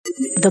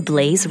The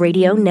Blaze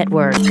Radio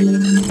Network.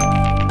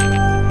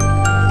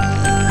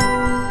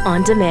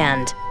 On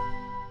demand.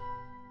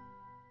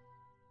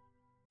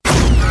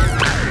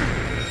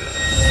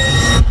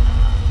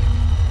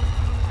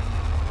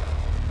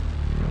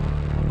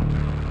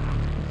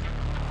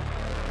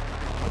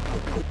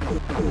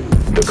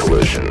 The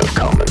collision of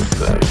common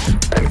sense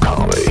and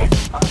comedy.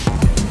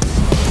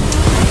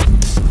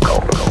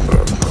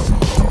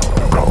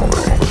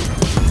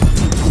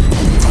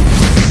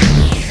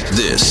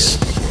 This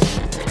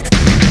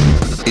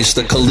is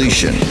the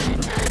collision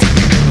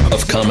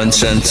of common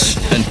sense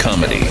and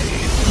comedy.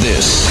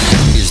 This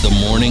is the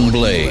Morning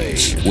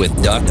Blaze with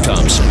Doc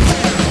Thompson.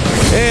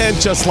 And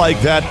just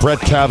like that, Brett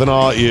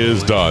Kavanaugh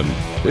is done.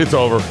 It's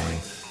over.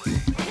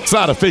 It's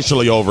not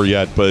officially over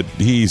yet, but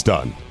he's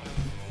done.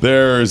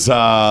 There's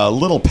a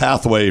little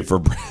pathway for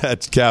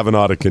Brett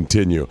Kavanaugh to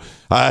continue.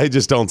 I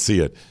just don't see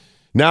it.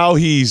 Now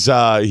he's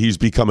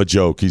become a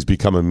joke. He's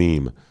become a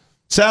meme.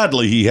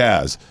 Sadly, he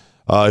has.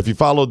 If you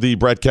followed the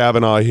Brett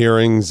Kavanaugh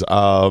hearings,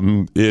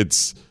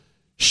 it's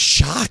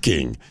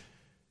shocking.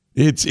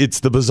 It's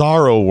the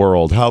bizarro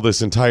world, how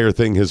this entire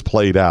thing has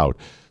played out.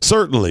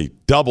 Certainly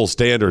double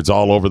standards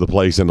all over the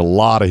place and a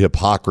lot of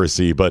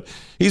hypocrisy, but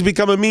he's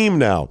become a meme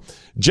now.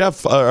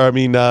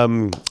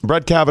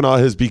 Brett Kavanaugh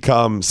has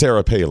become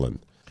Sarah Palin.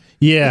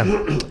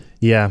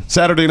 Yeah.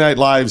 Saturday Night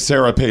Live,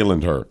 Sarah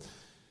Palin her.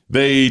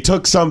 They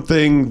took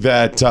something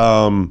that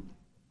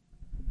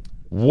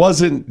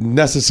wasn't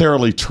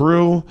necessarily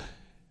true,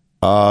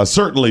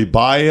 certainly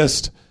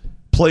biased,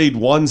 played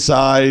one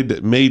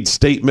side, made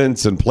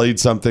statements and played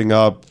something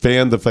up,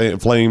 fanned the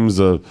flames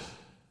of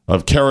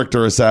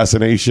character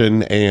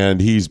assassination, and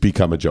he's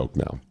become a joke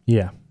now.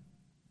 Yeah.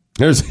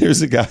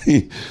 Here's a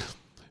guy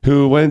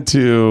who went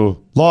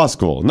to law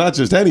school, not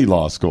just any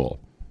law school,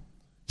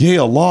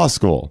 Yale Law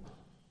School.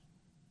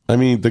 I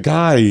mean, the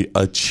guy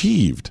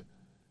achieved.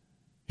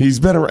 His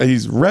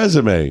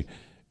resume,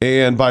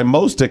 and by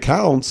most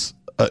accounts,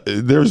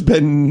 there's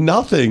been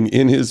nothing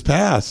in his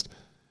past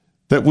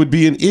that would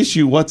be an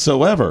issue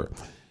whatsoever.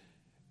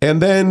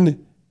 And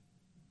then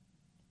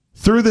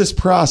through this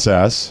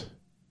process,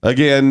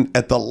 again,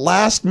 at the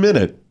last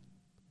minute,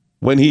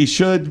 when he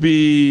should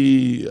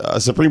be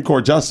a Supreme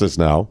Court justice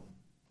now,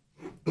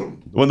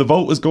 when the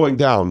vote was going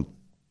down,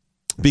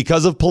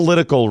 because of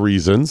political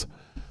reasons,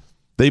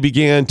 they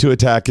began to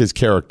attack his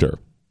character,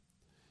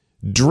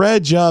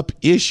 dredge up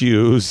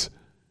issues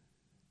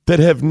that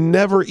had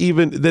never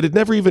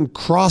even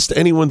crossed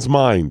anyone's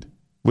mind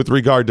with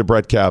regard to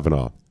Brett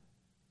Kavanaugh.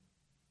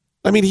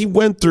 I mean, he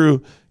went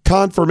through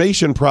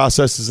confirmation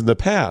processes in the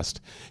past.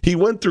 He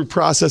went through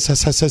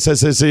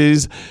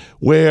processes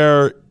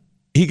where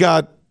he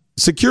got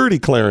security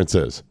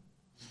clearances.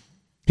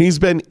 He's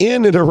been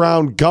in and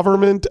around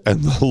government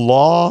and the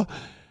law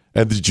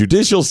and the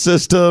judicial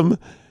system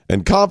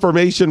and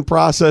confirmation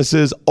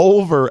processes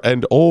over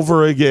and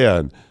over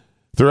again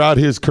throughout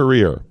his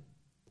career.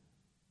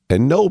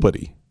 And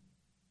nobody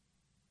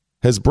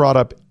has brought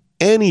up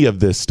any of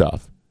this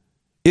stuff.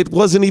 It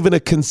wasn't even a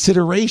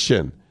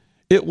consideration.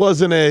 It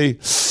wasn't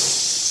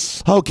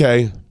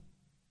okay.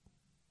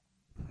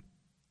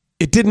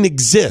 It didn't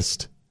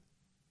exist.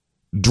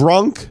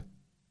 Drunk,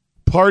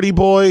 party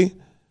boy,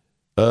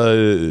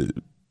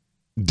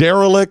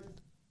 derelict,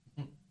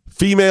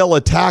 female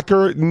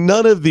attacker,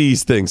 none of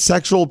these things,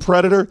 sexual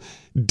predator,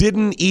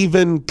 didn't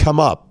even come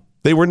up.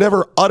 They were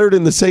never uttered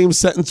in the same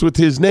sentence with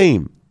his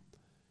name.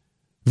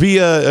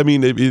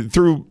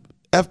 Through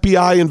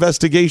FBI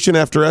investigation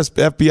after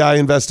FBI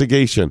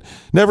investigation,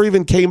 never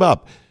even came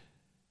up.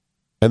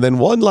 And then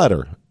one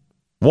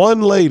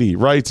lady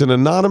writes an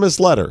anonymous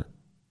letter,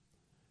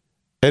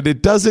 and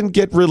it doesn't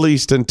get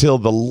released until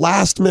the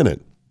last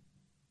minute.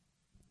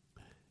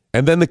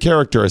 And then the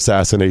character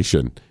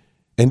assassination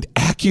and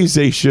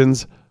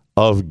accusations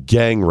of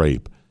gang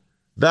rape.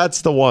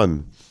 That's the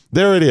one.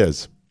 There it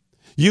is.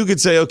 You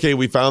could say, okay,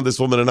 we found this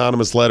woman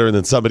anonymous letter, and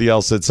then somebody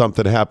else said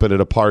something happened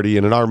at a party,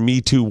 and in our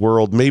Me Too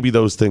world, maybe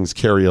those things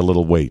carry a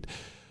little weight.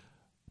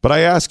 But I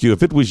ask you,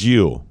 if it was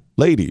you,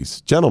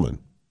 ladies, gentlemen,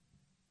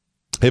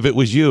 if it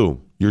was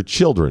you, your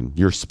children,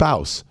 your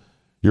spouse,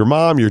 your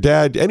mom, your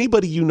dad,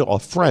 anybody you know, a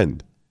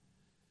friend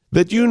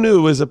that you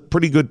knew is a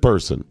pretty good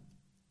person,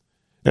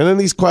 and then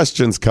these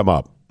questions come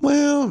up.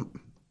 Well,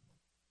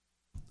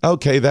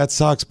 okay, that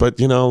sucks, but,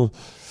 got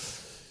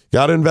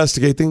to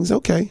investigate things.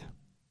 Okay.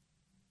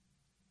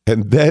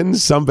 And then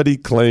somebody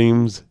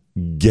claims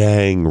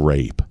gang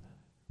rape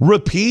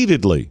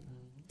repeatedly,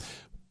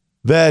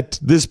 that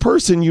this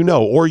person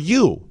or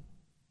you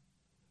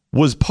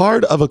was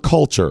part of a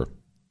culture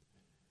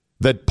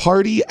that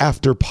party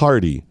after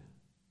party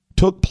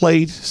took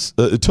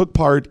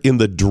part in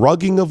the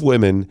drugging of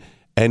women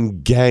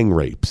and gang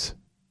rapes.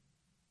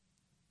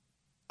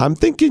 I'm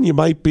thinking you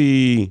might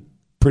be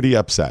pretty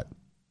upset.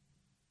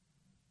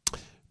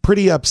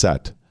 Pretty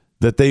upset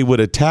that they would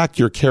attack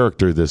your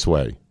character this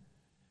way.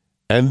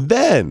 And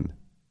then,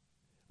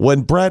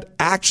 when Brett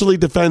actually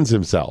defends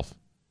himself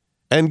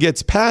and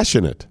gets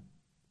passionate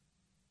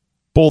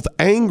both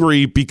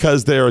angry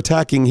because they're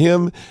attacking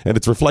him and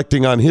it's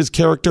reflecting on his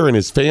character and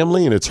his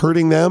family and it's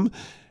hurting them,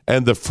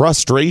 and the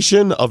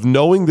frustration of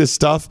knowing this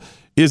stuff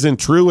isn't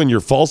true and you're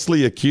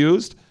falsely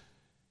accused,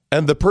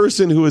 and the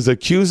person who is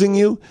accusing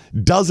you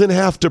doesn't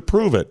have to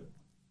prove it.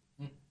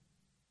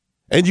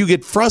 And you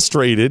get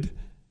frustrated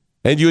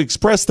and you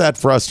express that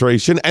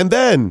frustration, and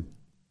then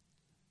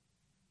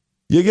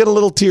you get a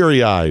little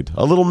teary-eyed,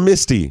 a little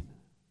misty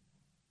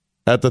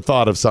at the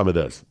thought of some of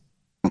this.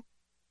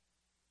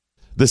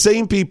 The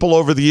same people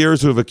over the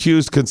years who have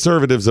accused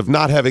conservatives of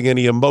not having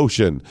any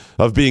emotion,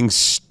 of being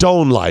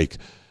stone-like,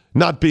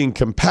 not being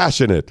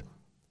compassionate,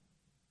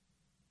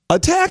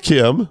 attack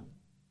him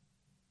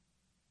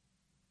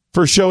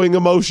for showing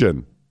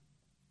emotion.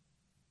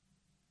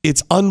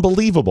 It's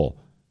unbelievable.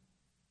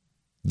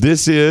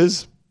 This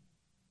is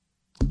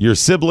your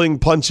sibling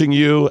punching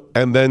you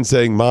and then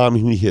saying, "Mom,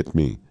 he hit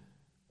me."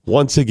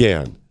 Once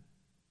again,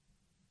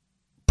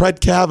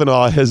 Brett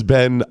Kavanaugh has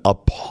been a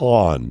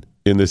pawn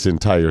in this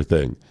entire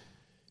thing.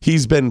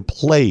 He's been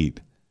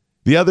played.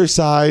 The other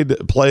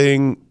side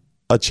playing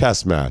a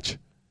chess match.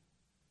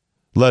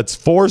 Let's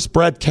force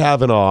Brett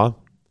Kavanaugh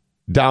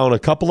down a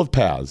couple of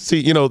paths.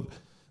 See,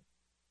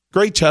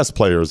 great chess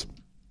players,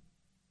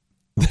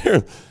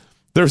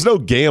 there's no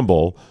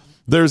gamble.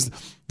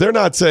 They're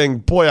not saying,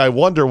 boy, I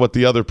wonder what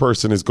the other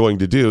person is going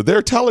to do.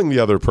 They're telling the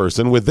other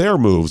person with their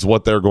moves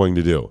what they're going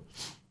to do.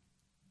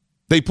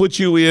 They put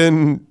you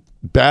in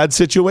bad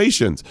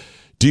situations.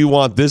 Do you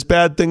want this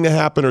bad thing to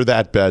happen or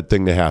that bad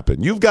thing to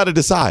happen? You've got to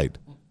decide.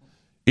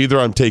 Either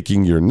I'm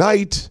taking your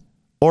knight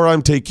or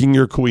I'm taking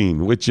your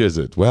queen. Which is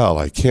it? Well,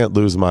 I can't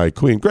lose my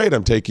queen. Great,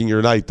 I'm taking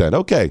your knight then.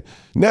 Okay,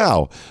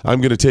 now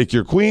I'm going to take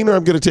your queen or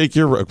I'm going to take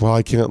your rook. Well,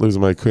 I can't lose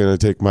my queen. I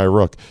take my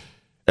rook.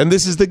 And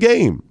this is the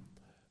game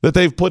that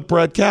they've put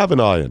Brett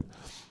Kavanaugh in.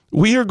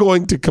 We are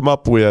going to come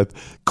up with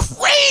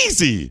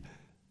crazy,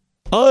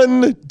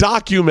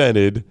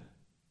 undocumented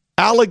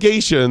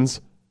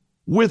allegations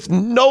with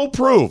no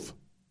proof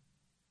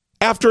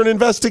after an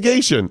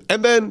investigation.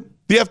 And then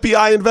the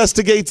FBI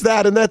investigates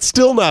that, and that's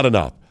still not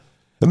enough.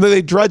 And then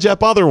they dredge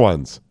up other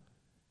ones.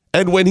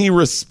 And when he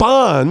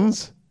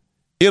responds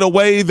in a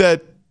way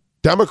that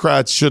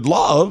Democrats should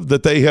love,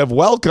 that they have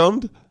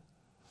welcomed,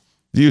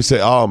 you say,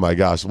 oh my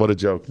gosh, what a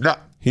joke. No,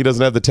 he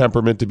doesn't have the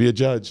temperament to be a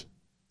judge.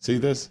 See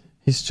this?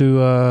 He's too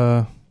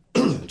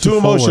too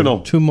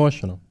emotional. Too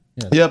emotional.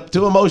 Yes. Yep,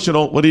 too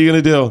emotional. What are you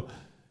going to do?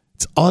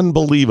 It's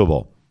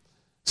unbelievable.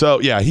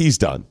 So, yeah, he's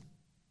done.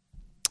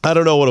 I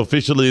don't know what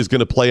officially is going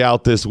to play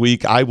out this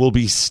week. I will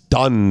be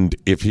stunned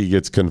if he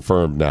gets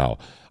confirmed now.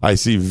 I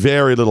see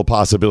very little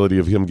possibility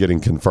of him getting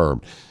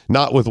confirmed.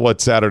 Not with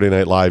what Saturday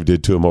Night Live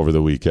did to him over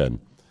the weekend.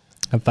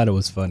 I thought it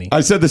was funny.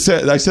 I said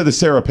the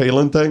Sarah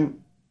Palin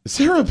thing.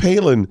 Sarah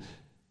Palin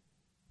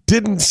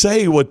didn't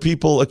say what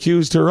people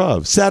accused her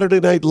of. Saturday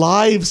Night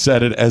Live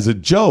said it as a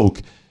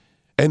joke,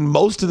 and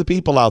most of the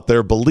people out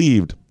there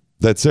believed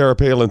that Sarah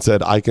Palin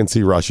said, "I can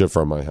see Russia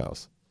from my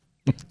house."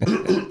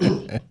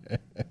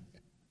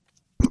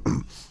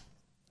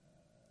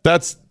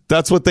 That's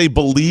what they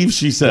believe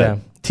she said.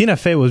 Yeah. Tina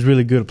Fey was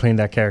really good at playing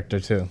that character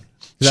too.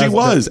 She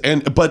was,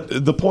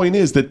 but the point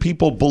is that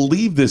people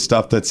believe this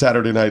stuff that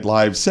Saturday Night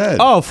Live said.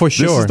 Oh, for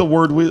sure. This is the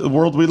world we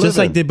live in. Just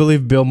like they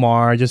believe Bill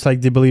Maher, just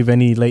like they believe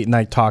any late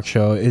night talk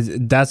show.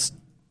 That's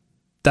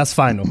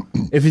final.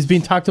 If it's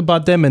being talked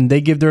about them and they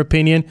give their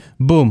opinion,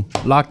 boom,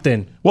 locked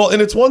in. Well,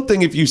 and it's one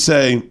thing if you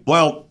say,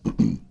 well,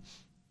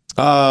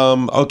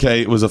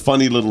 okay, it was a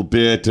funny little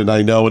bit, and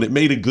I know, and it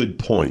made a good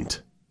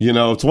point.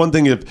 It's one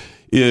thing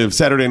if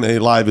Saturday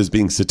Night Live is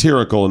being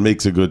satirical and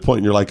makes a good point,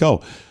 and you're like,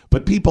 oh,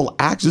 but people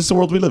actually, this is the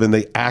world we live in,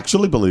 they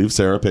actually believe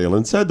Sarah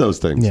Palin said those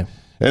things. Yeah.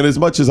 And as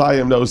much as I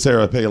am no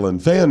Sarah Palin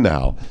fan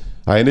now,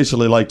 I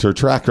initially liked her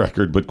track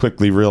record, but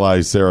quickly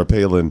realized Sarah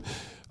Palin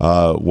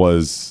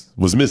was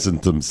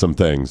missing some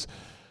things.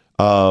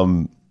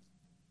 I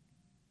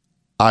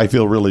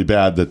feel really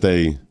bad that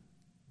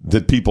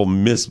people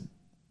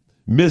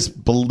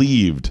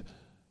misbelieved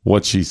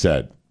what she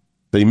said.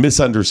 They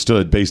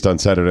misunderstood based on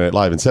Saturday Night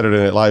Live, and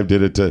Saturday Night Live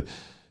did it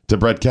to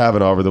Brett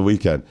Kavanaugh over the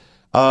weekend.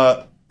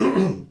 I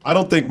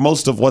don't think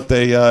most of what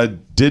they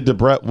did to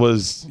Brett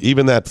was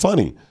even that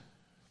funny.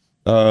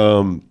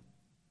 And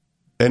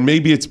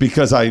maybe it's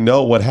because I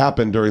know what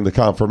happened during the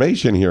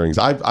confirmation hearings.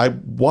 I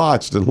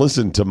watched and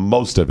listened to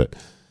most of it,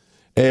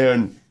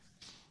 and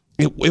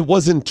it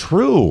wasn't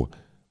true.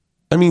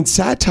 I mean,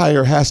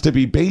 satire has to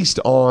be based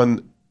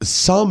on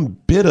some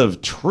bit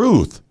of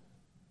truth.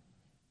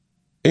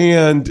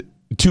 And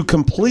to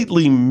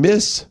completely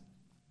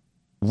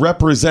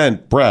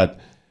misrepresent Brett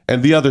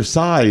and the other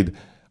side,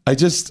 I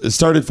just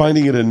started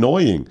finding it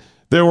annoying.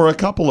 There were a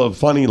couple of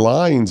funny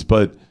lines,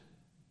 but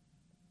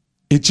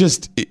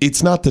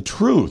it's not the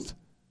truth.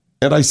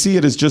 And I see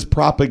it as just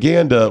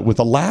propaganda with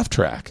a laugh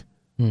track.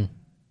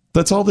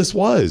 That's all this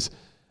was.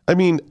 I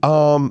mean,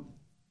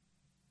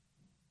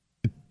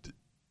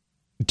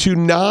 to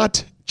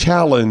not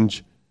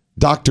challenge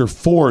Dr.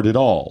 Ford at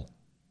all.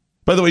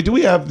 By the way, do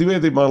we have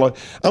the monologue?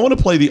 I want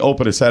to play the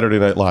open of Saturday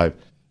Night Live.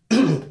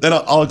 and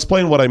I'll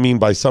explain what I mean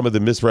by some of the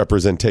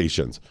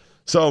misrepresentations.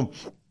 So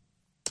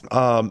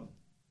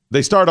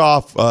they start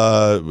off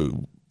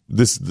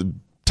the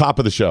top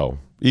of the show,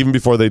 even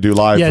before they do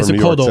live from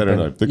New York Saturday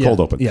Night. The cold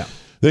open. Yeah.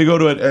 They go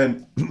to it,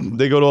 and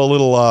they go to a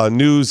little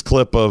news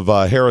clip of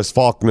Harris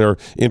Faulkner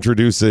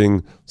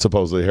introducing,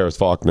 supposedly Harris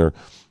Faulkner,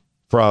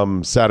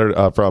 from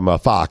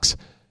Fox,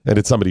 and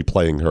it's somebody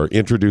playing her,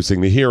 introducing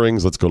the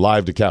hearings. Let's go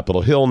live to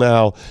Capitol Hill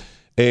now.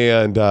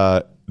 And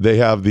they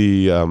have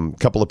the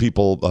couple of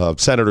people,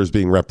 senators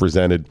being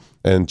represented,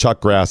 and Chuck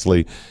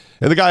Grassley.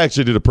 And the guy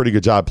actually did a pretty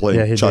good job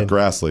playing Chuck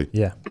Grassley.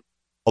 Yeah.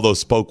 Although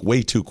spoke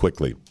way too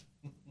quickly.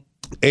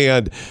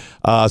 And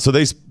so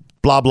they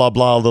blah, blah,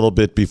 blah a little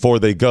bit before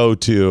they go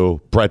to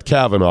Brett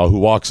Kavanaugh, who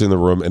walks in the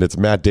room, and it's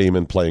Matt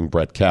Damon playing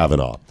Brett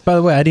Kavanaugh. By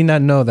the way, I did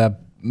not know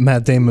that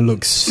Matt Damon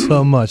looks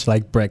so much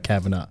like Brett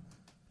Kavanaugh.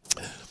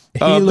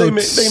 They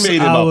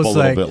made him up a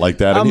little bit like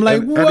that. I'm and,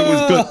 like, and it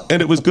was good,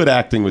 and it was good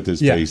acting with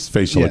his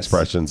facial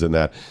expressions and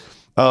that.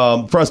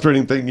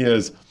 Frustrating thing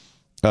is,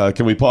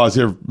 can we pause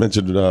here?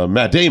 Mention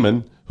Matt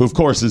Damon, who of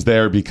course is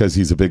there because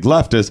he's a big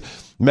leftist.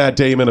 Matt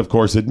Damon, of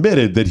course,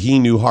 admitted that he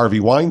knew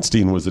Harvey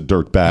Weinstein was a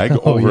dirtbag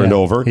over and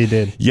over. He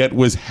did. Yet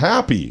was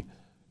happy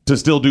to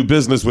still do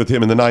business with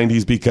him in the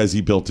 90s because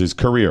he built his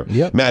career.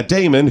 Yep. Matt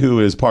Damon, who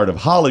is part of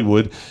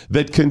Hollywood,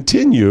 that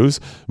continues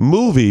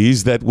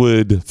movies that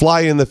would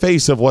fly in the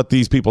face of what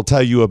these people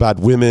tell you about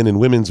women and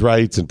women's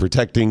rights and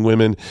protecting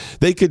women.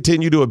 They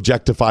continue to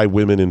objectify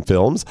women in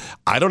films.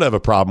 I don't have a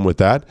problem with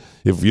that.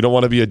 If you don't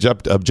want to be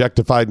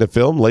objectified in a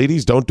film,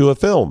 ladies, don't do a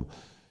film.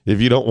 If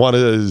you don't want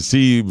to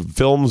see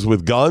films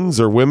with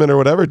guns or women or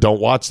whatever, don't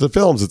watch the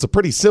films. It's a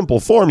pretty simple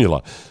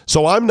formula.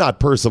 So I'm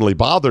not personally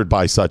bothered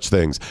by such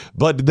things,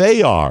 but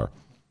they are.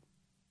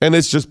 And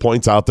this just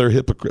points out their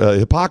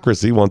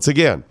hypocrisy once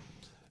again.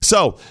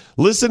 So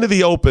listen to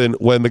the open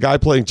when the guy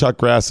playing Chuck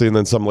Grassley and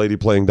then some lady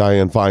playing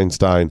Dianne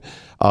Feinstein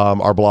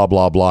are blah,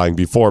 blah, blahing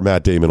before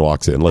Matt Damon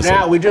walks in. Listen.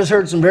 Now, we just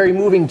heard some very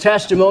moving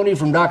testimony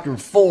from Dr.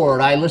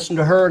 Ford. I listened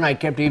to her and I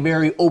kept a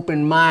very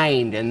open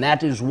mind. And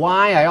that is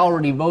why I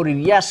already voted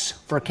yes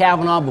for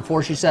Kavanaugh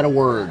before she said a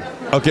word.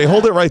 Okay,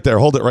 hold it right there.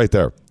 Hold it right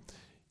there.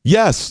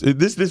 Yes,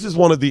 this is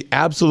one of the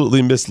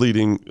absolutely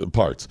misleading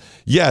parts.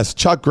 Yes,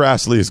 Chuck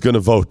Grassley is going to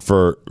vote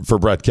for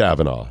Brett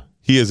Kavanaugh.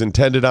 He is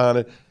intended on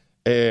it.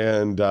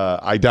 And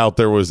I doubt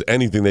there was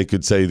anything they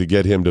could say to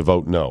get him to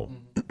vote no.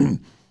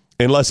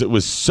 Unless it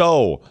was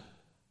so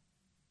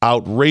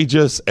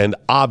outrageous and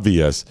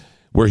obvious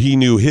where he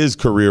knew his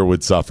career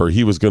would suffer,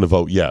 he was going to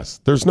vote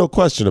yes. There's no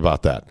question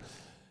about that.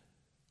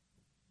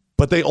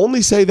 But they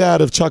only say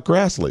that of Chuck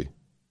Grassley.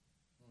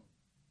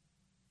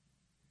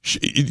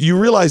 You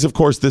realize, of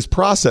course, this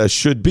process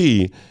should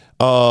be,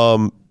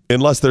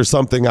 unless there's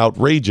something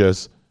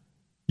outrageous,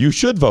 you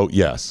should vote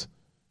yes.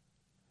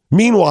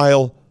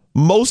 Meanwhile,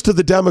 most of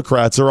the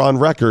Democrats are on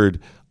record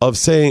of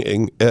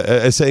saying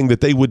that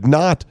they would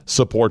not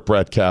support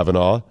Brett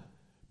Kavanaugh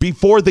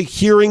before the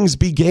hearings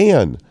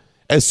began.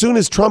 As soon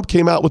as Trump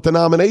came out with the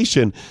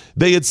nomination,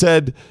 they had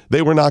said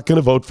they were not going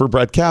to vote for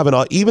Brett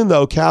Kavanaugh, even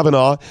though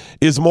Kavanaugh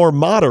is more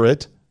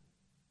moderate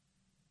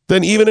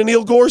than even a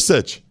Neil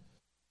Gorsuch.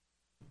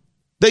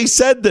 They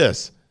said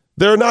this.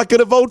 They're not going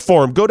to vote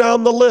for him. Go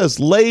down the list.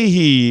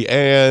 Leahy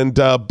and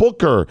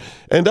Booker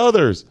and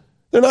others.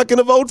 They're not going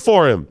to vote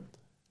for him.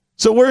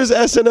 So where's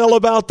SNL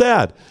about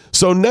that?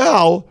 So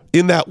now,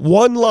 in that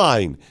one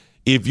line,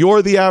 if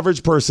you're the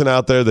average person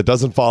out there that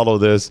doesn't follow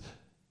this,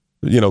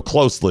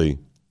 closely,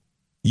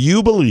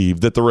 you believe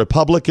that the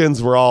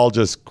Republicans were all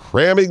just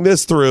cramming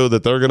this through,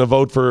 that they're going to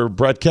vote for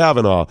Brett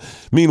Kavanaugh.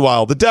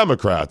 Meanwhile, the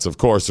Democrats, of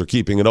course, are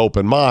keeping an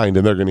open mind,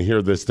 and they're going to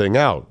hear this thing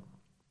out.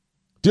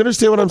 Do you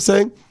understand what I'm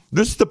saying?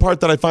 This is the part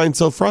that I find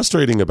so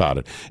frustrating about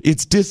it.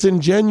 It's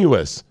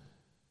disingenuous.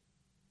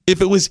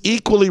 If it was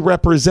equally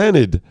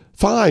represented,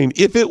 fine.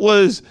 If it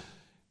was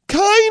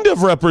kind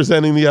of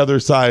representing the other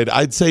side,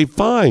 I'd say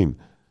fine.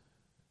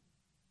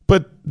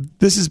 But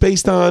this is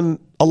based on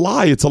a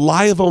lie. It's a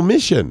lie of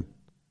omission.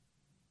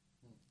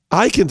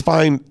 I can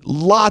find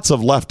lots of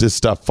leftist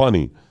stuff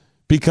funny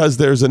because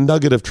there's a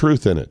nugget of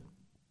truth in it.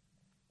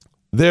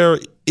 There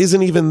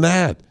isn't even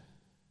that.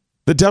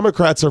 The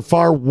Democrats are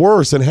far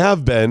worse and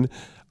have been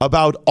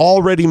about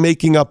already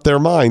making up their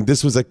mind.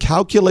 This was a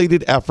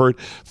calculated effort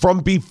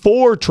from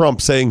before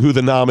Trump saying who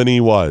the nominee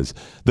was,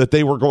 that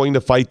they were going to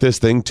fight this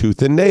thing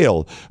tooth and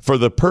nail for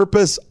the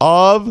purpose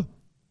of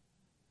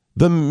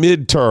the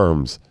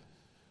midterms.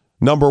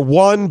 Number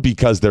one,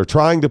 because they're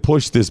trying to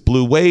push this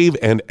blue wave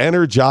and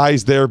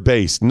energize their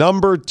base.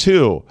 Number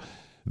two,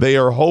 they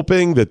are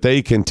hoping that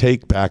they can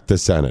take back the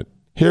Senate.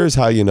 Here's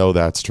how you know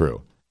that's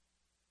true.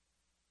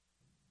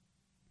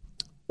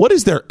 What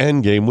is their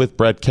end game with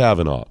Brett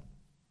Kavanaugh?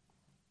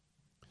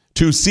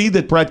 To see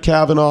that Brett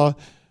Kavanaugh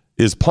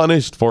is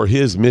punished for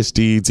his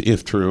misdeeds,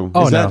 if true.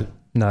 Oh, no.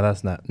 No,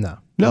 that's not.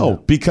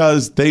 No,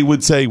 because they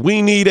would say,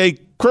 we need a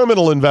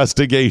criminal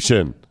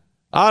investigation.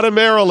 Out of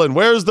Maryland,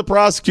 where's the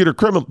prosecutor?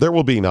 Criminal. There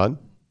will be none.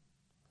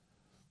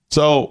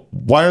 So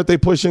why aren't they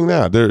pushing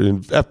that? They're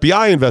in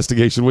FBI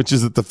investigation, which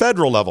is at the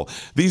federal level.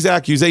 These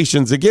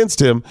accusations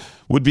against him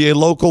would be a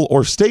local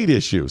or state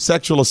issue.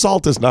 Sexual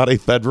assault is not a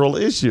federal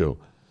issue.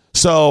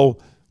 So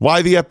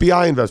why the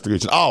FBI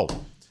investigation? Oh,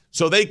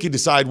 so they can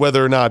decide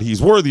whether or not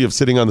he's worthy of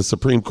sitting on the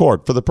Supreme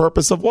Court. For the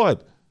purpose of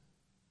what?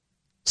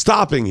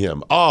 Stopping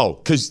him. Oh,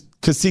 because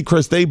see,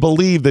 Chris, they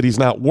believe that he's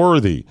not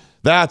worthy.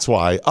 That's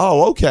why.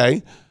 Oh,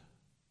 okay.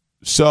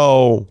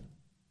 So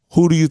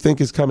who do you think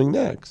is coming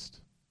next?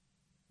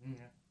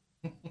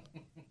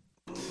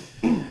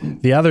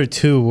 The other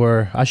two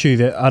were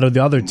actually out of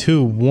the other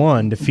two,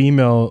 one, the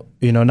female,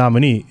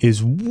 nominee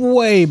is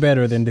way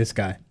better than this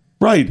guy.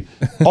 Right.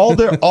 All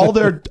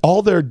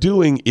they're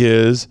doing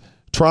is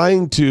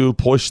trying to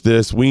push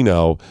this, we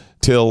know,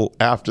 till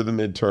after the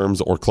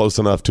midterms or close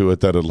enough to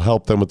it that it'll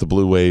help them with the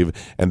blue wave,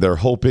 and they're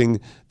hoping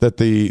that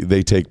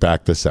they take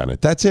back the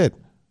Senate. That's it.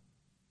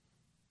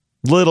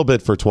 Little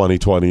bit for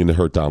 2020 and to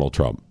hurt Donald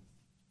Trump.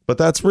 But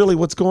that's really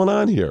what's going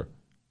on here.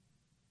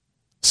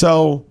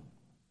 So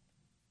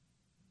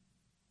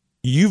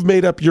you've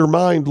made up your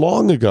mind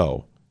long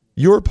ago.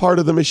 You're part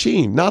of the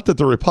machine. Not that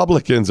the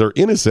Republicans are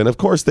innocent. Of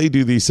course, they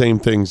do these same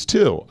things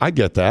too. I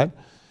get that.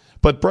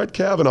 But Brett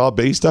Kavanaugh,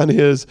 based on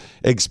his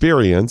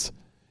experience,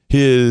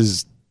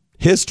 his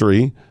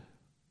history,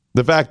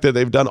 the fact that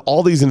they've done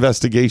all these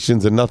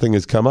investigations and nothing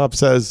has come up,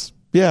 says,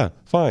 yeah,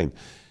 fine.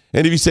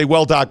 And if you say,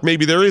 well, Doc,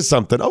 maybe there is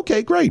something.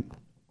 Okay, great.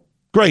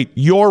 Great.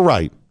 You're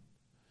right.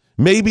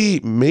 Maybe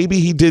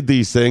he did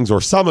these things, or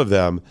some of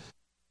them.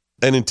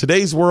 And in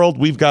today's world,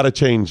 we've got to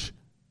change.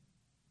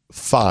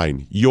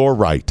 Fine. You're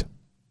right.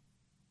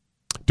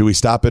 Do we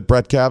stop at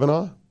Brett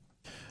Kavanaugh?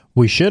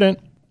 We shouldn't.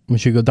 We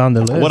should go down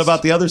the list. What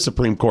about the other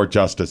Supreme Court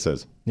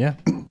justices? Yeah.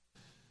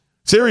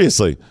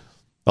 Seriously.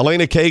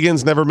 Elena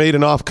Kagan's never made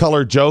an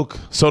off-color joke.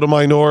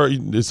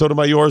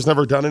 Sotomayor's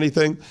never done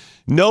anything.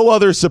 No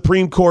other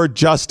Supreme Court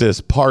justice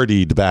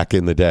partied back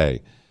in the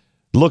day.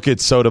 Look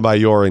at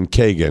Sotomayor and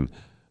Kagan.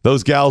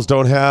 Those gals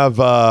don't have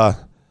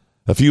a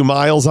few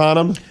miles on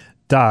them.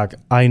 Doc,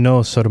 I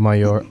know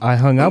Sotomayor. I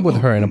hung out with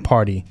her in a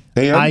party.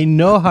 And? I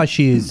know how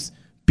she is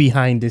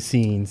behind the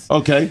scenes.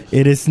 Okay.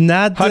 It is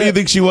not... How do you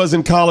think she was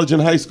in college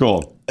and high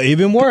school?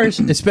 Even worse,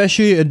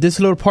 especially at this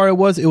little part it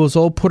was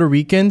all Puerto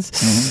Ricans.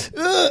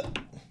 Mm-hmm.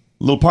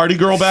 Little party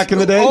girl back in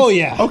the day? Oh,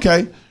 yeah.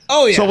 Okay.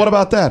 Oh, yeah. So what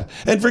about that?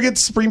 And forget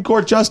Supreme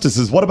Court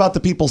justices. What about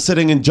the people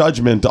sitting in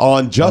judgment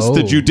on just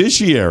the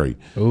judiciary?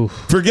 Oof.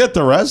 Forget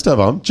the rest of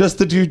them. Just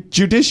the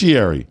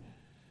judiciary.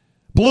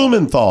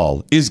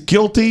 Blumenthal is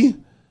guilty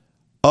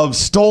of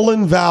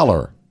stolen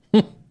valor.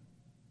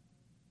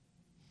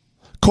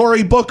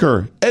 Cory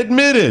Booker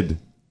admitted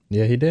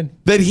he did.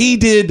 that he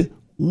did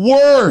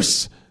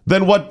worse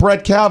than what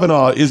Brett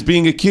Kavanaugh is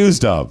being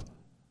accused of.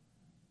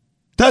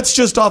 That's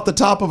just off the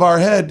top of our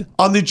head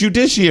on the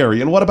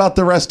judiciary. And what about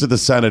the rest of the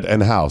Senate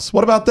and House?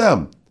 What about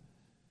them?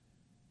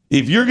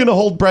 If you're going to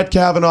hold Brett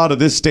Kavanaugh to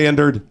this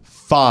standard,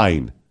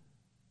 fine.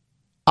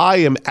 I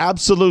am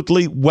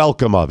absolutely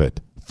welcome of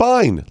it.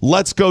 Fine,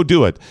 let's go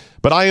do it.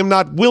 But I am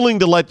not willing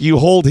to let you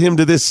hold him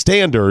to this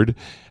standard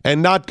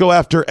and not go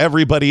after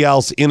everybody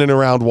else in and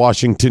around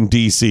Washington,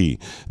 D.C.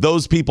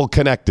 Those people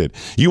connected.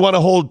 You want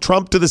to hold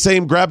Trump to the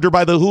same grabbed her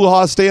by the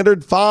hoo-ha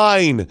standard?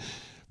 Fine.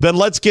 Then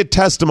let's get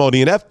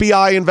testimony, an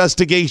FBI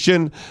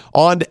investigation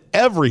on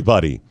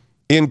everybody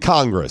in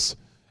Congress,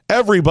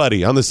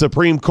 everybody on the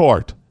Supreme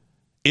Court.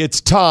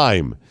 It's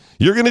time.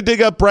 You're going to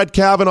dig up Brett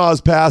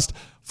Kavanaugh's past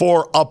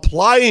for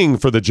applying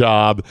for the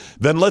job,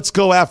 then let's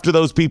go after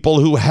those people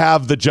who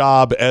have the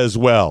job as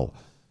well.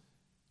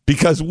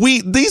 Because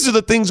these are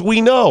the things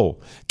we know.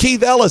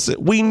 Keith Ellis,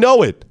 we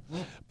know it.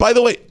 By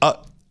the way,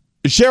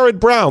 Sherrod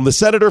Brown, the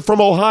senator from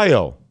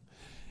Ohio,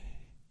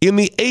 in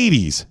the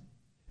 80s,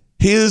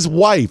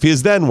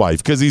 his then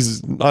wife, because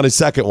he's on his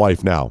second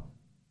wife now,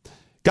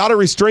 got a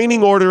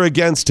restraining order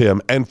against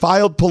him and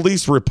filed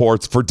police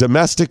reports for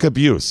domestic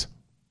abuse.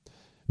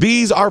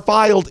 These are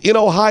filed in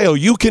Ohio.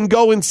 You can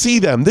go and see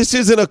them. This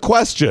isn't a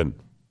question.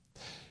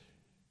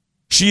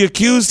 She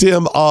accused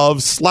him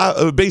of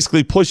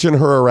basically pushing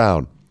her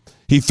around.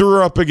 He threw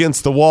her up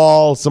against the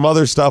wall, some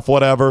other stuff,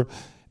 whatever.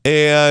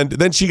 And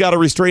then she got a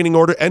restraining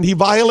order, and he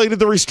violated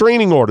the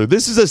restraining order.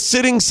 This is a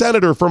sitting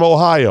senator from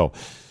Ohio.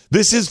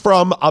 This is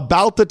from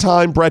about the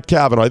time Brett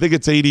Kavanaugh. I think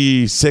it's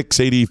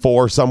 86,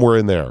 84, somewhere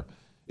in there.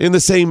 In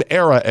the same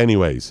era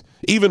anyways.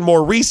 Even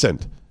more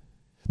recent.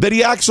 That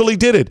he actually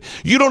did it.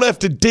 You don't have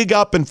to dig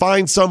up and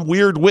find some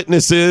weird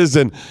witnesses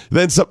and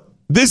then some.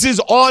 This is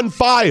on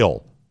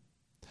file.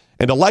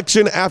 And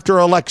election after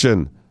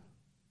election,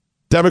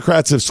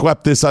 Democrats have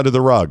swept this under the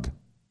rug.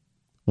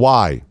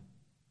 Why?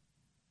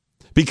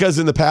 Because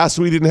in the past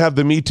we didn't have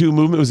the Me Too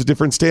movement. It was a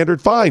different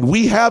standard. Fine.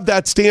 We have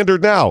that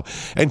standard now.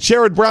 And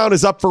Sherrod Brown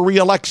is up for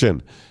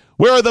re-election.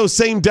 Where are those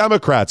same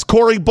Democrats,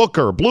 Cory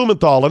Booker,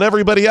 Blumenthal, and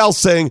everybody else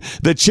saying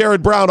that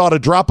Sherrod Brown ought to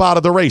drop out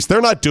of the race?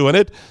 They're not doing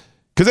it.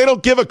 Because they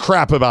don't give a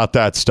crap about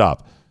that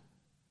stuff.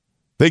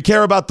 They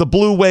care about the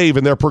blue wave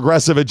and their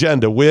progressive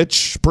agenda,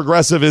 which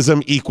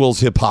progressivism equals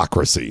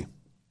hypocrisy.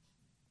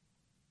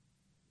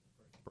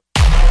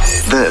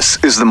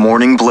 This is the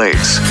Morning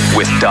Blaze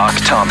with Doc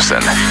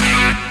Thompson.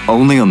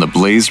 Only on the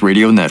Blaze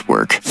Radio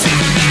Network.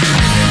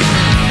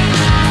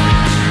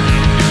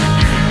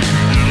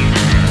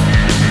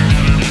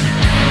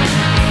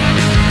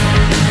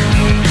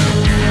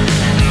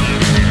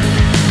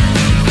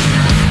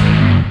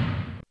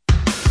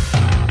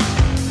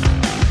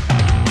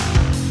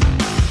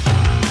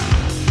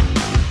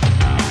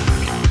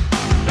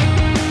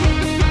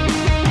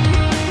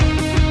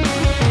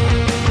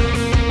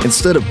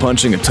 Instead of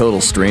punching a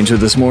total stranger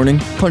this morning,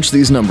 punch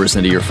these numbers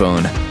into your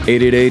phone.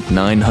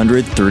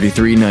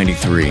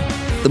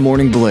 888-900-3393. The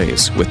Morning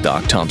Blaze with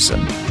Doc Thompson.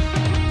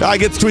 I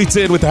get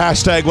tweets in with the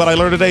hashtag What I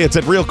Learned Today. It's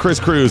at Real Chris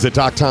Cruz at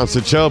Doc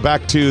Thompson Show.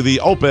 Back to the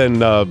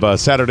open of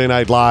Saturday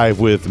Night Live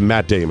with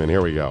Matt Damon.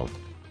 Here we go.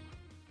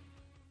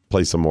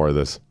 Play some more of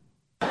this.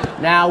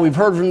 Now, we've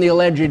heard from the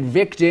alleged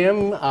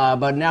victim,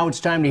 but now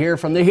it's time to hear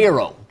from the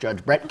hero,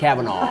 Judge Brett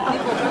Kavanaugh,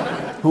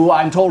 who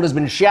I'm told has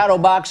been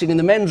shadowboxing in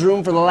the men's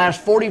room for the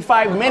last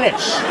 45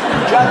 minutes.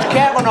 Judge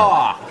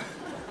Kavanaugh.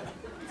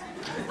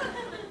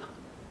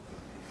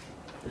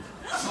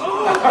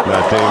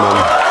 Matt Damon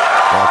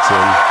walks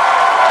in.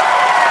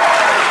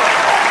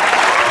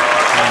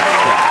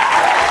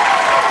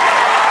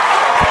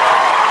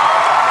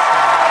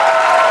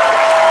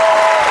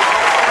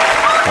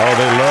 Oh,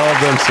 they love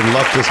them some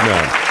leftist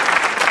men.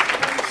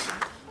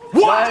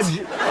 What?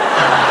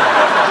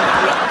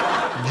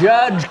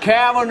 Judge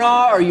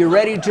Kavanaugh, are you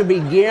ready to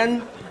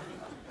begin?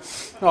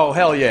 Oh,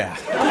 hell yeah.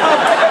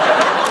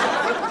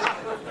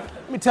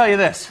 Let me tell you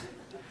this.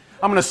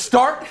 I'm going to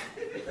start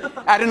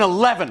at an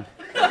 11.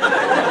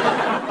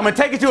 I'm going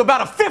to take it to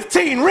about a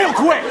 15 real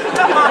quick.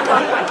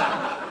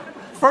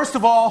 First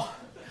of all,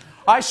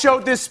 I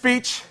showed this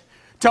speech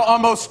to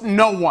almost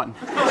no one.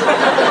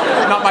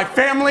 Not my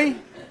family,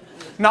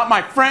 not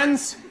my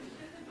friends,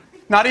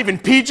 not even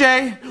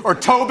PJ or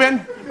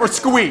Tobin or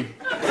Squee.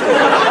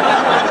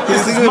 The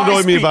thing that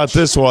annoyed me about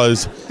this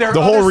was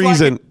the whole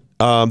reason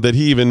that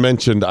he even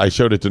mentioned I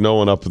showed it to no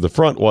one up at the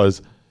front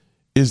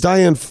is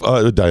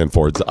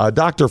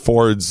Dr.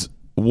 Ford's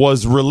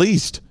was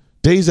released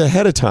days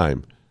ahead of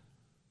time.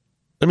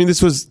 I mean,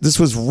 this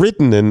was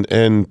written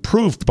and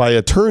proofed by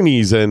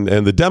attorneys and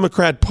the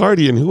Democrat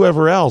Party and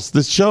whoever else.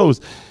 This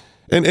shows.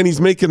 And he's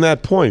making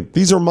that point.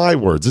 These are my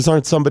words. These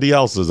aren't somebody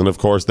else's. And, of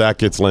course, that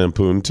gets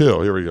lampooned,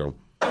 too. Here we go.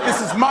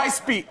 This is my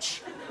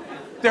speech.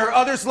 There are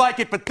others like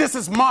it, but this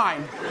is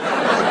mine.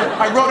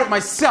 I wrote it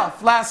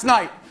myself last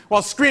night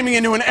while screaming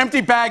into an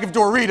empty bag of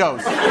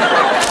Doritos.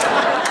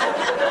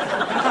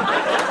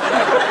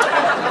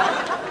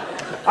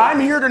 I'm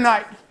here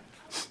tonight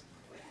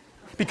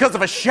because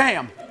of a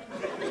sham.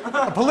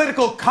 A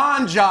political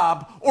con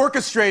job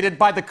orchestrated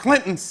by the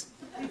Clintons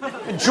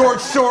and George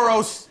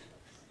Soros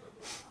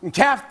and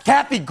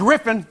Kathy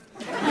Griffin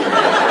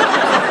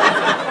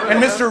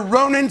and Mr.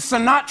 Ronan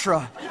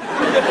Sinatra.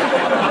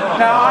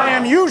 Now, I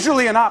am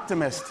usually an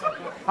optimist.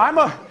 I'm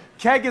a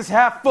keg is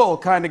half full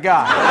kind of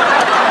guy.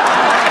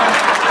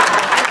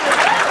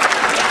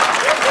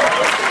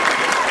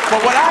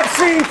 But what I've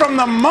seen from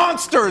the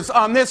monsters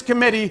on this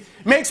committee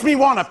makes me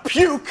want to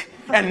puke,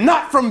 and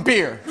not from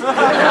beer.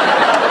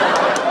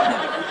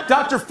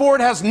 Dr.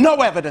 Ford has no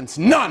evidence,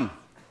 none.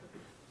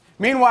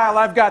 Meanwhile,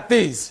 I've got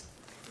these.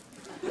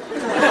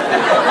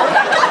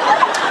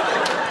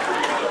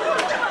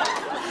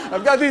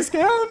 I've got these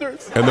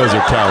calendars. And those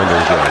are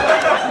calendars,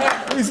 yeah.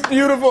 These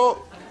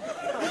beautiful,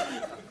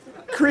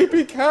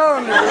 creepy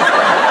calendars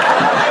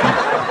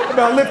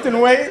about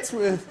lifting weights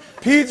with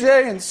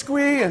PJ and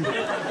Squee and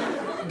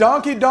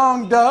Donkey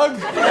Dong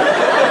Doug.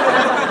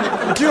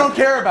 But you don't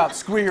care about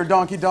Squee or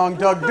Donkey Dong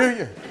Doug, do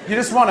you? You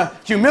just want to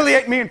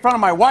humiliate me in front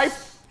of my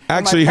wife?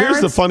 Actually,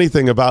 here's the funny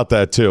thing about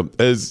that, too,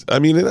 is, I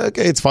mean,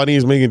 okay, it's funny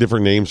he's making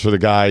different names for the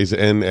guys,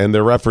 and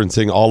they're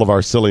referencing all of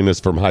our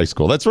silliness from high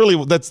school. That's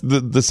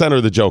the center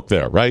of the joke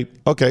there, right?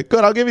 Okay,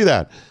 good, I'll give you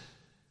that.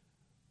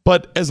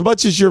 But as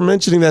much as you're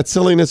mentioning that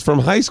silliness from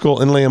high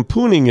school and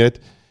lampooning it,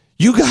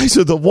 you guys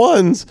are the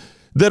ones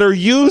that are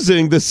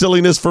using the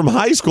silliness from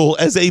high school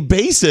as a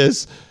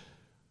basis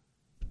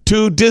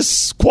to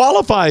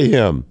disqualify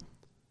him.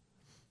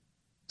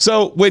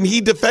 So when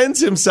he defends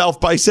himself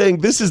by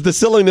saying this is the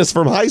silliness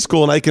from high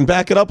school and I can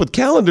back it up with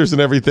calendars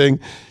and everything,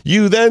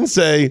 you then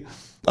say,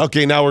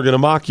 okay, now we're going to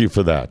mock you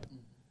for that.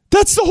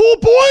 That's the whole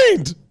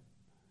point. A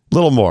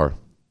little more.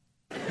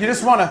 You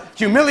just want to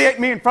humiliate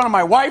me in front of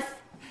my wife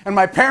and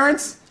my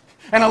parents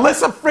and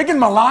Alyssa friggin'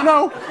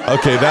 Milano?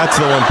 Okay, that's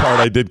the one part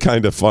I did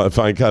kind of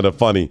find kind of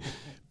funny,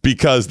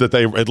 because that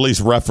they at least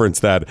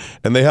referenced that.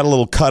 And they had a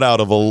little cutout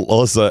of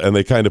Alyssa and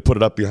they kind of put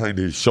it up behind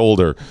his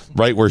shoulder,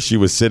 right where she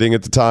was sitting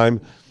at the time.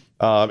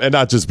 And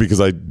not just because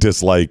I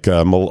dislike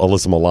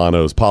Alyssa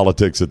Milano's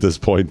politics at this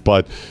point,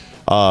 but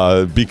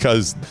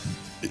because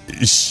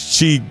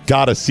she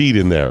got a seat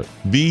in there.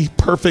 The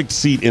perfect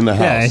seat in the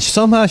house. Yeah, and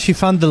somehow she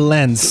found the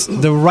lens,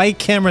 the right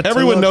camera to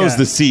Everyone look knows at.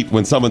 the seat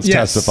when someone's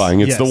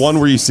testifying. It's yes. the one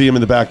where you see him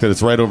in the back that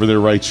it's right over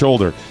their right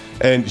shoulder.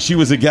 And she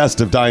was a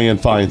guest of Dianne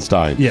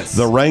Feinstein, yes,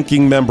 the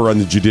ranking member on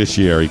the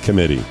Judiciary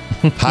Committee.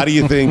 How do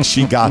you think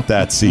she got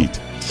that seat?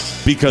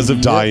 because of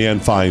Dianne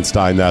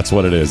Feinstein. That's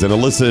what it is. And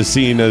Alyssa is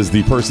seen as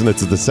the person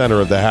that's at the center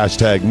of the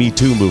hashtag Me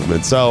Too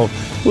movement. So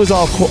it was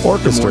all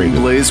orchestrated.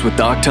 Morning Blaze with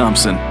Doc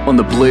Thompson on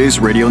the Blaze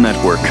Radio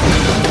Network.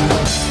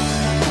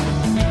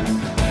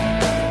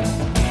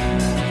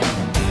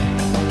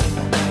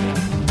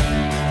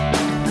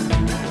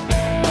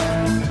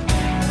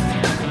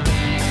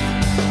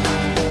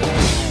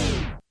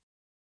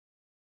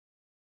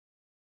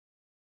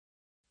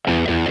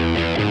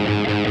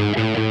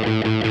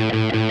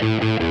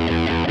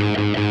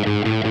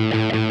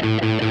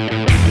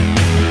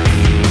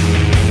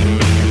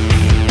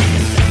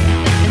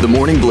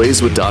 Morning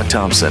Blaze with Doc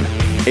Thompson.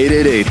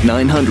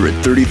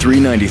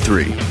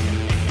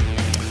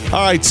 888-900-3393.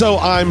 All right, so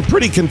I'm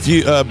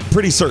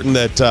pretty certain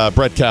that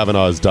Brett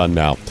Kavanaugh is done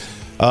now.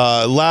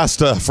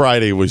 Last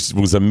Friday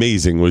was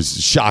amazing, was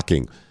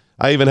shocking.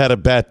 I even had a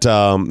bet,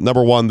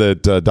 number one,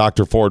 that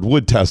Dr. Ford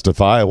would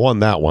testify. I won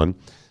that one.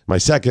 My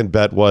second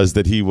bet was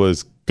that he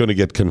was going to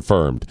get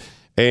confirmed.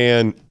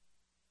 And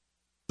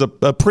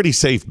a pretty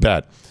safe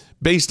bet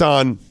based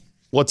on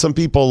what some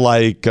people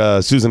like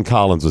Susan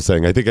Collins was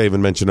saying. I think I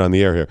even mentioned on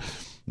the air here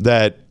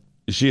that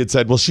she had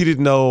said, well, she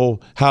didn't know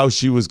how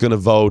she was going to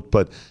vote,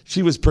 but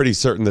she was pretty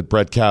certain that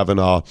Brett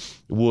Kavanaugh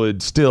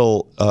would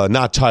still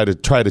not try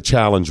to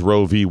challenge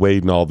Roe v.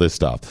 Wade and all this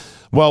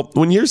stuff. Well,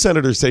 when your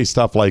senators say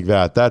stuff like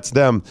that, that's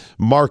them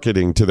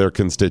marketing to their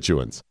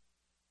constituents.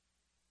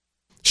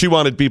 She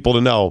wanted people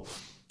to know,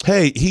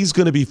 hey, he's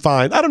going to be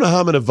fine. I don't know how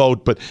I'm going to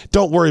vote, but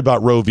don't worry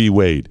about Roe v.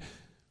 Wade.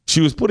 She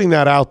was putting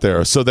that out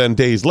there. So then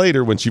days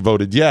later, when she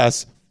voted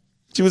yes,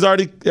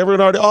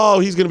 everyone already, oh,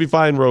 he's going to be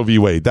fine, Roe v.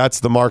 Wade.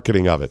 That's the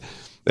marketing of it.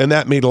 And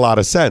that made a lot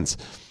of sense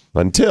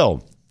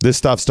until this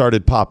stuff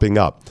started popping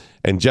up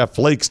and Jeff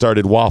Flake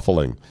started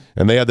waffling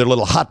and they had their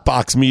little hot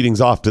box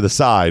meetings off to the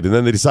side. And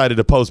then they decided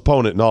to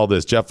postpone it and all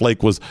this. Jeff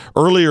Flake was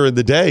earlier in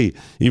the day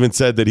even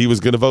said that he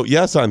was going to vote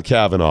yes on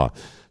Kavanaugh.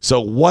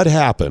 So what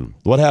happened?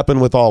 What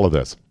happened with all of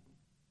this?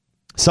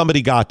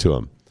 Somebody got to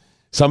him.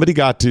 Somebody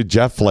got to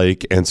Jeff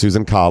Flake and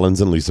Susan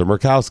Collins and Lisa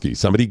Murkowski.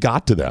 Somebody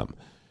got to them.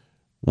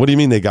 What do you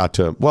mean they got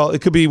to him? Well,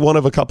 it could be one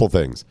of a couple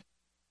things.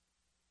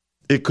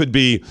 It could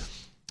be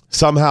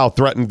somehow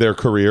threatened their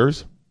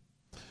careers.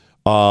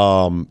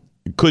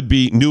 It could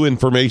be new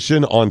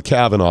information on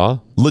Kavanaugh,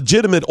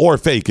 legitimate or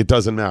fake, it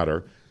doesn't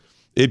matter.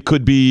 It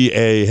could be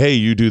hey,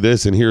 you do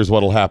this and here's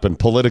what'll happen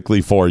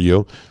politically for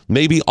you.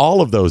 Maybe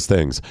all of those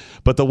things.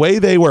 But the way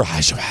they were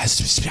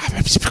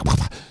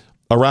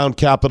around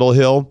Capitol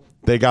Hill,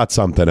 they got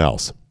something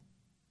else.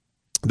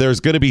 There's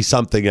going to be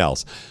something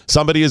else.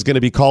 Somebody is going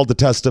to be called to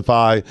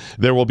testify.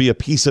 There will be a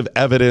piece of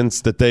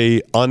evidence that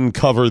they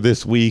uncover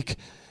this week,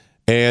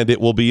 and it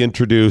will be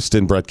introduced,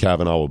 and Brett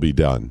Kavanaugh will be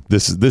done.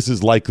 This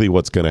is likely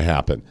what's going to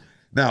happen.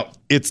 Now,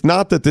 it's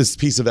not that this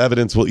piece of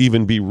evidence will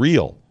even be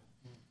real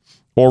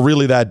or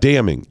really that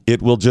damning.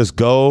 It will just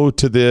go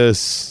to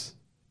this.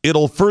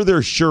 It'll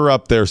further shore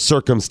up their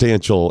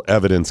circumstantial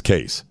evidence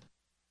case.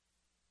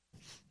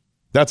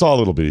 That's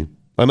all it'll be.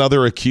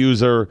 Another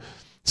accuser,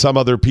 some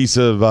other piece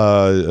of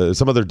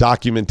some other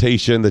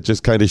documentation that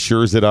just kind of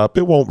shores it up.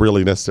 It won't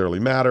really necessarily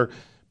matter,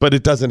 but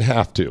it doesn't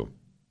have to.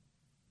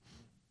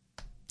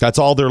 That's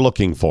all they're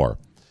looking for.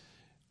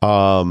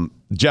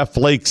 Jeff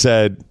Flake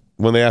said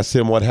when they asked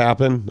him what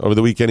happened over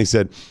the weekend, he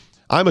said,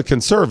 I'm a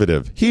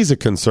conservative. He's a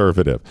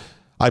conservative.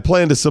 I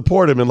plan to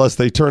support him unless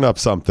they turn up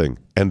something,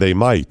 and they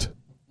might.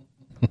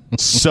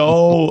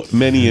 So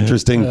many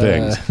interesting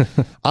things.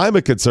 I'm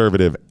a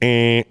conservative.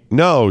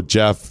 No,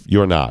 Jeff,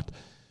 you're not.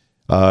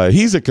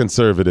 He's a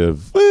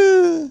conservative.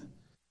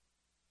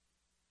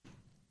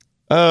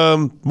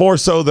 More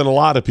so than a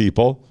lot of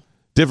people.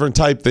 Different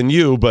type than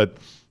you, but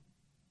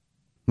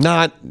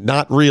not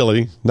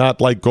really.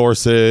 Not like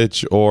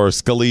Gorsuch or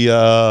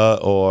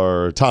Scalia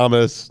or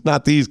Thomas.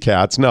 Not these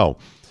cats. No.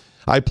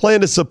 I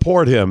plan to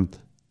support him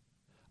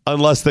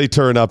unless they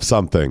turn up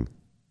something.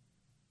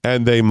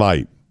 And they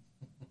might.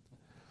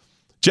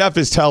 Jeff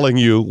is telling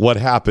you what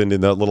happened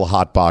in that little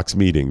hot box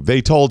meeting.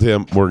 They told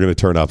him, we're going to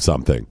turn up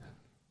something.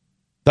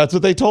 That's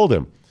what they told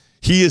him.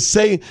 He is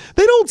saying,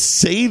 they don't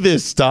say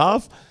this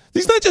stuff.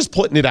 He's not just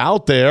putting it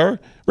out there.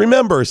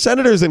 Remember,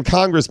 senators and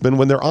congressmen,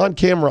 when they're on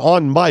camera,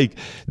 on mic,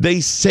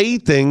 they say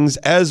things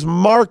as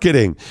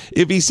marketing.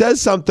 If he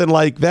says something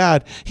like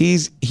that,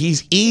 he's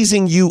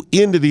easing you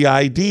into the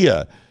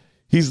idea.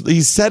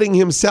 He's setting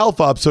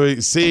himself up. So,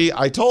 see,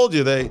 I told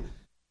you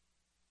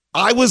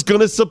I was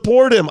going to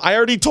support him. I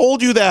already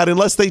told you that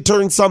unless they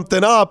turn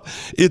something up.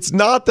 It's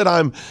not that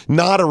I'm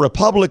not a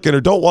Republican or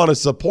don't want to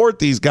support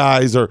these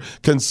guys or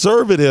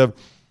conservative.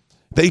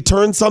 They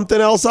turn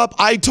something else up.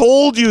 I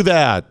told you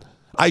that.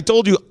 I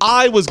told you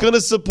I was going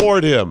to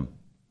support him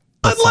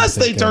unless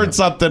they turned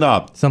something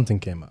up. Something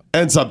came up.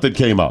 And something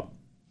came up.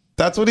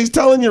 That's what he's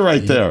telling you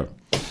right there.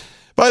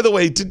 By the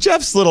way, to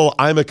Jeff's little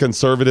I'm a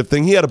conservative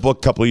thing, he had a book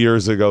a couple of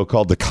years ago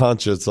called The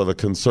Conscience of a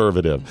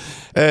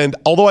Conservative. And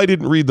although I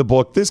didn't read the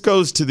book, this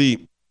goes to the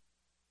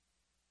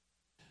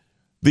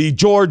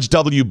George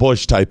W.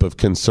 Bush type of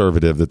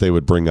conservative that they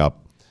would bring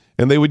up.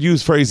 And they would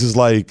use phrases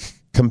like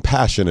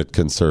compassionate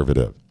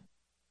conservative.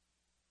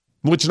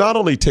 which not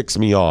only ticks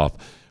me off,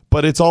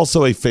 but it's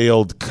also a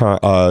failed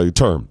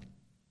term.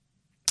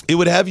 It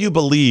would have you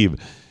believe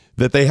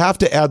that they have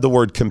to add the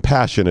word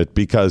compassionate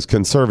because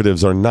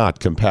conservatives are not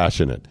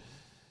compassionate.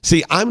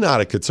 See, I'm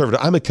not a conservative.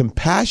 I'm a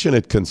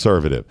compassionate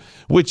conservative,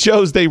 which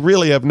shows they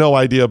really have no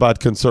idea about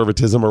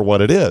conservatism or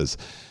what it is.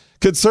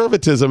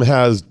 Conservatism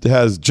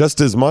has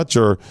just as much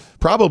or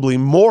probably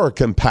more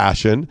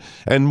compassion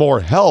and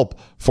more help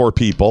for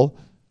people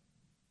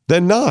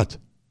than not.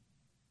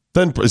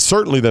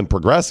 Certainly than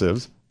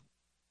progressives.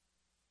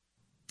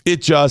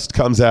 It just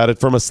comes at it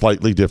from a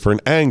slightly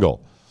different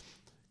angle.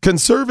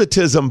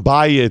 Conservatism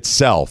by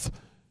itself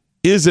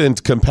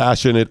isn't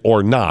compassionate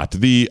or not.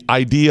 The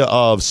idea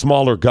of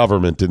smaller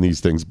government in these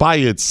things by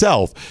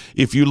itself,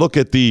 if you look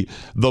at the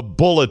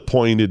bullet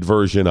pointed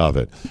version of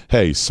it,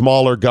 hey,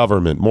 smaller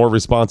government, more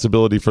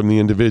responsibility from the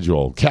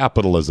individual,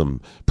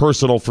 capitalism,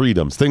 personal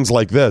freedoms, things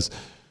like this,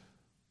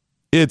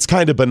 it's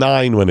kind of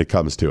benign when it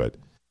comes to it.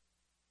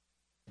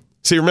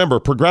 See, remember,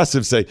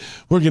 progressives say,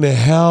 we're going to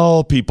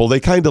help people. They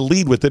kind of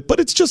lead with it, but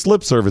it's just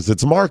lip service.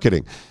 It's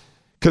marketing.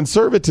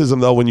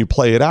 Conservatism, though, when you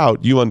play it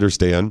out, you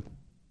understand,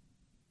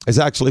 is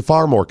actually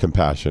far more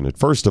compassionate.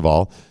 First of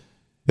all,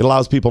 it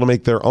allows people to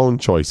make their own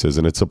choices,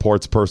 and it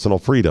supports personal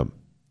freedom.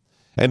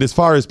 And as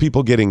far as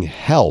people getting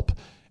help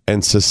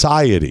and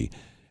society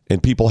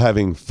and people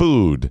having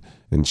food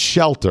and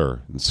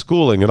shelter and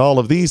schooling and all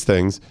of these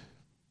things,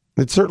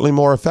 it's certainly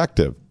more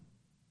effective.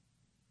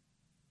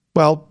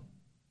 Well,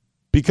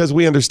 because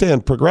we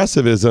understand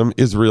progressivism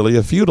is really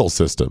a feudal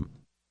system.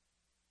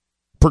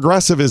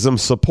 Progressivism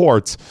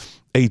supports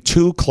a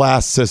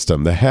two-class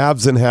system, the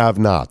haves and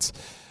have-nots.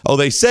 Oh,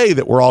 they say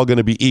that we're all going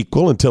to be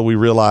equal until we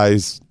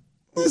realize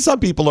some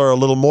people are a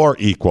little more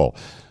equal.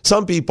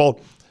 Some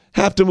people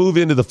have to move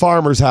into the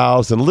farmer's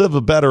house and live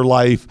a better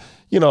life,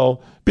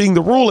 being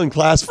the ruling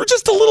class for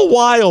just a little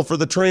while for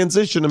the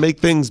transition to make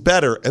things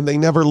better, and they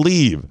never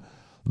leave.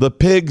 The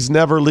pigs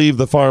never leave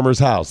the farmer's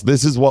house.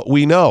 This is what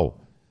we know.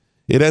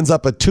 It ends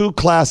up a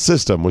two-class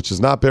system, which is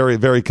not very,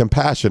 very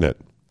compassionate.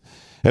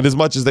 And as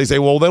much as they say,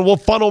 well, then we'll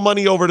funnel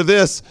money over to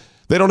this,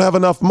 they don't have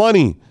enough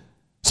money.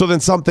 So then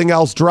something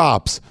else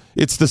drops.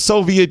 It's the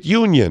Soviet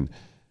Union.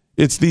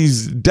 It's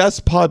these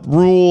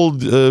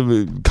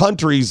despot-ruled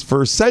countries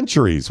for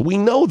centuries. We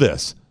know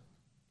this.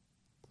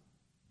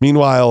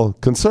 Meanwhile,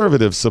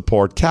 conservatives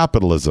support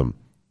capitalism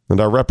and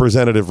our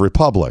representative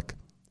republic.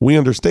 We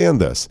understand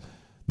this.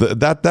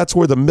 That's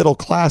where the middle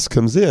class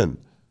comes in.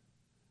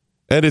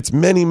 And it's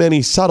many,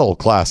 many subtle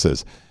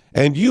classes.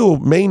 And you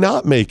may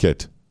not make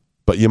it,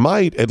 but you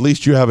might. At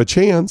least you have a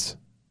chance.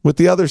 With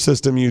the other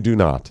system, you do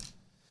not.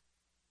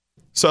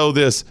 So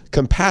this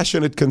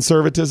compassionate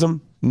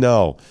conservatism,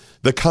 no.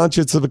 The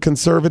conscience of a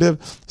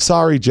conservative,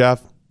 sorry,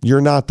 Jeff,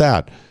 you're not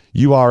that.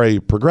 You are a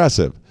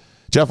progressive.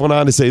 Jeff went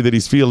on to say that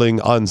he's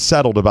feeling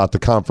unsettled about the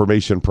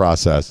confirmation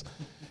process.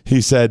 He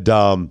said,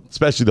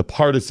 especially the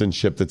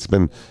partisanship that's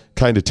been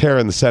kind of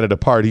tearing the Senate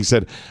apart. He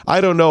said,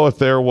 I don't know if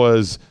there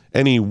was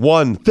any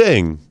one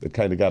thing that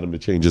kind of got him to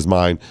change his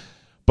mind,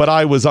 but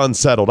I was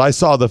unsettled. I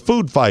saw the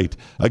food fight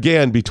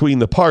again between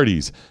the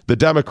parties. The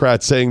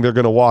Democrats saying they're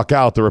going to walk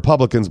out. The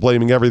Republicans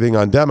blaming everything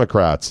on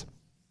Democrats.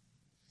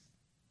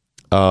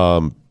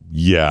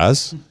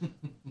 Yes.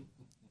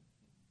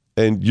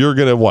 And you're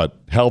going to what?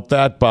 Help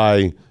that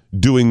by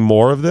doing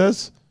more of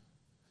this?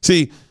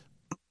 See,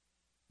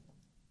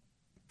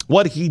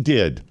 what he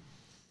did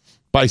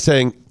by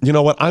saying, you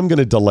know what, I'm going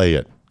to delay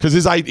it. Because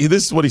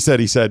this is what he said.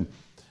 He said,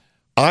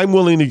 I'm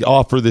willing to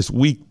offer this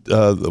week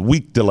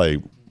delay,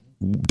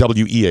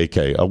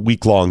 WEAK, a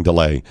week-long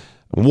delay,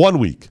 1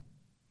 week.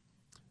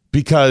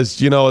 Because,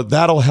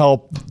 that'll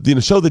help,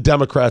 show the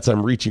Democrats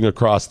I'm reaching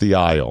across the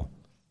aisle.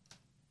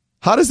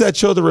 How does that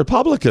show the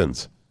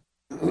Republicans?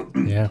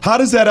 Yeah. How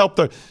does that help?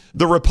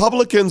 The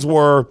Republicans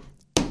were,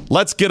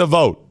 let's get a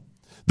vote.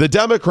 The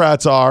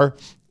Democrats are,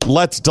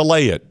 let's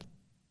delay it.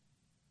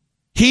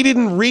 He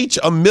didn't reach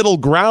a middle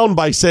ground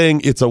by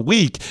saying it's a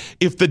week.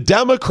 If the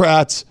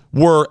Democrats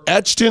were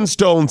etched in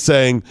stone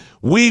saying,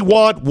 we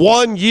want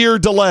 1 year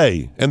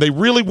delay, and they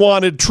really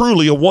wanted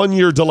truly a 1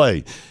 year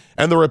delay,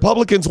 and the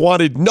Republicans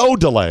wanted no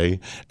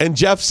delay, and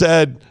Jeff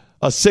said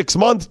a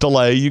 6-month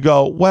delay, you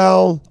go,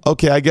 well,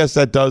 okay, I guess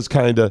that does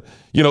kind of,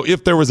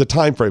 if there was a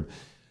time frame.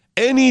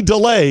 Any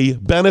delay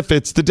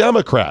benefits the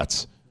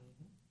Democrats.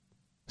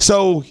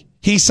 So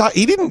he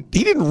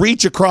didn't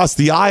reach across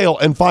the aisle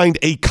and find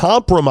a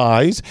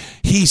compromise.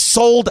 He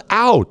sold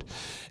out.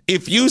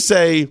 If you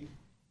say,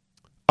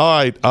 all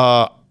right,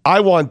 I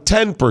want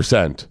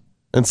 10%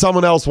 and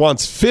someone else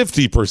wants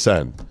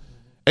 50%,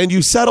 and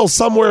you settle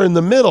somewhere in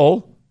the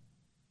middle,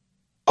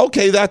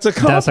 okay, that's a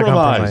compromise. That's a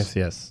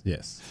compromise,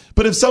 yes.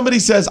 But if somebody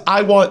says,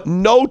 I want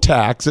no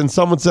tax, and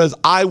someone says,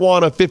 I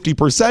want a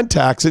 50%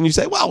 tax, and you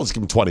say, well, let's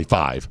give them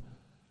 25.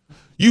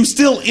 You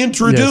still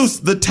introduce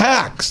the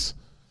tax.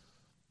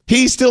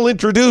 He still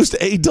introduced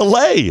a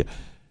delay.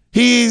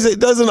 He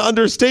doesn't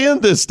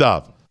understand this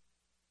stuff.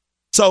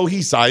 So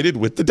he sided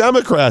with the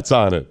Democrats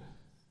on it,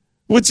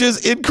 which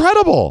is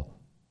incredible.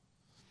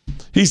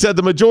 He said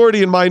the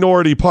majority and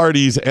minority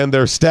parties and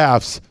their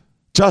staffs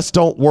just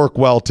don't work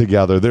well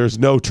together. There's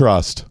no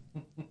trust.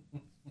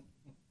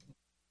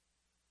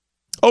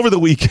 Over the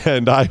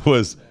weekend, I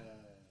was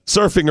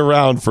surfing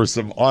around for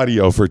some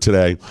audio for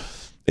today,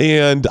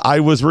 and I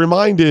was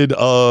reminded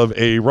of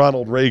a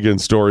Ronald Reagan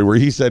story where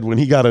he said when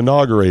he got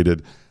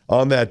inaugurated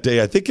on that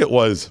day, I think it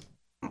was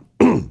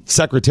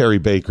Secretary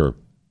Baker,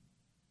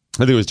 I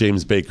think it was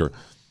James Baker,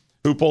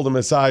 who pulled him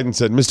aside and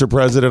said, Mr.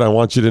 President, I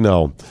want you to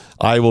know,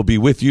 I will be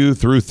with you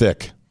through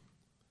thick.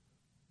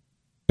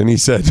 And he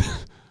said,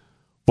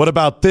 what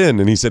about thin?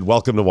 And he said,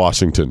 welcome to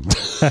Washington.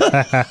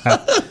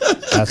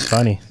 That's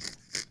funny.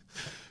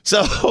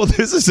 So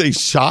this is a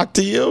shock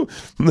to you?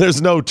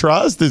 There's no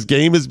trust? This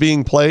game is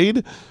being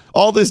played?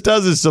 All this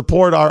does is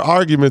support our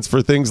arguments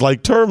for things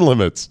like term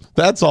limits.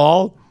 That's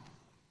all.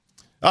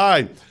 All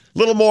right. A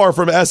little more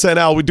from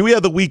SNL. Do we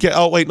have the weekend?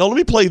 Oh, wait. No, let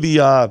me play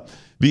the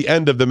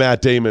end of the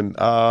Matt Damon.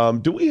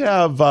 Do we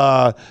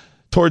have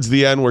towards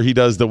the end where he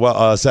does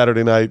the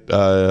Saturday night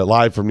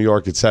live from New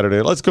York? It's Saturday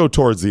night. Let's go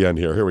towards the end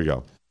here. Here we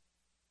go.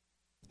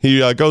 He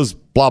goes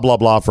blah, blah,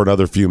 blah for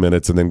another few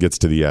minutes and then gets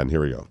to the end.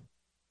 Here we go.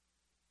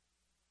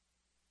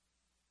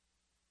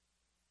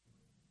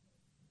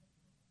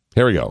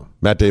 Here we go.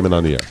 Matt Damon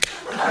on the air. And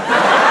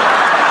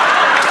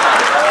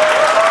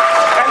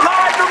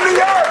live from New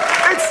York,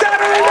 it's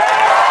Saturday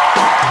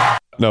night!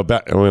 No,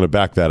 I'm going to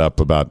back that up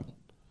about...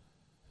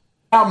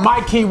 I'm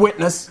my key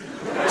witness.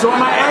 So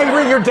am I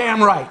angry? You're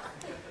damn right.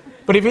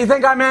 But if you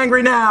think I'm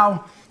angry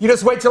now, you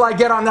just wait till I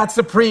get on that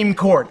Supreme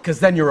Court,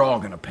 because then you're all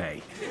going to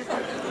pay.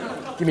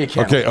 Give me a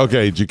camera.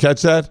 Okay. Did you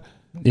catch that?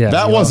 Yeah.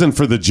 That wasn't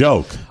for the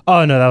joke.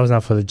 Oh, no, that was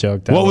not for the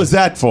joke. What was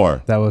that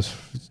for? That was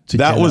to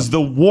That gin was up.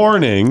 the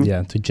warning.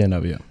 Yeah, to gin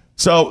up, yeah.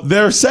 So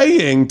they're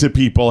saying to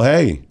people,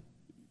 hey,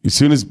 as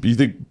soon as you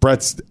think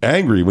Brett's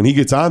angry, when he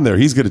gets on there,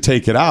 he's going to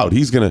take it out.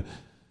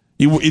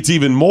 It's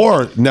even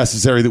more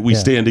necessary that we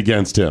stand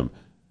against him.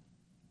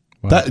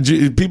 Wow.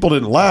 People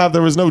didn't laugh.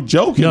 There was no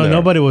joke in there. No,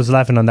 nobody was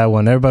laughing on that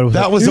one. Everybody was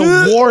That like, was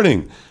a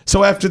warning.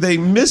 So after they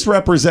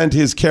misrepresent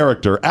his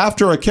character,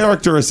 after a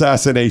character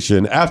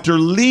assassination, after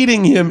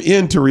leading him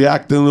into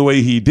reacting the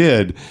way he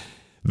did,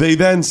 they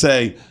then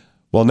say,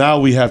 well, now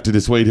we have to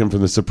dissuade him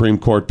from the Supreme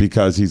Court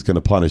because he's going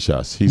to punish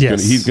us. He's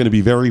going to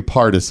be very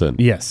partisan.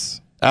 Yes.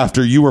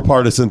 After you were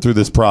partisan through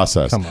this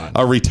process. Come on.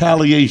 A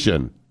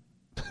retaliation.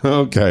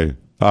 Okay.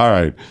 All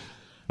right.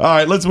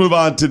 Let's move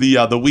on to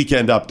the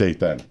weekend update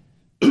then.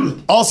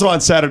 Also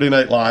on Saturday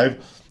Night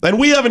Live, and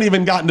we haven't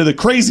even gotten to the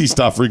crazy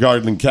stuff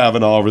regarding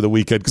Kavanaugh over the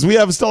weekend because we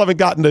still haven't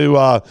gotten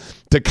to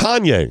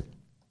Kanye.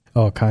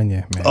 Oh,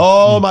 Kanye, man.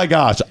 Oh my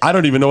gosh, I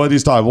don't even know what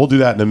he's talking. We'll do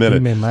that in a minute. He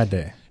made my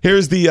day.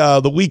 Here's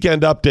the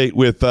weekend update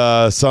with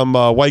some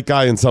white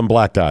guy and some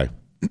black guy.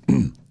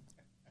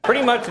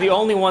 Pretty much the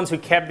only ones who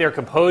kept their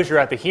composure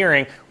at the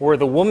hearing were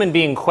the woman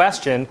being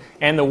questioned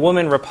and the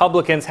woman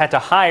Republicans had to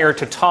hire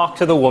to talk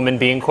to the woman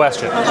being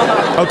questioned.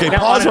 Okay,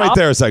 pause right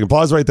there a second.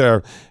 Pause right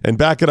there and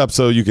back it up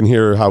so you can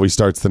hear how he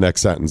starts the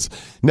next sentence.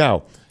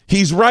 Now,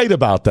 he's right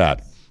about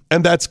that,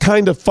 and that's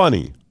kind of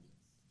funny.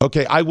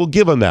 Okay, I will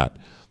give him that.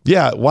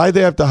 Yeah, why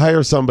they have to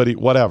hire somebody,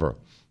 whatever.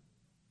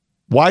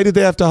 Why did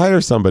they have to hire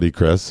somebody,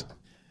 Chris?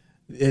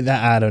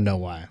 I don't know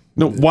why.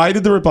 No, why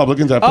did the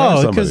Republicans have to hire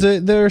somebody?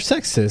 because they're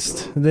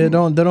sexist. They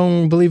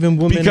don't believe in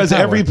women. Because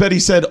everybody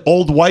said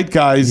old white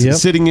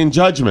guys sitting in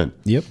judgment.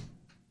 Yep.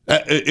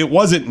 It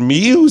wasn't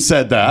me who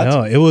said that.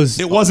 No,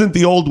 it wasn't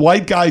the old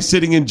white guy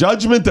sitting in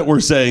judgment that were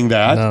saying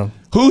that. No.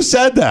 Who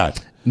said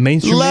that?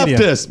 Mainstream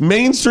leftists,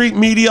 mainstream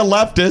media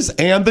leftists,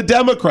 and the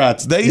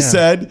Democrats. They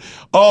said,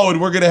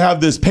 and we're going to have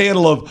this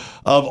panel of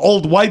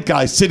old white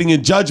guys sitting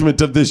in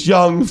judgment of this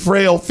young,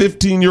 frail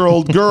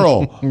 15-year-old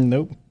girl.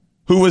 Nope.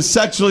 Who was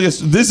sexually...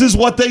 This is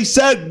what they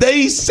said.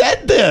 They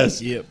said this.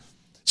 Yep.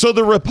 So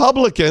the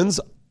Republicans,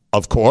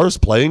 of course,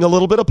 playing a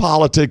little bit of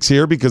politics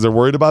here because they're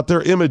worried about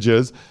their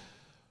images.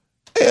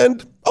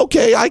 And,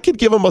 okay, I could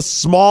give them a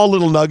small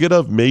little nugget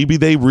of maybe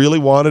they really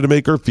wanted to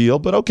make her feel,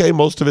 but okay,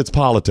 most of it's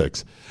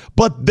politics.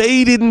 But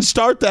they didn't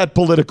start that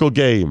political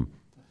game.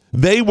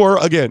 They were,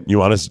 again, you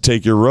want us to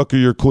take your rook or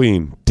your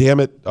queen? Damn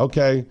it.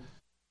 Okay.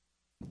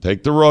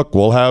 Take the rook.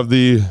 We'll have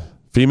the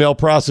female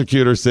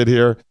prosecutor sit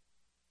here.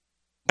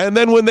 And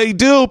then when they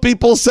do,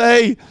 people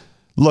say,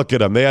 look at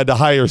them. They had to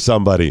hire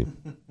somebody.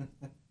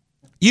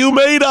 You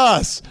made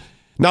us.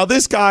 Now,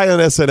 this guy on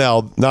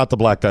SNL, not the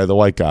black guy, the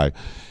white guy,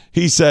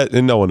 he said,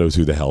 and no one knows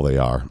who the hell they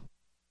are.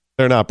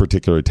 They're not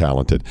particularly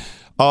talented.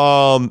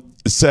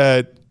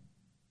 Said,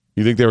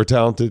 you think they were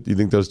talented? You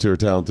think those two are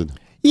talented?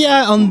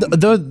 Yeah,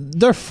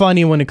 they're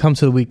funny when it comes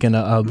to the weekend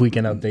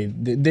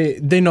update.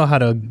 They know how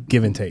to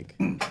give and take.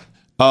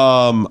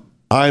 I'm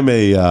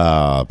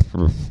a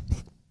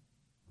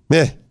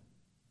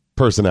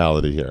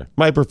personality here.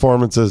 My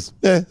performances,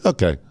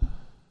 okay.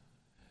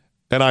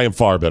 And I am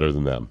far better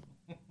than them.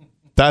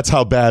 That's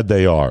how bad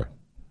they are.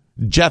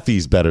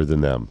 Jeffy's better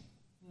than them.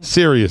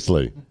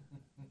 Seriously.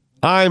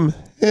 I'm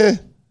meh.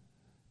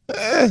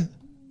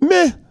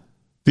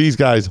 These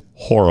guys,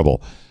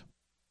 horrible.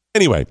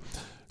 Anyway,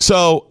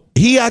 so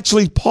he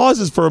actually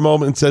pauses for a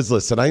moment and says,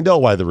 listen, I know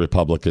why the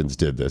Republicans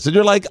did this. And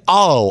you're like,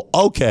 oh,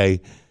 okay.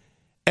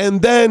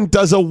 and then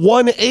does a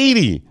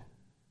 180.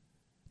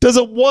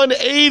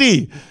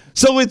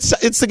 So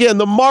it's again,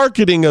 the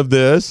marketing of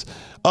this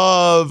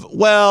of,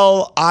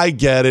 well, I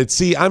get it.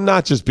 See, I'm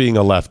not just being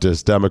a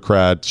leftist,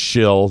 Democrat,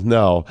 shill.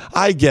 No,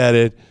 I get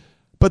it.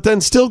 But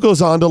then still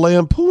goes on to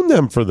lampoon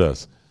them for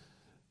this.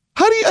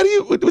 How do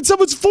you, when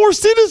someone's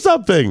forced into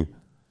something?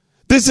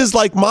 This is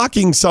like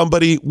mocking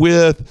somebody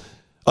with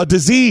a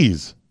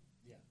disease.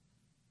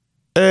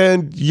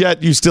 And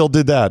yet you still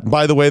did that.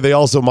 By the way, they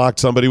also mocked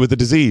somebody with a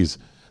disease.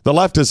 The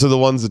leftists are the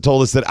ones that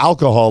told us that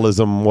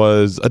alcoholism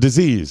was a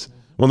disease,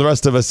 when the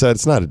rest of us said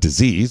it's not a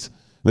disease.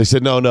 They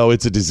said, no,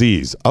 it's a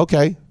disease.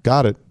 Okay,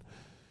 got it.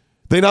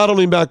 They not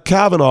only mocked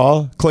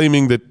Kavanaugh,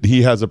 claiming that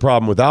he has a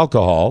problem with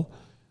alcohol.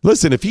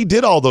 Listen, if he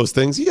did all those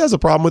things, he has a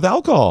problem with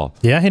alcohol.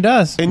 Yeah, he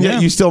does. And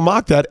yet you still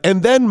mock that.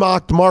 And then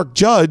mocked Mark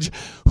Judge,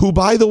 who,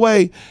 by the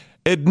way,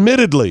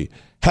 admittedly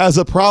has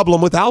a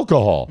problem with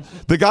alcohol.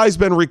 The guy's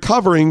been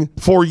recovering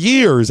for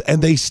years,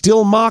 and they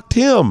still mocked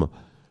him.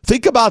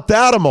 Think about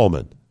that a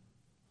moment.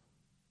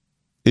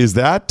 Is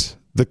that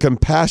the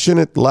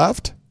compassionate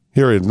left?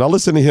 Here it is. Now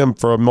listen to him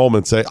for a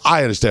moment say,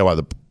 I understand why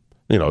the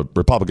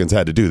Republicans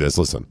had to do this.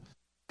 Listen.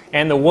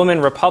 And the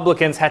woman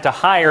Republicans had to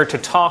hire to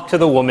talk to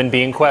the woman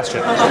being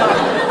questioned.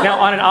 Now,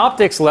 on an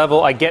optics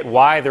level, I get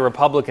why the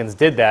Republicans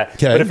did that.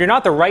 Okay. But if you're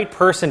not the right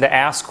person to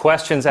ask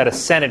questions at a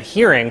Senate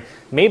hearing,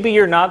 maybe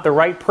you're not the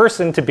right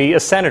person to be a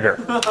senator.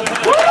 Oh,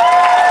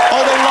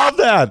 they love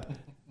that.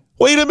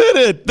 Wait a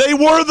minute. They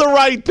were the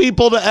right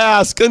people to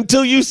ask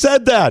until you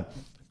said that.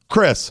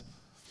 Chris,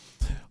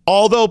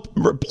 although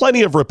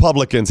plenty of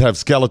Republicans have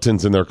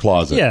skeletons in their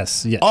closet.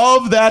 Yes.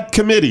 Of that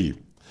committee,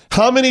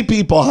 how many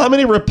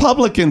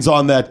Republicans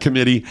on that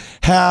committee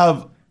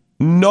have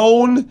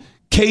known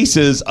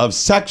cases of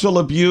sexual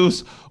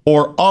abuse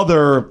or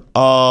other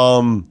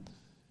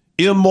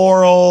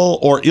immoral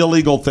or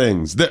illegal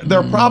things?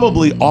 There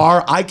probably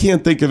are. I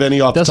can't think of any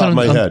off the top of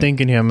my head. I'm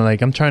thinking here.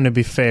 I'm trying to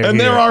be fair. And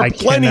there are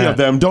plenty of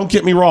them. Don't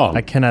get me wrong.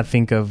 I cannot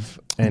think of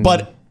any.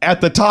 But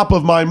at the top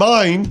of my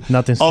mind,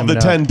 Nothing's of the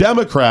coming 10 up.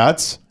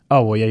 Democrats,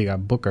 Oh, well, yeah, you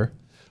got Booker.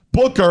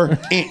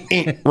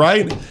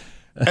 right?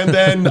 And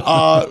then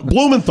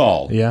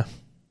Blumenthal. Yeah.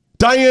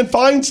 Dianne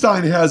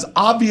Feinstein has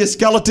obvious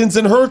skeletons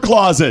in her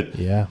closet.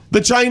 Yeah.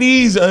 The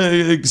Chinese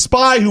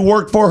spy who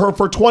worked for her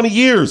for 20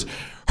 years.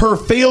 Her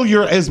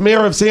failure as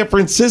mayor of San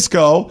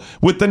Francisco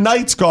with the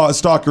Night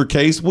Stalker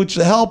case, which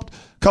helped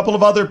a couple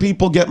of other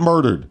people get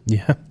murdered.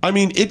 Yeah. I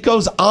mean, it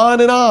goes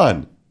on and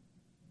on.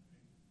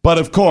 But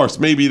of course,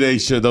 maybe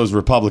those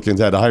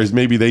Republicans had to hire,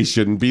 maybe they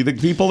shouldn't be the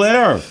people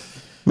there.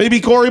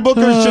 Maybe Cory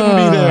Booker shouldn't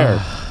be there.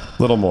 A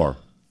little more.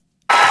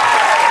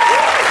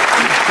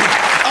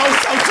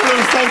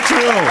 So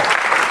true.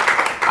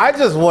 I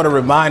just want to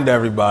remind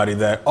everybody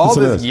that all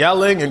Listen to this this.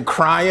 yelling and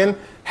crying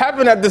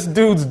happened at this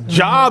dude's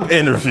job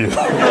interview.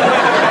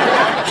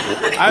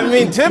 I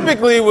mean,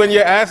 typically when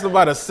you're asked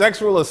about a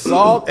sexual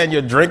assault and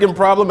your drinking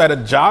problem at a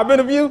job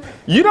interview,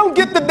 you don't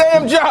get the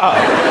damn job.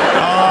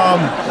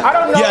 I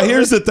don't know. Yeah,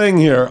 here's the thing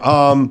here.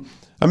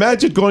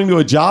 Imagine going to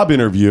a job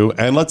interview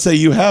and let's say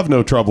you have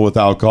no trouble with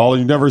alcohol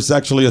and you've never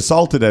sexually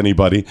assaulted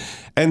anybody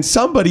and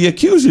somebody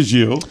accuses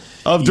you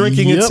of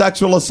drinking and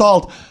sexual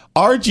assault.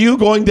 Aren't you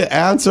going to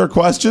answer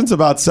questions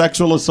about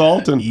sexual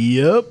assault?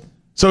 Yep.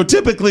 So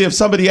typically, if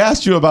somebody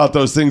asks you about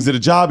those things at a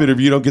job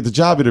interview, you don't get the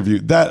job interview. You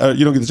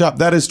don't get the job.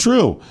 That is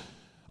true.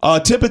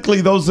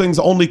 Typically, those things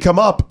only come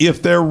up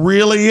if there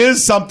really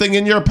is something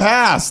in your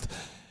past.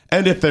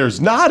 And if there's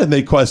not and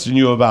they question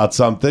you about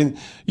something,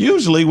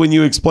 usually when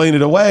you explain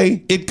it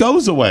away, it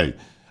goes away.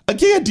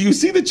 Again, do you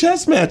see the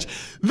chess match?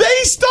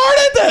 They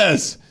started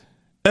this.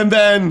 And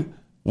then,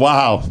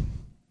 wow,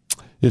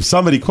 if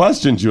somebody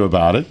questions you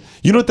about it,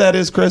 you know what that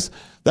is, Chris?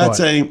 That's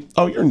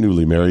you're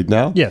newly married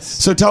now? Yes.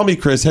 So tell me,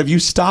 Chris, have you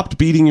stopped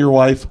beating your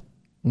wife?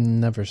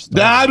 Never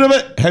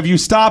stopped. Have you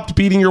stopped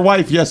beating your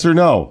wife, yes or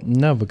no?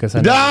 No, because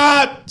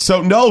I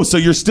So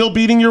you're still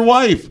beating your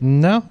wife?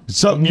 No.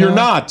 So you're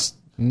not.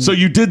 So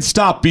you did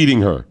stop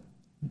beating her?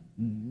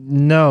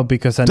 No,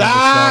 because I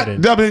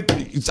never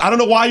started. I don't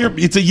know why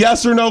it's a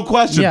yes or no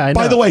question. Yeah, I know.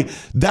 By the way,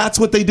 that's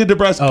what they did to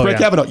Brett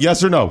Kavanaugh.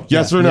 Yes or no?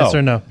 Yes or no? Yes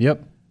or no?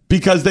 Yep.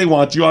 Because they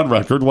want you on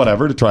record,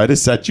 whatever, to try to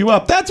set you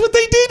up. That's what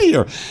they did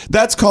here.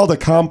 That's called a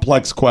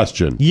complex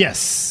question.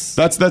 Yes.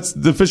 That's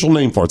the official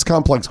name for it. It's a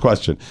complex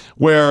question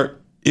where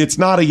it's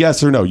not a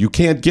yes or no. You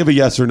can't give a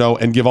yes or no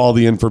and give all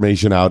the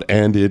information out,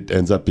 and it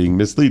ends up being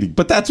misleading.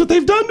 But that's what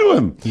they've done to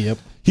him. Yep.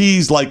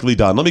 He's likely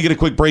done. Let me get a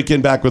quick break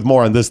in, back with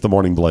more on this, The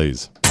Morning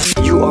Blaze.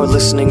 You are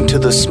listening to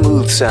the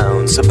smooth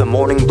sounds of The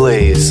Morning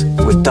Blaze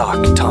with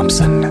Doc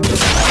Thompson. On the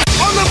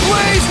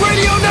Blaze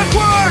Radio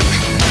Network!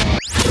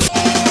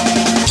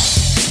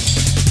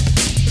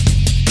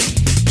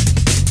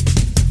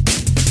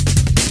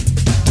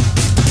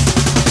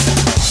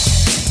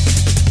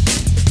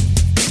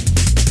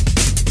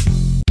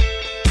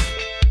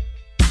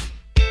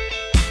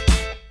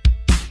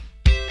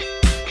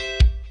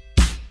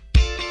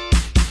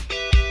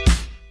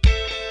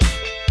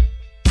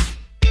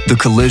 The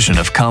collision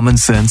of common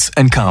sense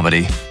and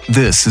comedy.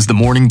 This is The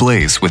Morning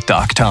Blaze with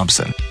Doc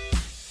Thompson.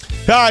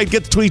 All right,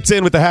 get the tweets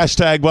in with the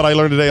hashtag What I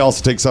Learned Today.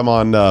 Also take some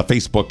on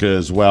Facebook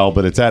as well,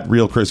 but it's at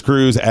Real Chris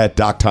Cruz, at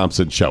Doc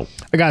Thompson Show.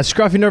 I got a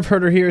scruffy nerve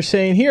herder here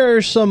saying, here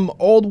are some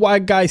old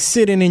white guys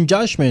sitting in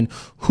judgment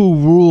who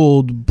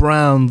ruled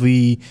Brown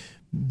v.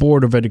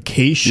 Board of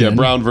Education. Yeah,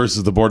 Brown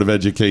versus the Board of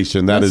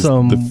Education. That's is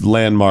the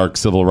landmark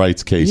civil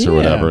rights case or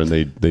whatever, and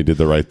they did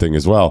the right thing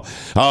as well.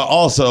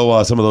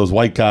 Also, some of those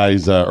white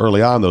guys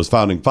early on, those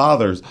founding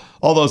fathers,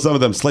 although some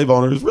of them slave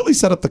owners, really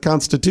set up the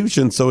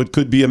Constitution so it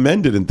could be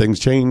amended and things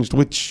changed,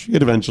 which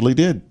it eventually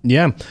did.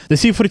 Yeah. The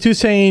C42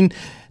 saying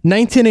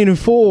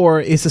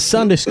 1984 is a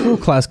Sunday school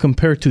class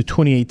compared to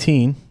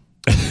 2018.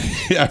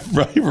 Yeah,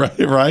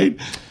 right.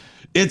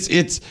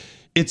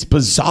 It's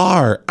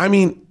bizarre. I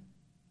mean,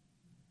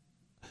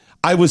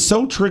 I was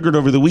so triggered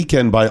over the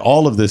weekend by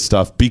all of this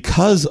stuff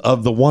because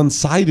of the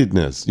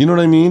one-sidedness. You know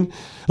what I mean?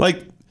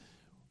 Like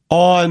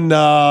on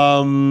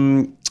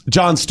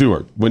Jon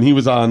Stewart, when he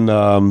was on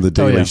the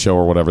Daily Show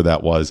or whatever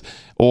that was,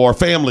 or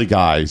Family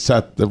Guy,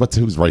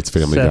 who writes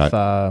Family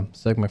Guy?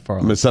 Seth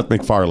MacFarlane. Seth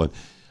MacFarlane.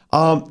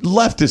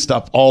 Leftist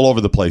stuff all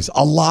over the place.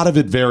 A lot of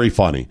it very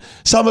funny.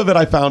 Some of it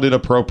I found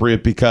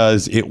inappropriate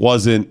because it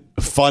wasn't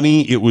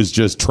funny. It was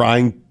just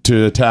trying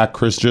to attack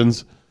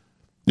Christians.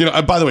 You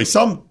know, by the way,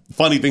 some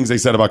funny things they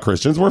said about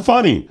Christians were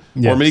funny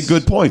or made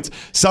good points.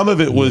 Some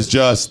of it was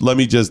just, let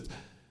me just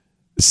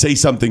say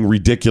something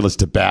ridiculous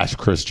to bash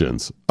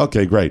Christians.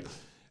 Okay, great.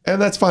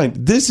 And that's fine.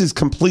 This is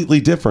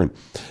completely different.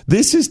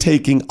 This is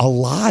taking a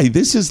lie.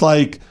 This is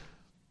like,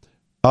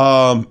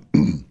 I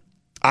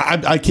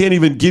can't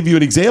even give you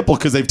an example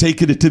because they've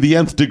taken it to the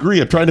nth degree.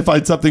 I'm trying to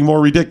find something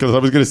more ridiculous. I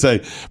was going to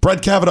say,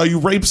 Brett Kavanaugh, you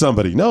raped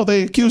somebody. No,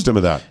 they accused him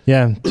of that.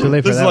 Yeah, too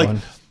late for that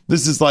one.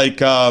 This is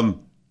like,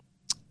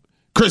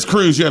 Chris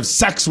Cruz, you have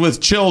sex with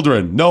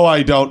children. No,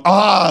 I don't.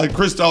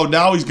 Chris,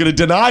 now he's going to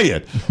deny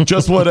it.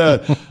 Just what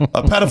a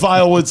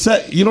pedophile would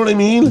say. You know what I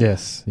mean?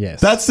 Yes.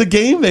 That's the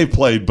game they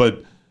played,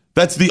 but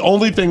that's the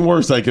only thing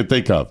worse I could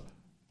think of.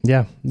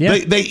 Yeah.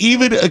 They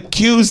even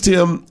accused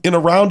him in a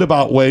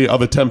roundabout way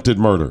of attempted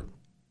murder.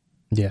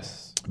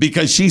 Yes.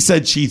 Because she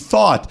said she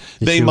thought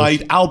they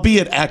might,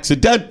 albeit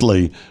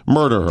accidentally,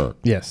 murder her.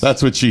 Yes.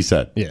 That's what she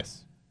said. Yes.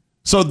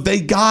 So they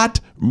got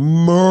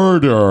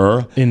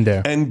murder in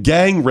there and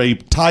gang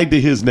rape tied to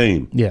his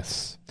name.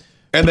 Yes.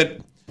 And that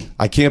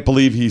I can't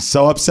believe he's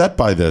so upset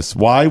by this.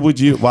 Why would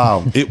you?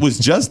 Wow. It was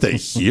just a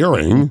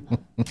hearing.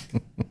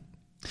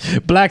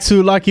 Black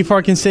Suit Lucky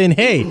Farkin saying,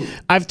 hey,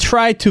 I've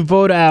tried to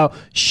vote out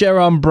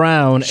Sherrod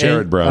Brown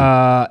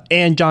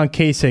and John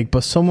Kasich,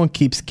 but someone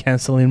keeps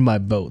canceling my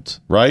vote.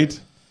 Right?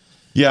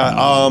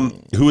 Yeah,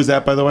 who is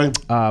that, by the way?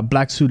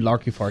 Black Suit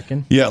Larky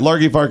Farkin. Yeah,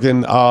 Larky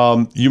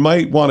Farkin. You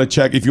might want to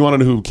check, if you want to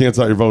know who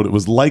canceled out your vote, it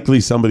was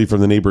likely somebody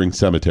from the neighboring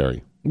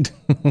cemetery.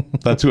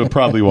 That's who it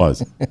probably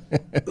was.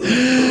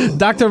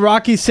 Dr.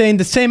 Rocky saying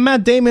the same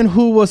Matt Damon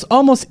who was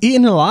almost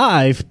eaten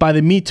alive by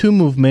the Me Too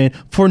movement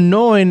for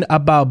knowing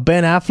about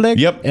Ben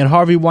Affleck and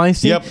Harvey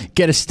Weinstein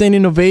get a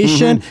standing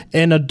ovation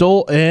and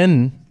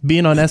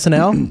being on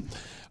SNL.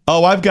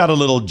 Oh, I've got a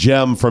little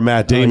gem for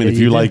Matt Damon if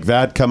you like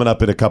that coming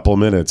up in a couple of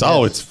minutes. Yes.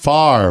 Oh, it's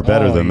far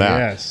better than that.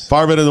 Yes.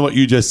 Far better than what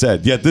you just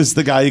said. Yeah, this is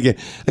the guy again.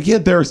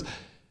 Again,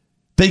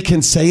 they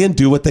can say and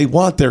do what they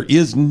want. There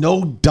is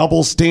no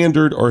double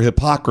standard or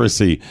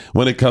hypocrisy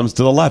when it comes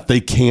to the left. They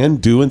can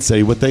do and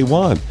say what they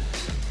want.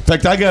 In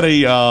fact, I got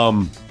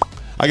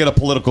a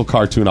political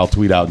cartoon I'll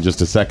tweet out in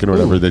just a second or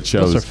whatever that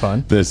shows those are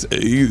fun. This.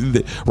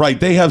 Right,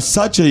 they have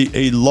such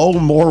a low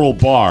moral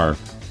bar.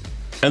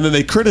 And then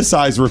they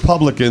criticize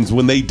Republicans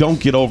when they don't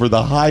get over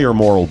the higher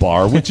moral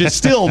bar, which is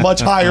still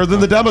much higher than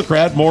the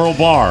Democrat moral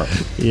bar.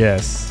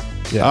 Yes.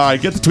 All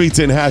right, get the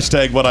tweets in.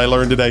 Hashtag What I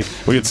Learned Today.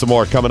 We'll get some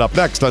more coming up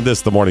next on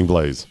this, The Morning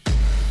Blaze.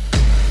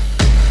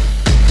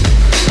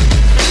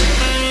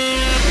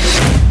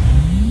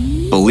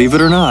 Believe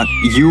it or not,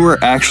 you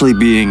are actually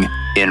being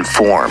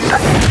informed.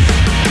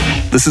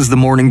 This is The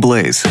Morning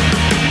Blaze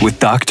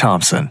with Doc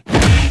Thompson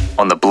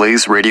on the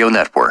Blaze Radio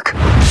Network.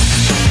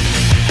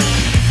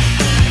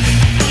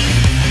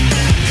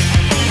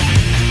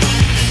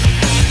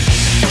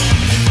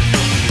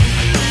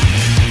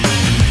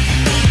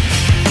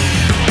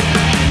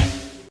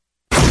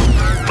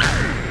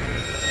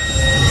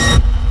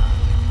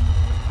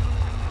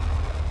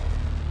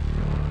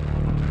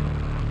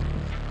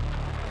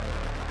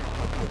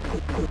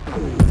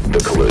 The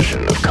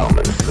collision of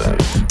common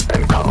sense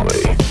and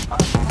comedy.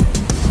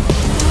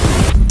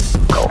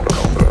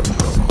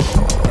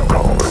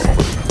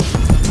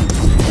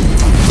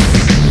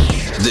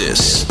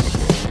 This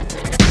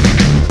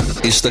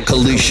is the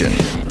collision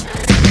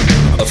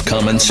of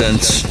common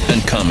sense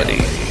and comedy.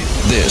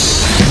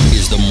 This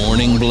is the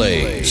Morning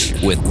Blaze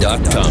with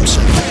Doc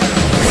Thompson.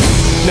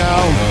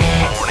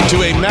 Now,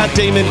 to a Matt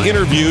Damon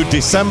interview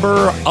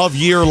December of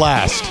year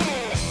last.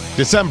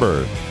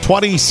 December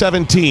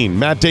 2017.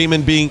 Matt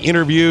Damon being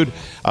interviewed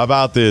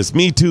about this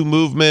Me Too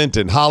movement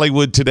in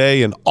Hollywood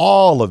today and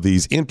all of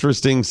these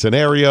interesting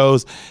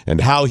scenarios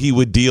and how he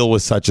would deal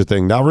with such a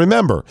thing. Now,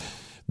 remember,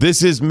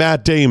 this is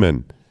Matt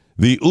Damon,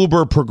 the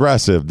uber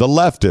progressive, the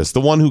leftist,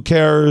 the one who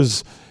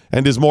cares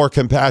and is more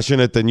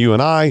compassionate than you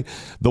and I,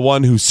 the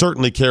one who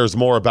certainly cares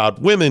more about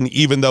women,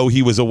 even though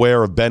he was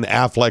aware of Ben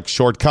Affleck's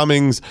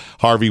shortcomings,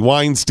 Harvey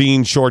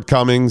Weinstein's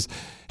shortcomings.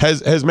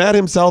 Has Matt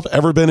himself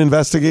ever been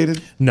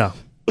investigated? No.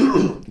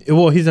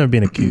 Well, he's never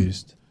been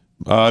accused.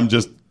 I'm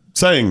just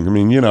saying, I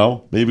mean,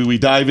 maybe we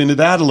dive into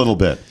that a little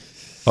bit.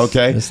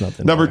 Okay.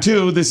 Number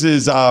two, this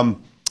is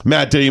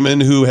Matt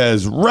Damon, who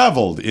has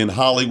reveled in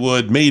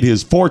Hollywood, made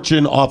his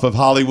fortune off of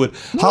Hollywood.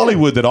 Yeah.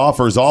 Hollywood that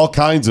offers all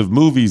kinds of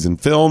movies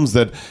and films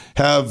that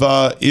have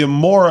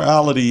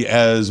immorality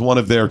as one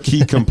of their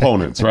key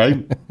components,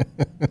 right?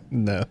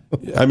 No.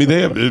 I mean,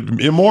 they have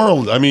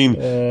immoral,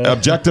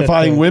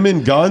 objectifying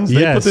women, guns.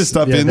 They put this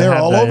stuff in there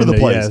all over the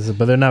place. Yes,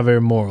 but they're not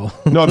very moral.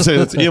 No, I'm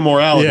saying it's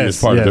immorality is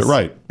part of it,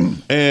 right?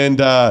 And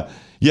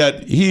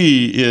yet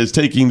he is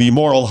taking the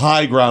moral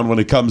high ground when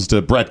it comes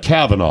to Brett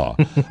Kavanaugh.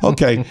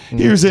 Okay,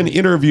 here's an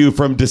interview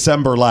from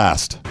December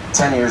last.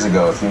 10 years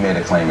ago, if you made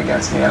a claim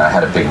against me and I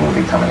had a big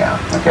movie coming out,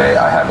 okay,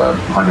 I have a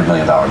 $100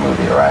 million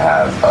movie, or I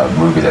have a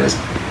movie that is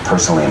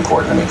personally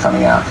important to me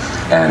coming out,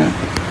 and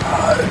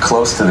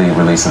close to the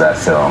release of that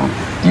film,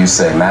 you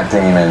say, Matt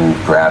Damon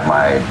grabbed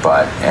my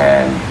butt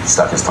and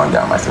stuck his tongue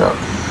down my throat.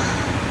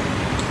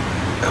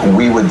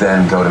 We would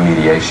then go to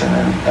mediation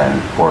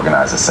and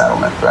organize a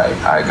settlement, right?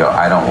 I go,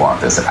 I don't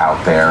want this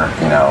out there,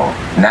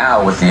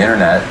 Now with the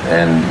internet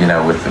and,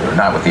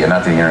 not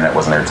the internet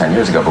wasn't there 10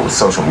 years ago, but with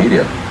social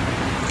media,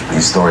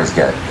 these stories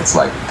it's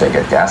like they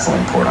get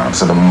gasoline poured on them.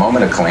 So the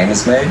moment a claim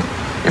is made,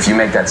 if you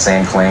make that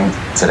same claim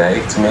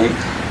today to me,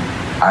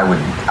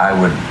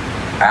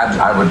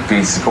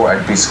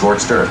 I'd be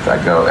scorched earth.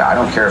 I'd go, I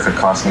don't care if it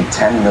costs me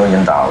 $10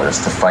 million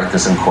to fight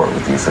this in court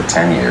with you for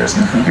 10 years.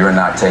 Mm-hmm. You are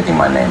not taking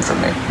my name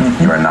from me.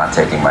 Mm-hmm. You are not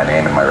taking my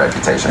name and my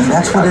reputation from me.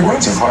 I've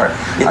worked too hard.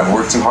 I've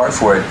worked too hard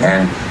for it,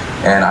 and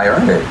I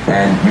earned it.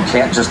 And you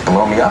can't just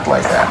blow me up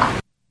like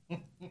that.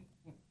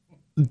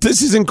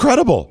 This is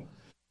incredible.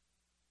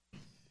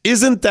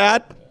 Isn't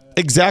that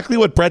exactly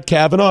what Brett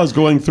Kavanaugh is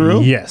going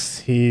through?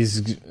 Yes.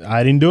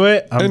 I didn't do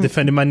it. I'm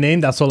defending my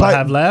name. That's all I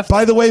have left.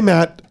 By the way,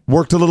 Matt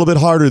worked a little bit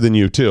harder than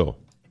you, too.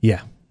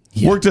 Yeah.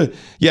 He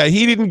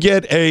didn't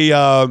get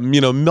a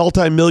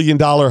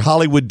multi-million-dollar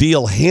Hollywood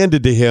deal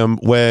handed to him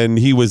when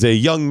he was a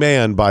young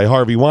man by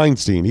Harvey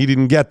Weinstein. He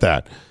didn't get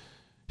that.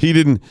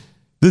 This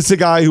is a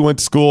guy who went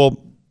to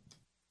school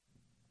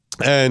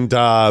and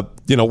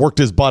worked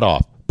his butt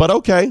off. But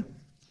okay.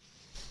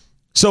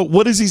 So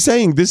what is he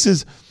saying? This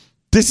is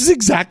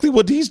exactly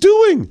what he's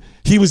doing.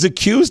 He was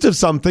accused of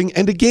something,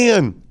 and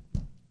again,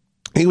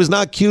 he was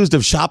not accused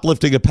of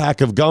shoplifting a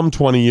pack of gum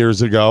 20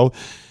 years ago.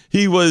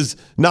 He was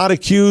not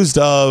accused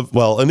of,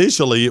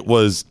 initially it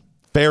was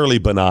fairly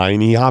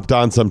benign. He hopped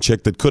on some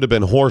chick that could have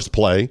been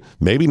horseplay,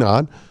 maybe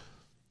not,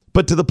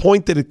 but to the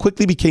point that it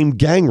quickly became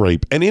gang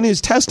rape. And in his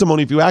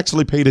testimony, if you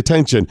actually paid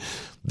attention,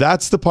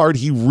 that's the part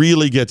he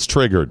really gets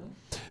triggered.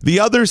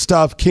 The other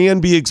stuff can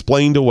be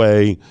explained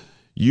away.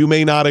 You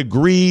may not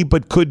agree,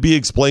 but could be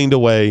explained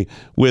away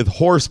with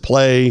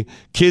horseplay,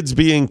 kids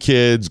being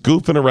kids,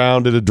 goofing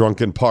around at a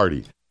drunken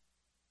party.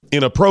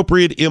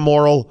 Inappropriate,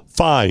 immoral,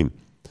 fine.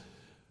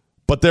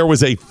 But there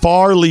was a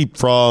far leap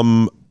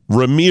from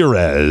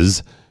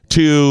Ramirez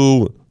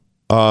to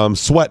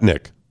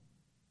Swetnick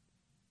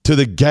to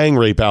the gang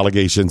rape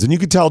allegations. And you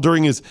could tell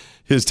during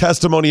his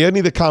testimony, any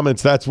of the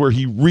comments, that's where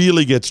he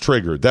really gets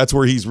triggered. That's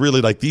where he's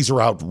really like, these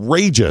are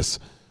outrageous.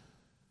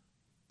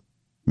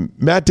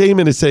 Matt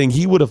Damon is saying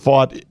he would have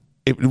fought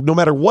no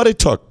matter what it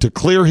took to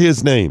clear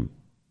his name.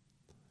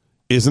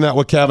 Isn't that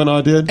what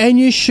Kavanaugh did? And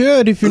you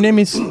should, if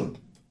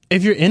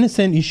you're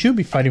innocent, you should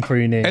be fighting for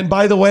your name. And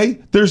by the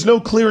way, there's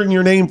no clearing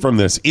your name from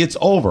this. It's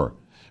over.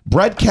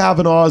 Brett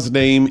Kavanaugh's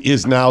name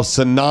is now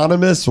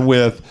synonymous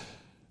with,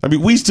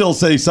 we still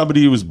say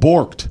somebody who was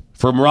borked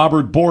from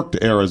Robert Bork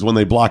eras when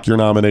they block your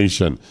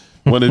nomination,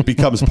 when it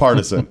becomes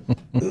partisan.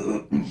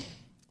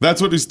 That's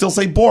what we still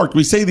say, borked.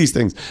 We say these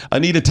things.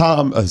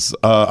 Clarence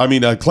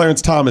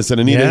Thomas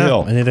and Anita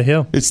Hill. Anita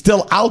Hill. It's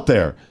still out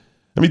there.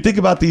 Think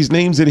about these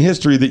names in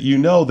history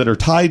that that are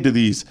tied to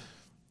these,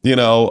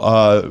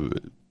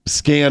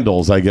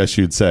 scandals, I guess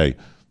you'd say.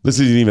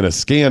 This isn't even a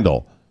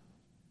scandal.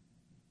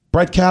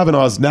 Brett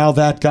Kavanaugh is now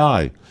that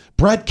guy.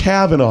 Brett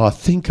Kavanaugh,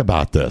 think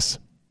about this.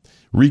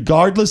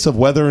 Regardless of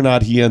whether or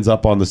not he ends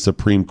up on the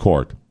Supreme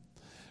Court,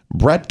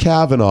 Brett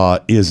Kavanaugh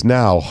is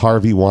now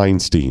Harvey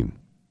Weinstein.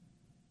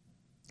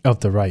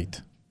 Of the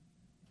right.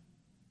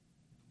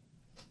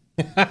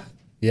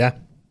 Yeah.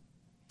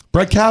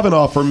 Brett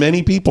Kavanaugh, for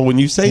many people, when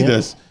you say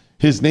this,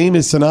 his name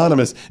is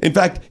synonymous. In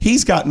fact,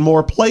 he's gotten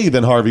more play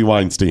than Harvey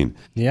Weinstein.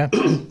 Yeah.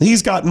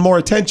 He's gotten more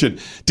attention.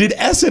 Did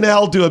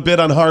SNL do a bit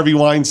on Harvey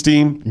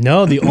Weinstein?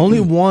 No, the only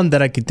one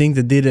that I could think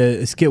that did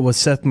a skit was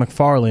Seth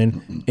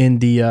MacFarlane in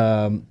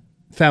the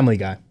Family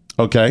Guy.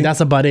 Okay.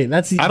 That's about it.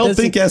 I don't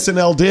think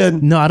SNL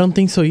did. No, I don't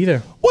think so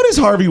either. What is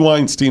Harvey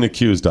Weinstein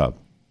accused of?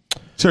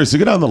 Seriously,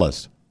 get on the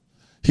list.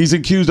 He's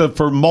accused of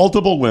for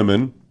multiple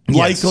women.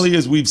 Yes. Likely,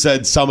 as we've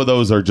said, some of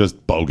those are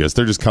just bogus.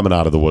 They're just coming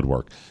out of the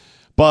woodwork.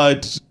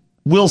 But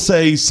we'll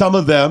say some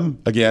of them,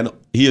 again,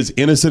 he is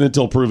innocent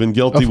until proven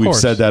guilty. We've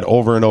said that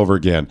over and over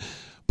again.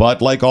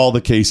 But like all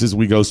the cases,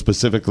 we go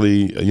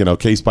specifically,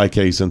 case by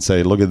case and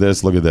say, look at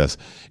this, look at this.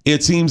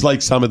 It seems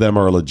like some of them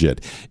are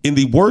legit. In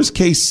the worst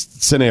case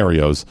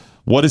scenarios,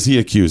 what is he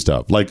accused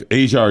of? Like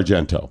Asia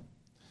Argento.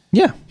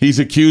 Yeah. He's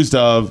accused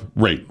of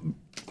rape.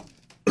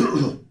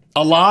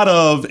 A lot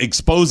of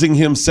exposing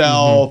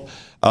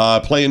himself,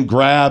 playing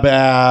grab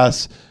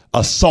ass,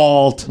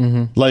 assault,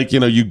 like,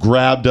 you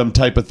grabbed him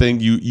type of thing.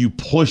 You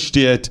pushed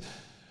it.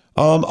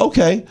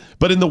 Okay.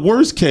 But in the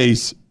worst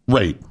case,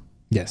 rape.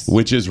 Yes.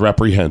 Which is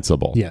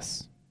reprehensible.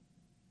 Yes.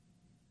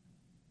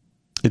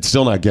 It's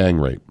still not gang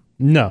rape.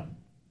 No.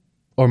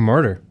 Or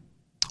murder.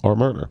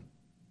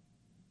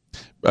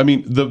 I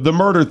mean, the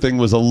murder thing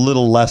was a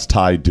little less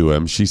tied to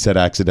him. She said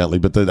accidentally,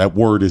 but that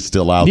word is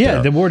still out there.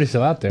 Yeah, the word is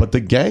still out there. But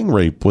the gang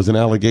rape was an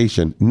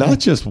allegation, not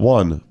just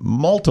one,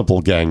 multiple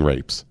gang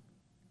rapes.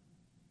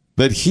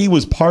 That he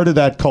was part of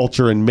that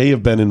culture and may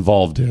have been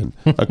involved in,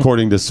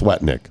 according to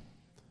Swetnick.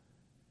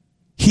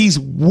 He's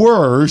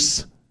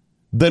worse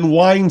than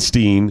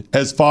Weinstein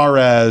as far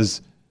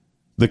as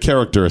the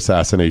character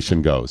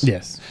assassination goes.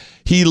 Yes.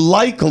 He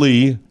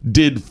likely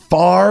did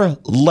far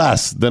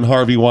less than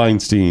Harvey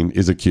Weinstein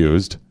is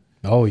accused.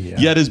 Oh, yeah.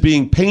 Yet is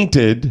being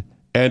painted,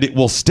 and it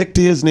will stick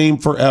to his name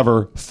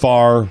forever,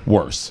 far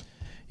worse.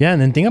 Yeah,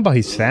 and then think about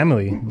his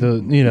family.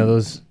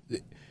 Those.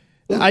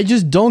 I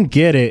just don't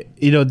get it.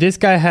 This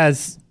guy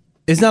has.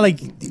 It's not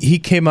like he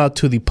came out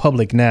to the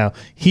public now.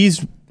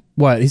 He's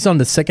on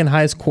the second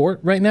highest court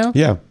right now.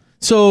 Yeah.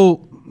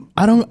 So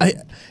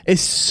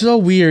it's so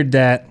weird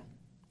that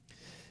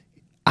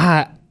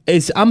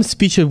I'm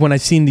speechless when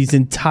I've seen these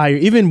entire.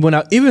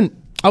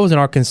 I was in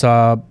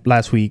Arkansas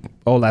last week.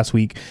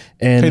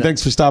 And hey,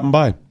 thanks for stopping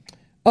by.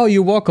 Oh,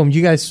 you're welcome.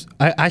 You guys,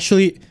 I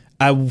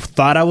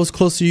thought I was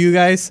close to you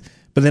guys,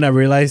 but then I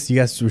realized you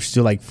guys were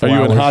still like 4 hours.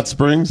 Are you in Hot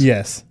Springs?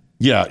 Yes.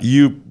 Yeah,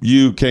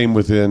 you came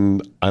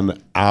within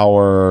an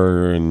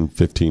hour and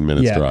 15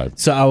 minutes drive.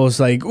 So I was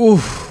like,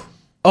 oof,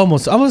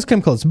 almost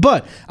came close.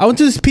 But I went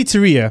to this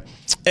pizzeria,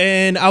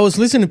 and I was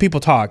listening to people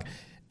talk,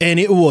 and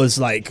it was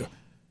like,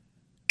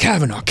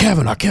 Kavanaugh.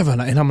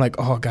 And I'm like,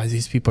 oh, guys,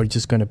 these people are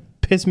just going to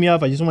piss me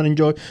off. I just want to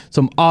enjoy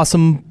some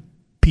awesome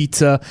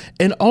pizza.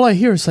 And all I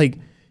hear is like,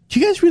 do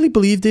you guys really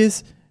believe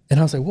this? And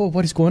I was like, whoa,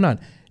 what is going on?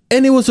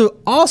 And it was an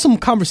awesome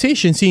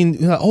conversation seeing,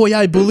 oh, yeah,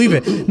 I believe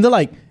it. And they're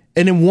like,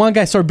 and then one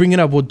guy started bringing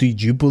up, well,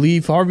 did you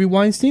believe Harvey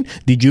Weinstein?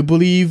 Did you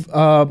believe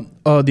the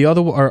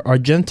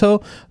other,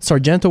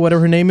 Sargento,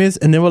 whatever her name is?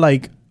 And they were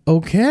like,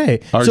 okay.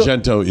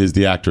 Argento is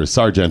the actress.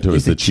 Sargento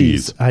is the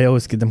cheese. I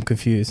always get them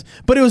confused.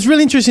 But it was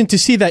really interesting to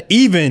see that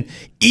even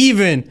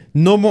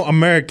normal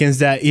Americans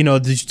that,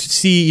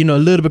 see, a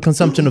little bit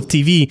consumption of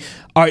TV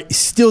are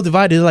still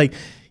divided. Like,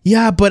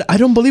 yeah, but I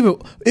don't believe it.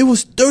 It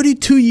was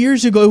 32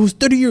 years ago. It was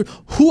 30 years.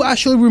 Who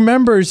actually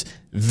remembers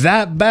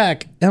that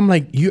back? And I'm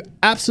like, you're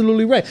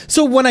absolutely right.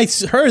 So when I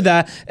heard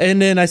that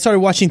and then I started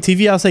watching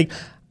TV, I was like,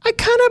 I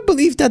kind of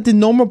believe that the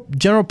normal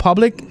general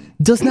public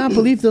does not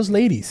believe those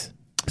ladies.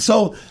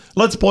 So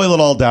let's boil it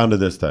all down to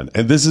this then.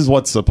 And this is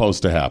what's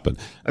supposed to happen.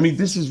 I mean,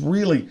 this is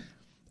really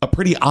a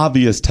pretty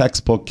obvious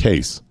textbook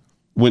case.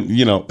 When,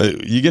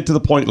 you get to the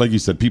point, like you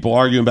said, people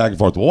arguing back and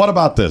forth. Well, what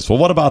about this? Well,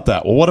 what about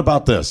that? Well, what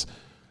about this?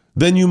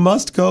 Then you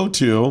must go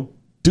to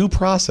due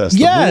process,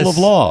 the rule of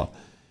law.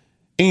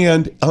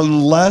 And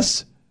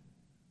unless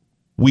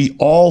we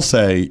all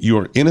say you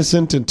are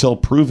innocent until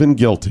proven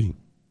guilty,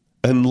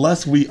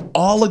 unless we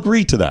all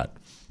agree to that,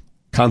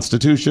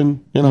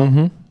 Constitution,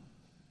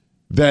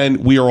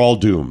 then we are all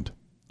doomed.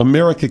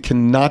 America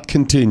cannot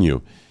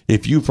continue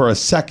if you for a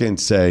second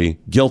say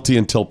guilty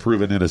until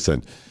proven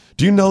innocent.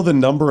 Do you know the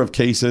number of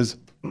cases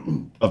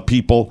of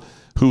people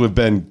who have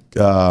been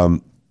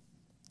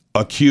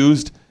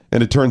accused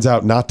and it turns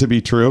out not to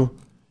be true?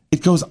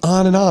 It goes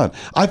on and on.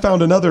 I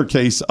found another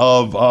case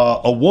of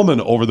a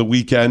woman over the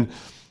weekend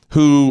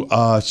who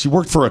she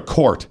worked for a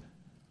court.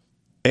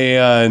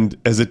 And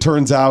as it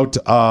turns out,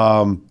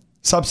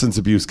 substance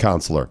abuse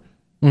counselor.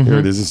 Here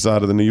it is. This is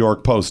out of the New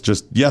York Post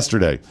just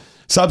yesterday.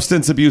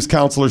 Substance abuse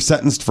counselor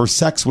sentenced for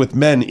sex with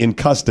men in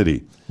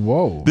custody.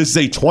 Whoa. This is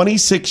a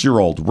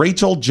 26-year-old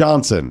Rachel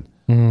Johnson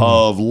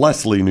of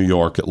Leslie, New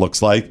York, it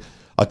looks like.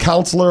 A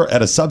counselor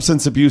at a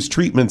substance abuse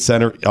treatment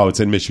center. Oh, it's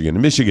in Michigan.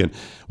 In Michigan,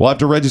 will have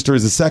to register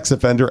as a sex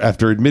offender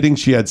after admitting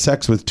she had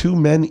sex with 2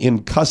 men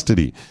in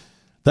custody.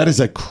 That is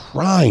a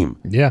crime.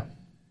 Yeah.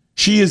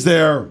 She is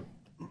there.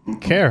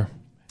 Care.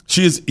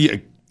 She is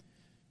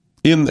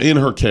in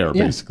her care,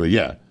 basically.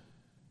 Yeah.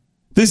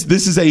 This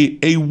is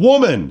a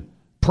woman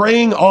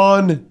preying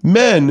on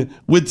men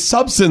with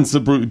substance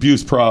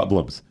abuse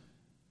problems.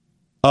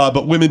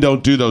 But women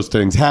don't do those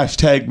things.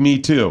 Hashtag me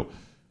too.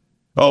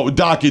 Oh,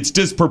 Doc, it's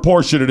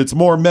disproportionate. It's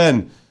more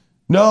men.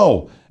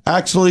 No,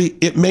 actually,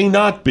 it may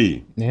not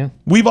be. Yeah.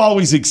 We've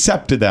always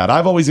accepted that.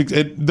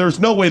 There's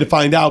no way to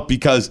find out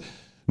because,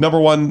 number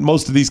one,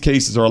 most of these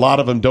cases, or a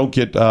lot of them, don't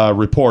get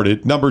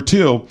reported. Number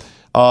two,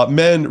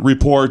 men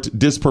report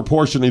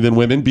disproportionately than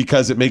women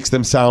because it makes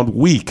them sound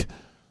weak.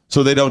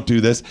 so they don't do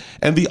this.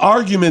 And the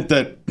argument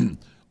that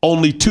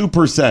only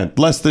 2%,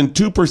 less than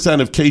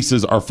 2% of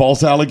cases are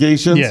false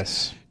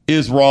allegations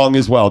is wrong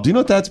as well. Do you know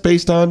what that's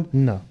based on?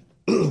 No.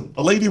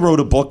 A lady wrote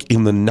a book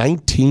in the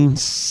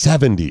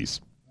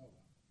 1970s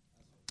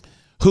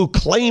who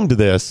claimed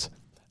this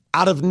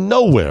out of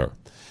nowhere.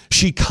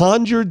 She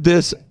conjured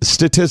this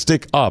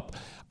statistic up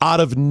out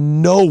of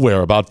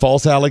nowhere about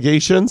false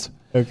allegations.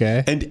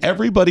 Okay. And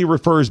everybody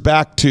refers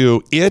back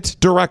to it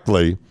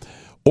directly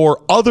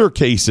or other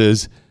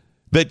cases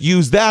that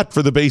use that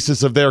for the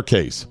basis of their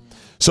case.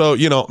 So,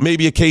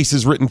 maybe a case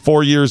is written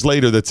 4 years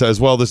later that says,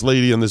 well, this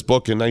lady in this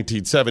book in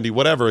 1970,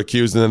 whatever,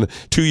 accused, and then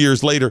 2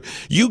 years later,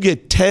 you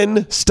get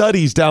 10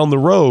 studies down the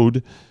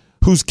road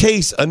whose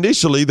case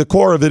initially, the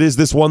core of it is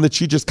this one that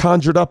she just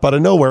conjured up out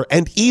of nowhere.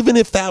 And even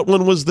if that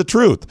one was the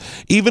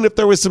truth, even if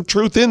there was some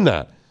truth in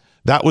that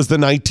was the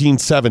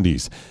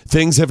 1970s.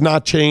 Things have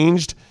not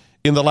changed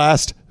in the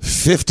last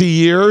 50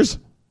 years.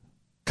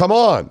 Come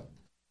on.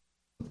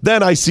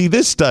 Then I see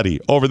this study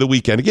over the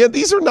weekend. Again,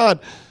 these are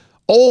not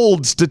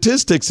old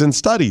statistics and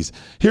studies.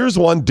 Here's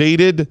one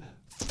dated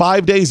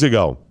 5 days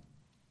ago.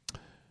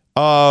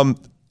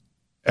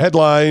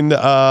 Headline,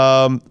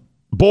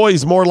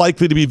 boys more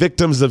likely to be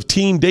victims of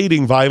teen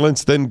dating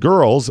violence than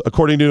girls,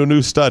 according to a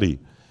new study.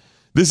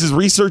 This is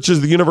researchers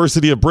at the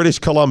University of British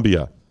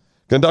Columbia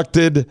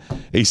conducted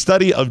a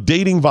study of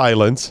dating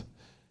violence,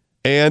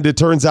 and it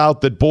turns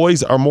out that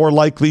boys are more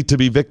likely to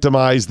be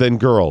victimized than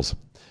girls.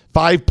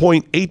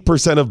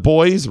 5.8% of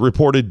boys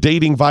reported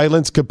dating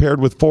violence compared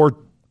with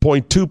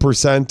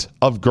 4.2%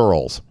 of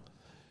girls.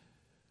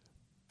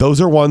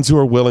 Those are ones who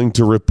are willing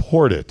to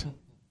report it.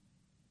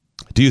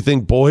 Do you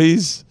think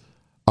boys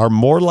are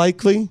more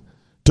likely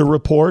to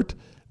report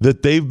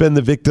that they've been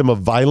the victim of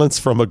violence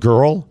from a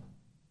girl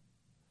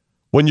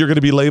when you're going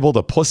to be labeled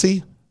a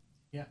pussy?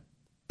 Yeah.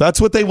 That's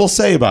what they will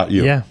say about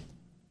you. Yeah.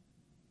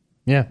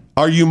 Yeah.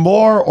 Are you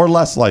more or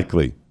less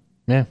likely?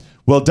 Yeah.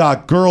 Well,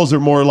 Doc, girls are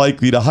more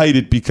likely to hide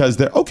it because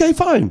they're... Okay,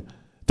 fine.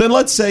 Then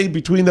let's say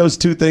between those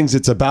two things,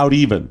 it's about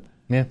even.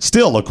 Yeah.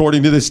 Still,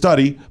 according to this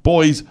study,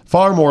 boys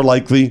far more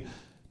likely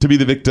to be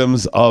the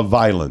victims of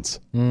violence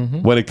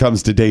when it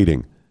comes to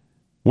dating.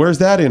 Where's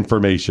that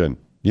information?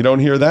 You don't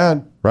hear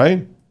that,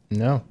 right?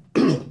 No.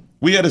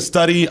 We had a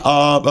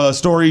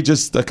story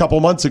just a couple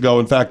months ago.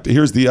 In fact,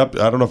 here's I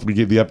don't know if we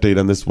gave the update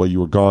on this while you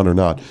were gone or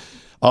not.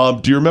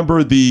 Do you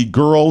remember the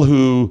girl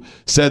who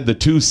said the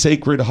two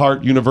Sacred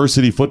Heart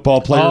University football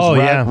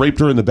players raped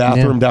her in the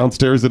bathroom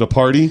downstairs at a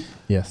party?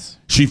 Yes.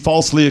 She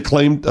falsely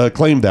claimed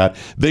that.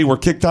 They were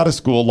kicked out of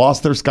school,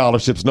 lost their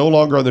scholarships, no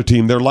longer on their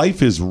team. Their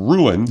life is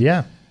ruined.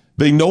 Yeah.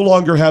 They no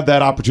longer have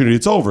that opportunity.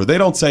 It's over. They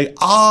don't say,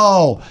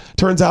 oh,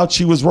 turns out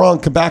she was wrong.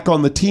 Come back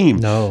on the team.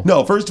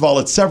 No, first of all,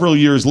 it's several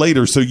years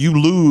later, so you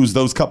lose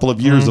those couple of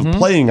years of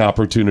playing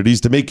opportunities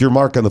to make your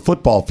mark on the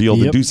football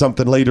field and do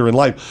something later in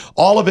life.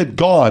 All of it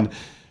gone.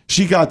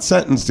 She got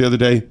sentenced the other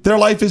day. Their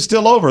life is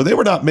still over. They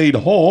were not made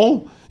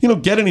whole. You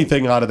don't get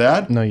anything out of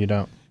that. No, you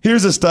don't.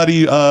 Here's a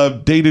study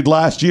dated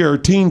last year.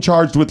 Teen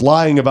charged with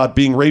lying about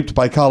being raped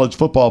by college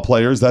football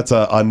players. That's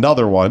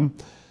another one.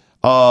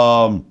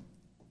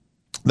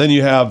 Then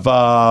you have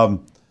a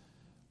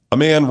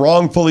man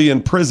wrongfully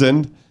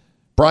imprisoned.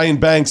 Brian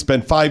Banks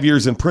spent 5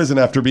 years in prison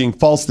after being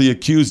falsely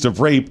accused of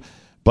rape,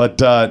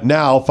 but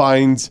now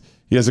finds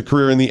he has a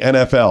career in the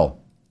NFL.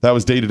 That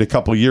was dated a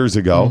couple of years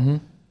ago.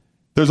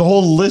 There's a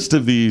whole list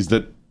of these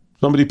that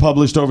somebody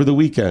published over the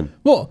weekend.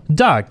 Well,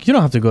 Doc, you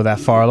don't have to go that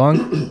far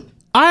along.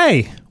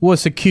 I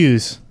was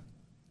accused.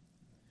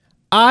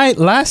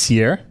 Last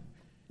year,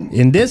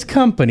 in this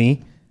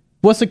company,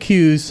 was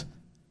accused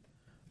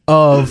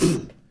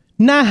of...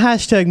 not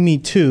hashtag me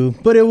too,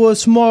 but it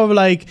was more of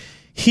like,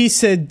 he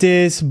said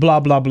this,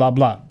 blah, blah, blah,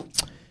 blah.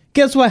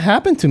 Guess what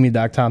happened to me,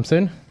 Doc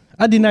Thompson?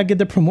 I did not get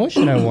the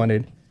promotion I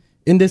wanted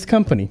in this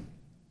company.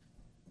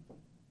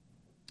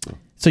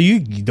 So you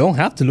don't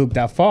have to look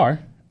that far.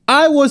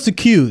 I was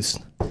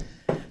accused.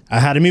 I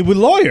had to meet with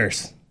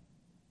lawyers.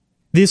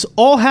 This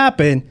all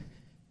happened.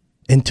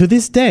 And to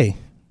this day,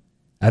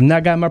 I've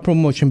not got my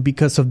promotion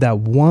because of that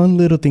one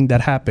little thing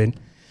that happened,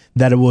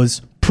 that it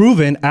was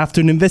proven after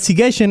an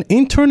investigation,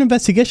 internal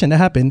investigation that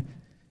happened,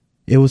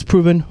 it was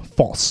proven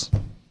false.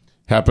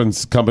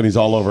 Happens companies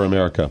all over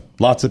America.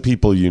 Lots of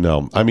people you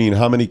know. I mean,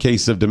 how many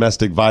cases of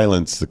domestic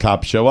violence? The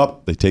cops show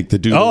up, they take the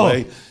dude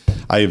away.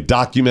 I have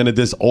documented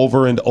this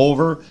over and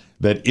over,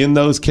 that in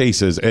those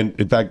cases, and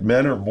in fact,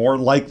 men are more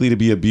likely to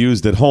be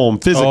abused at home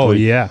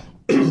physically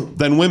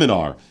than women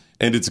are.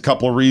 And it's a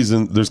couple of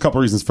reasons. There's a couple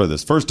of reasons for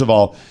this. First of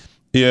all,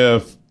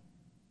 if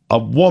a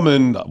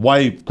woman,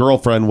 wife,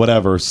 girlfriend,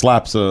 whatever,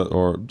 slaps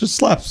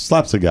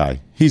a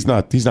guy, he's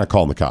not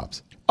calling the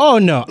cops. Oh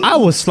no, I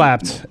was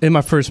slapped in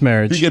my first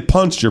marriage. If you get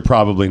punched, you're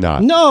probably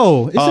not.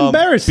 No, it's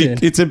embarrassing.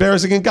 It's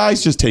embarrassing, and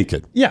guys just take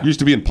it. Yeah. You're used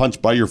to being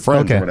punched by your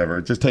friends or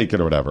whatever. Just take it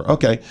or whatever.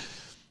 Okay.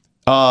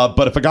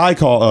 But if a guy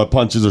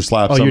punches or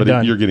slaps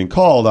somebody, you're getting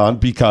called on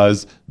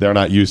because they're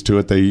not used to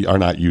it. They are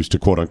not used to,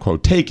 quote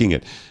unquote, taking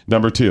it.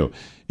 Number 2,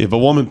 if a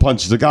woman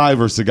punches a guy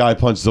versus a guy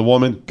punches a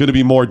woman, going to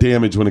be more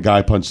damage when a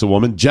guy punches a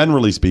woman.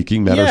 Generally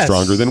speaking, men are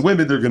stronger than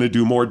women. They're going to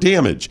do more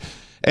damage.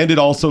 And it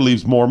also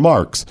leaves more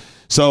marks.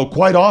 So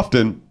quite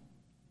often,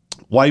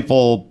 wife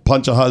will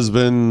punch a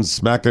husband,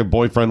 smack a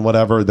boyfriend,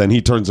 whatever. Then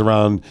he turns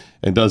around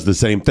and does the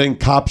same thing.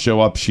 Cops show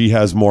up. She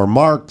has more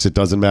marks. It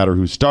doesn't matter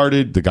who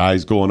started. The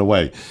guy's going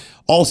away.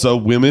 Also,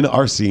 women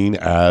are seen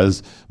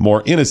as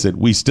more innocent.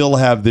 We still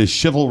have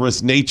this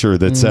chivalrous nature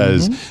that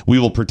says we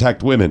will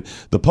protect women.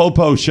 The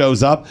popo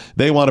shows up.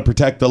 They want to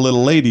protect the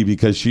little lady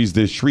because she's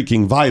this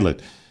shrieking violet.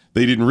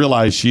 They didn't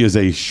realize she is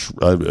a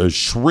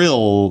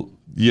shrill,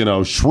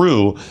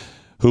 shrew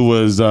who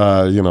was,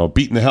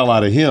 beating the hell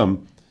out of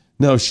him.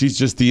 No, she's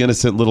just the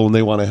innocent little, and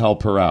they want to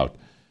help her out.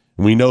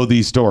 And we know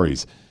these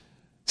stories.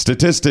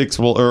 Statistics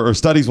or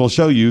studies will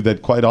show you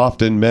that quite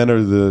often men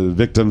are the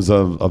victims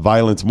of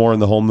violence more in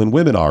the home than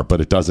women are, but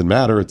it doesn't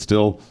matter. It's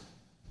still,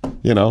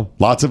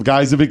 lots of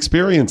guys have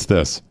experienced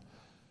this.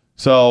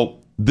 So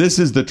this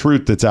is the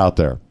truth that's out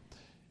there.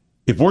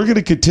 If we're going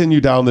to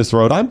continue down this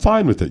road, I'm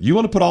fine with it. You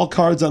want to put all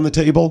cards on the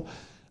table?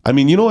 I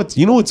mean, you know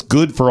what's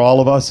good for all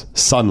of us?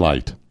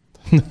 Sunlight.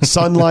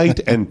 Sunlight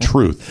and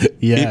truth.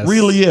 Yes. It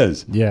really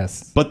is.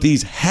 Yes. But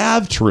these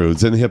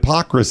half-truths and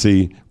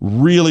hypocrisy,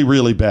 really,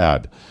 really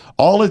bad.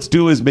 All it's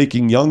doing is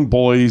making young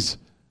boys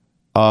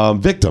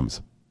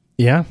victims.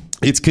 Yeah.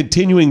 It's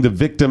continuing the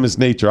victimist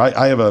nature.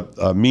 I have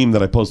a meme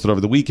that I posted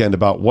over the weekend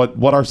about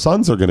what our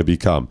sons are going to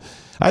become.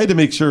 I had to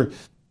make sure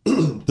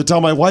to tell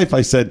my wife,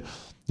 I said,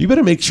 you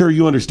better make sure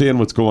you understand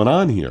what's going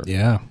on here.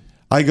 Yeah.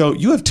 I go,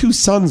 you have 2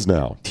 sons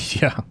now.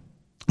 Yeah.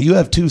 You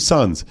have 2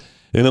 sons.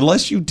 And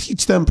unless you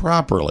teach them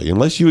properly,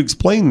 unless you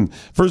explain,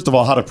 first of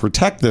all, how to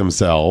protect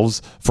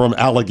themselves from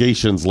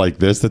allegations like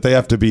this, that they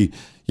have to be,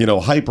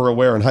 hyper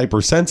aware and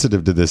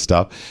hypersensitive to this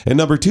stuff. And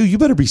number 2, you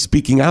better be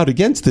speaking out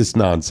against this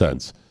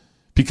nonsense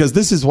because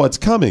this is what's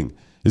coming.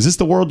 Is this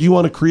the world you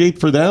want to create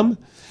for them?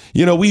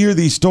 We hear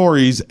these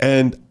stories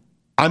and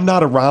I'm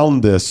not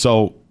around this.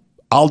 So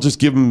I'll just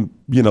give them,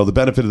 the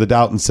benefit of the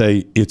doubt and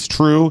say it's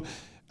true.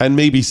 And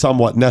maybe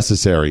somewhat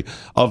necessary,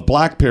 of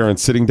black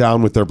parents sitting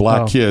down with their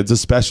black kids,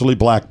 especially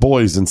black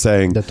boys, and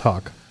saying, the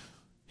talk.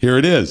 Here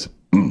it is.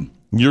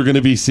 You're going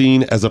to be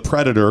seen as a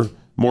predator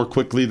more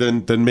quickly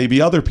than maybe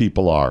other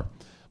people are.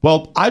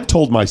 Well, I've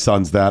told my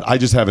sons that. I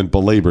just haven't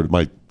belabored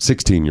my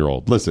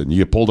 16-year-old. Listen,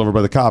 you get pulled over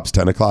by the cops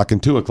 10 o'clock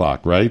and 2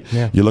 o'clock, right?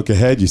 Yeah. You look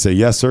ahead, you say,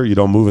 yes, sir. You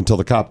don't move until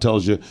the cop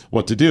tells you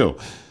what to do.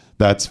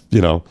 That's,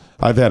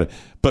 I've had it.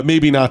 But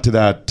maybe not to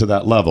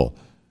that level.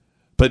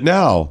 But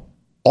now,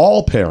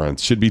 all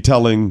parents should be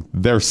telling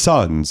their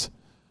sons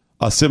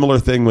a similar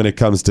thing when it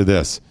comes to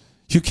this.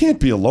 You can't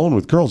be alone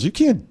with girls. You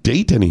can't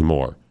date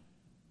anymore.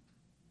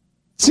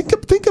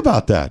 Think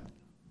about that.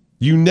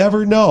 You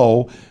never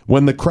know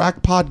when the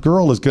crackpot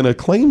girl is going to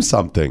claim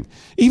something.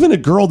 Even a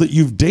girl that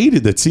you've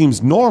dated that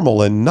seems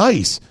normal and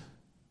nice.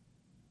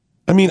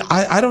 I mean,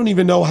 I don't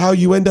even know how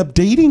you end up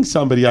dating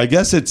somebody. I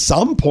guess at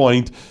some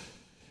point,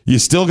 you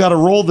still got to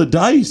roll the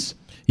dice.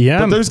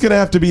 Yeah. But there's going to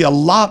have to be a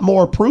lot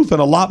more proof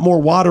and a lot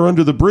more water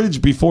under the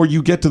bridge before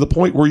you get to the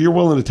point where you're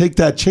willing to take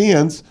that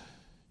chance.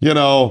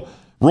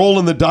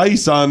 Rolling the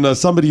dice on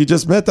somebody you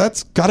just met,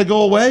 that's got to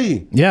go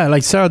away. Yeah,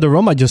 like Sarah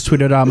DeRoma just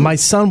tweeted out, my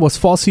son was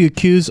falsely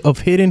accused of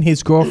hitting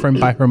his girlfriend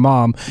by her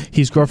mom.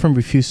 His girlfriend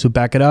refused to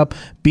back it up.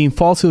 Being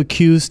falsely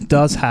accused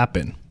does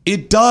happen.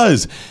 It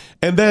does.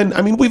 And then,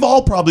 we've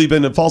all probably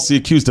been falsely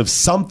accused of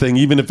something,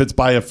 even if it's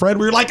by a friend.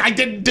 We're like, I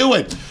didn't do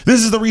it. This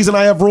is the reason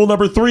I have rule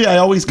number 3. I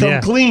always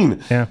come clean.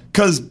 Yeah.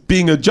 Because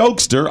being a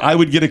jokester, I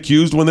would get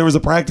accused when there was a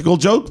practical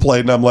joke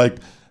played. And I'm like,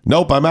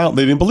 nope, I'm out. And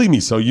they didn't believe me.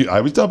 So I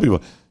always tell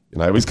people,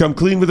 and I always come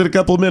clean within a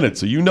couple of minutes.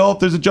 So if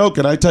there's a joke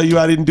and I tell you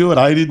I didn't do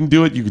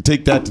it, you can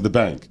take that to the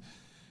bank.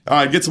 All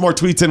right, get some more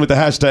tweets in with the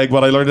hashtag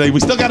what I learned today. We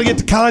still got to get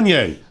to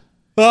Kanye.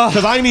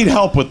 Because I need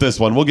help with this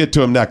one. We'll get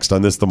to him next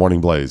on This The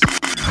Morning Blaze.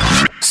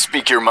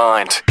 Speak your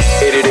mind.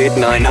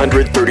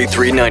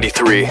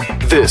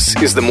 888-900-3393.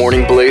 This is The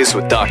Morning Blaze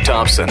with Doc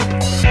Thompson.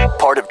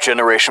 Part of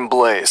Generation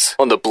Blaze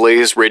on the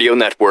Blaze Radio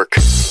Network.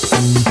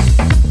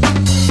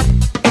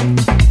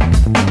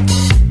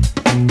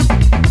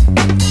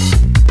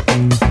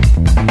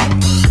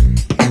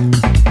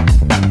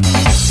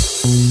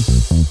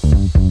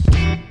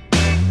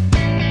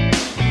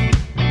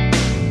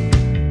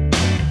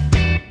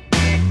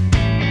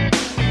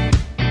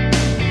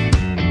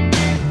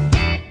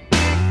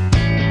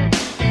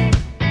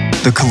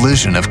 The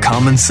collision of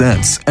common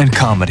sense and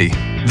comedy.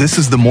 This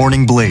is The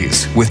Morning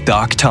Blaze with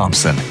Doc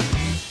Thompson.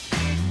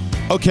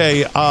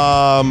 Okay,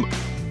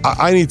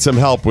 I need some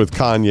help with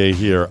Kanye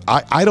here.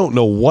 I don't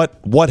know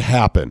what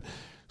happened.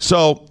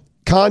 So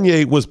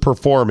Kanye was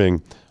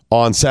performing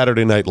on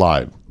Saturday Night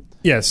Live.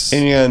 Yes.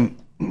 And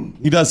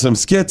he does some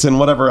skits and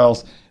whatever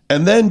else.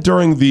 And then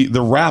during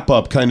the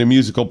wrap-up kind of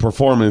musical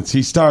performance,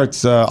 he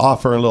starts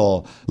offering a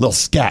little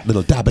scat,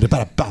 little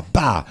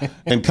da-ba-da-ba-ba-ba,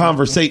 and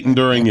conversating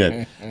during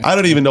it. I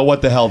don't even know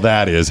what the hell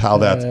that is, how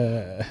that's...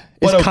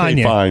 It's But okay,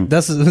 Kanye. fine.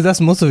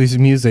 That's most of his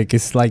music.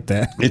 It's like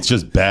that. It's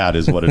just bad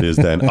is what it is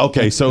then.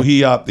 Okay, so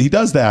he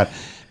does that.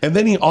 And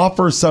then he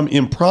offers some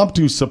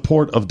impromptu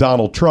support of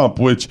Donald Trump,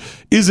 which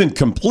isn't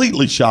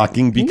completely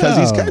shocking because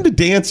he's kind of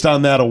danced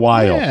on that a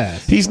while.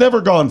 Yes. He's never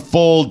gone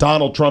full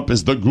Donald Trump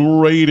is the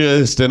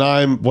greatest and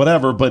I'm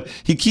whatever, but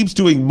he keeps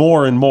doing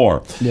more and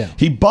more. Yeah.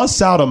 He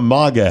busts out a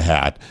MAGA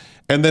hat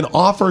and then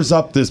offers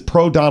up this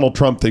pro-Donald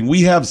Trump thing.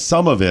 We have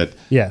some of it.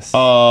 Yes.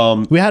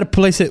 We had to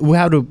place it. We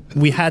had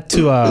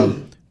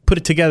to put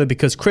it together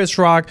because Chris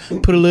Rock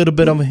put a little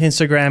bit on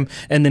Instagram,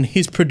 and then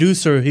his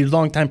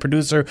longtime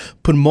producer,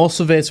 put most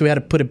of it. So we had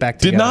to put it back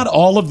together. Did not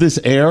all of this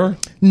air?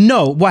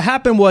 No. What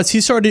happened was he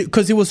started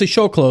because it was a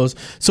show close.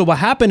 So what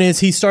happened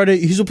is he's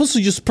supposed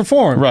to just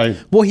perform. Right.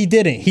 Well, he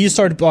didn't. He just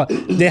started.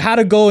 They had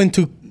to go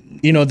into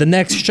the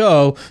next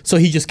show, so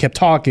he just kept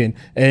talking,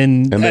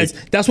 and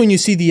that's when you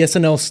see the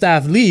SNL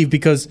staff leave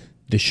because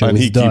the show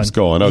is done. Keeps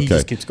going. Okay, he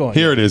just keeps going.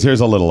 Here it is. Here's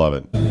a little of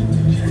it.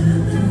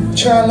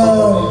 Try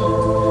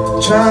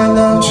love, try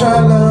love, try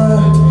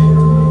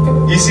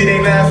love. You see, they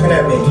laughing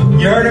at me.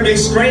 You heard them, they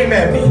scream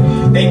at me.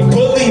 They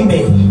bully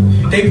me.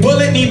 They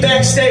bullied me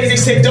backstage. They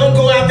said, don't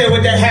go out there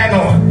with that hat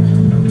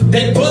on.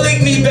 They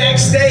bullied me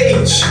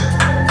backstage.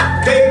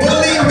 They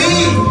bullied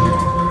me.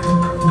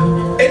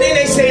 And then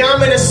they say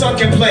I'm in a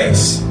sunken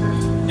place.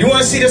 You want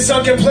to see the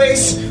sunken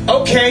place?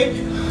 Okay,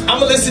 I'm going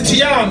to listen to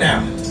y'all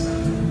now.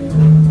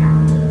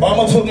 Or I'm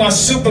going to put my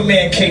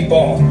Superman cape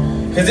on.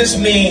 Because this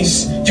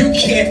means you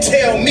can't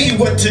tell me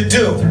what to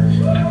do.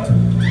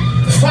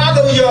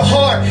 Follow your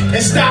heart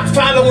and stop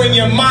following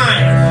your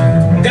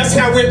mind. That's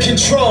how we're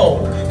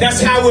controlled.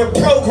 That's how we're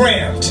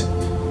programmed.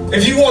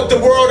 If you want the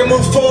world to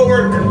move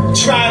forward,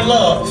 try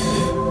love.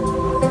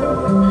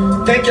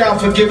 Thank y'all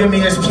for giving me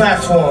this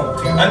platform.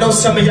 I know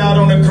some of y'all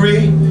don't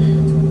agree,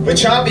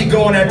 but y'all be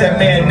going at that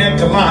man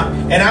neck a lot,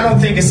 and I don't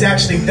think it's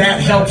actually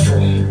that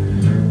helpful.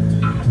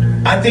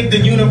 I think the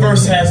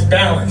universe has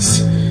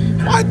balance.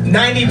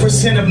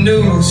 90% of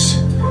news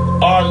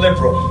are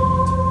liberal.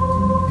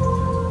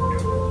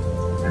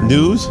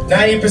 News?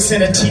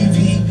 90% of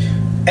TV,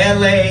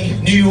 LA,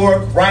 New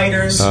York,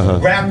 writers,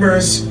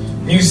 rappers,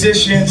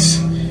 musicians.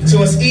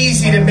 So it's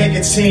easy to make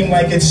it seem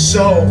like it's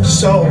so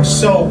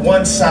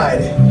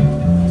one-sided.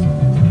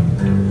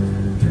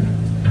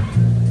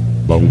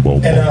 Boom, boom,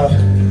 boom.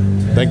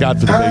 And, thank God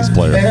for the bass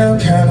player. I'm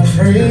kind of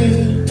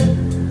free.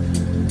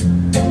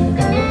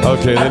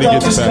 Okay, then he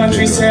gets back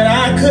into it. Said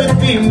I could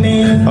be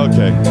me.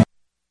 Okay.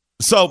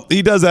 So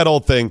he does that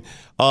old thing.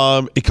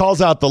 He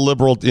calls out the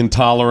liberal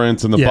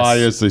intolerance and the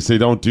bias. They say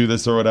don't do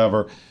this or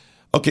whatever.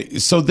 Okay,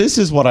 so this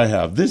is what I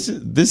have. This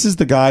is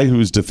the guy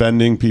who's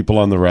defending people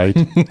on the right.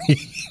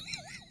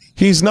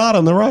 He's not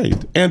on the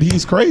right, and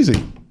he's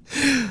crazy.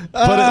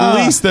 But at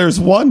least there's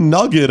one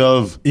nugget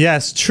of...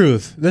 Yes,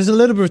 truth. There's a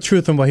little bit of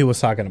truth in what he was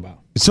talking about.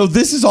 So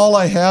this is all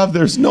I have?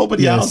 There's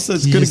nobody else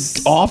that's going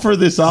to offer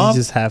this up?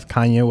 You just have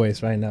Kanye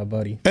West right now,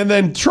 buddy. And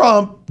then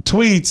Trump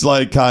tweets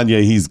like,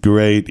 Kanye, he's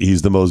great.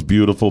 He's the most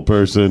beautiful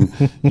person.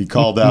 He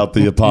called out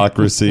the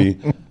hypocrisy.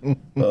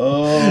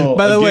 Oh,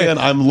 by the way,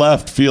 I'm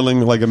left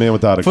feeling like a man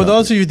without a For country.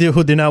 those of you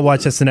who did not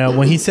watch SNL,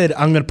 when he said,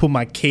 I'm going to put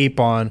my cape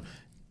on,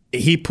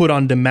 he put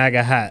on the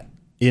MAGA hat,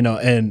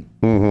 and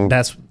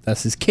that's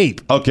his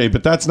cape. Okay,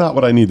 but that's not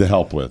what I need the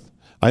help with.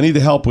 I need the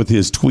help with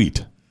his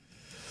tweet.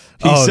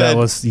 He said,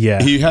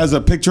 he has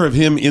a picture of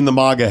him in the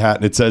MAGA hat,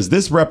 and it says,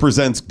 this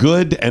represents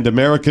good and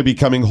America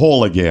becoming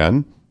whole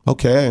again.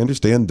 Okay, I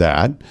understand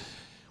that.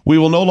 We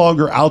will no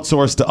longer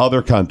outsource to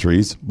other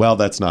countries. Well,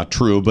 that's not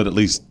true, but at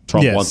least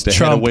Trump wants to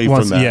head away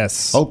from that.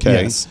 Yes.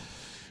 Okay. Yes.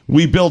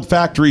 We build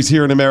factories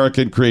here in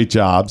America and create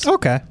jobs.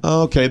 Okay.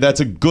 Okay,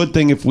 that's a good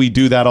thing if we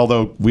do that,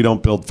 although we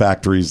don't build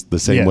factories the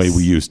same way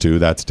we used to.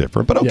 That's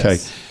different, but okay.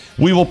 Yes.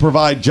 We will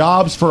provide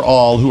jobs for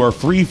all who are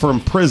free from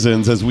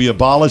prisons as we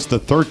abolish the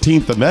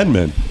 13th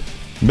Amendment.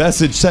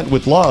 Message sent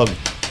with love.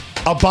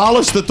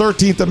 Abolish the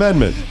 13th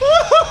Amendment.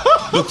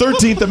 The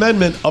 13th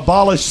Amendment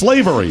abolished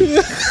slavery.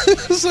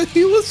 So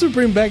he wants to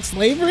bring back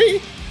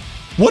slavery?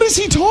 What is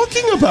he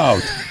talking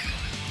about?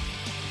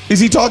 Is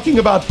he talking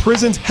about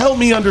prisons? Help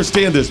me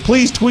understand this.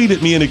 Please tweet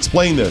at me and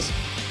explain this.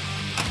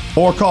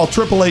 Or call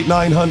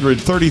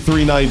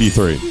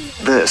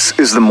 888-900-3393. This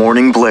is the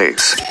Morning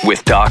Blaze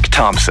with Doc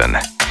Thompson,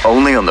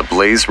 only on the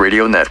Blaze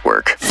Radio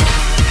Network.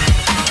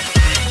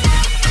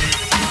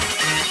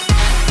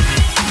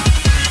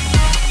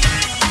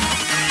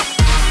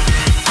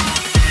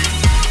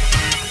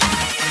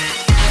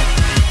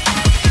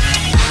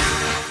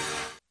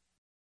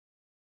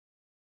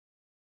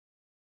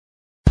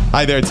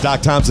 Hi there, it's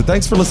Doc Thompson.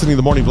 Thanks for listening to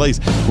The Morning Blaze.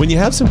 When you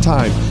have some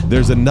time,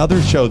 there's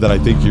another show that I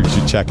think you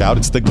should check out.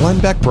 It's the Glenn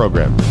Beck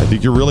program. I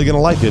think you're really going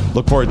to like it.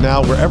 Look for it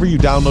now wherever you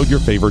download your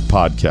favorite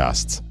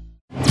podcasts.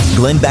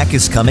 Glenn Beck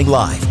is coming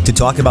live to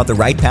talk about the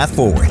right path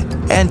forward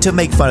and to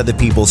make fun of the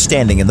people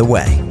standing in the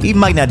way. He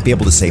might not be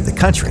able to save the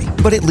country,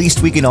 but at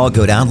least we can all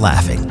go down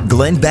laughing.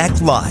 Glenn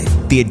Beck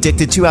Live, the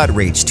Addicted to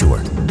Outrage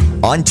Tour.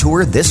 On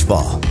tour this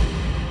fall.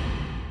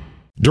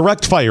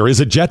 Direct Fire is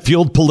a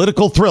jet-fueled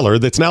political thriller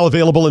that's now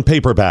available in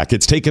paperback.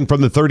 It's taken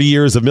from the 30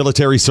 years of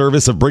military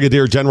service of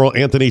Brigadier General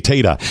Anthony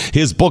Tata.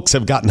 His books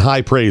have gotten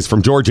high praise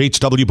from George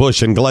H.W.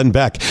 Bush and Glenn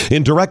Beck.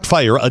 In Direct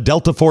Fire, a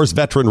Delta Force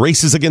veteran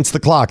races against the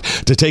clock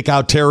to take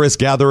out terrorists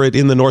gathered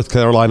in the North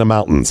Carolina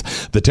mountains.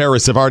 The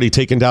terrorists have already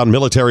taken down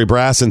military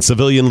brass and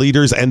civilian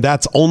leaders, and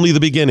that's only the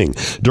beginning.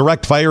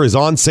 Direct Fire is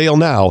on sale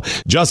now.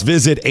 Just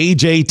visit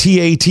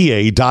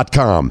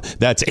ajtata.com.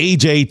 That's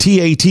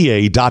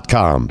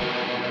ajtata.com.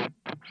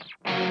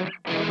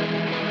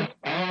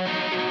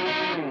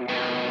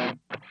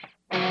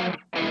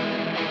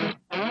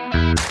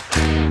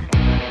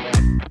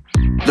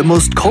 The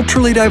most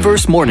culturally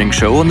diverse morning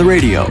show on the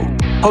radio,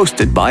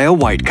 hosted by a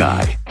white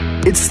guy.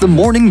 It's The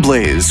Morning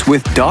Blaze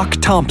with Doc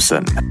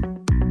Thompson.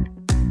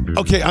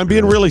 Okay, I'm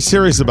being really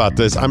serious about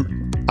this.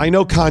 I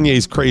know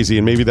Kanye's crazy,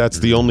 and maybe that's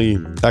the only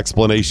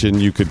explanation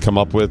you could come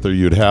up with or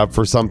you'd have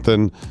for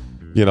something,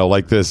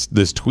 like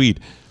this tweet.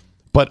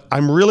 But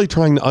I'm really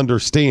trying to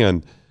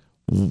understand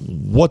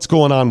what's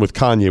going on with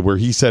Kanye, where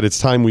he said it's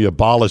time we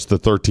abolish the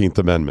 13th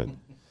Amendment.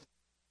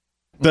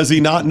 Does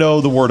he not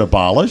know the word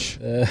abolish?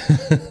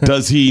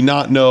 Does he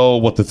not know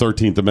what the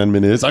 13th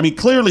Amendment is? I mean,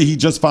 clearly he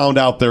just found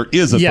out there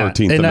is a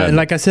 13th Amendment. And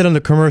like I said on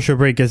the commercial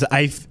break,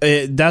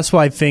 that's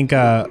why I think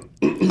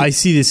I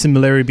see the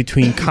similarity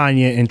between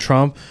Kanye and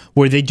Trump,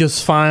 where they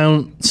just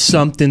found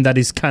something that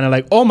is kind of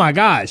like, oh my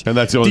gosh, and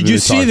that's the only did you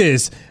see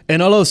this?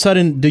 And all of a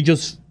sudden they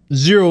just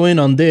zero in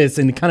on this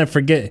and kind of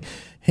forget.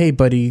 Hey,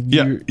 buddy.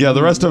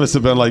 The rest of us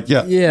have been like,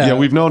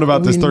 we've known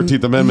about this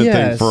 13th Amendment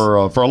thing for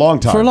a long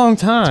time. For a long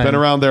time. It's been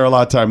around there a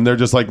lot of time. And they're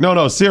just like,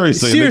 no,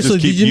 seriously. Seriously, and they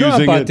just keep did you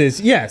know about it. this?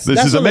 Yes.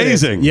 This is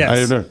amazing.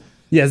 Yes.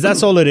 Yes,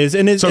 that's all it is.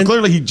 So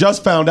clearly he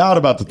just found out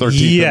about the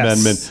 13th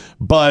Amendment,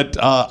 but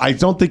I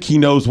don't think he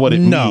knows what it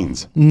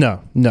means.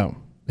 No,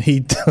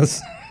 he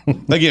does.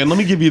 Again, let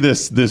me give you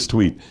this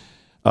tweet.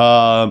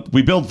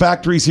 We build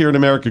factories here in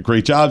America,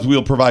 create jobs.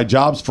 We'll provide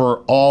jobs for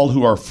all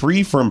who are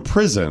free from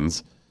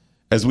prisons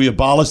as we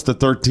abolish the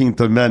 13th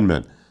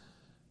Amendment.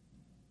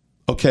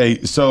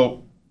 Okay,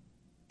 so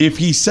if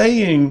he's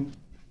saying,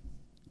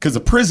 because the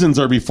prisons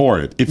are before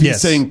it, if he's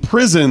saying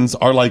prisons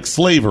are like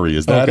slavery,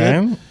 is that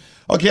it?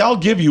 Okay, I'll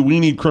give you, we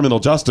need criminal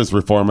justice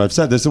reform. I've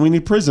said this, and we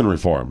need prison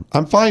reform.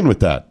 I'm fine with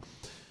that.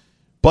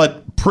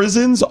 But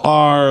prisons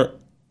are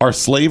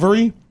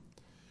slavery?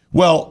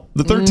 Well,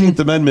 the 13th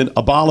Amendment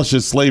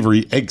abolishes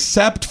slavery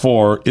except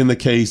for in the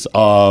case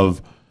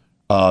of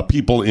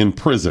people in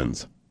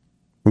prisons.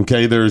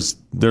 Okay, there's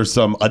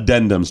some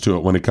addendums to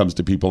it when it comes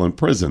to people in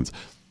prisons.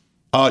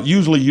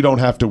 Usually you don't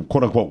have to,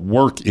 quote unquote,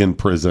 work in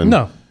prison.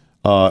 No.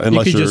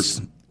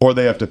 Unless or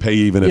they have to pay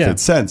even if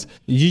it's cents.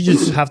 You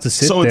just have to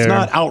sit there. So it's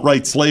not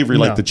outright slavery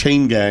like the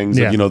chain gangs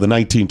of, the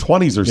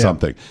 1920s or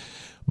something.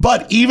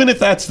 But even if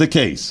that's the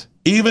case,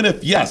 even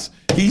if,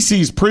 he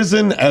sees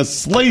prison as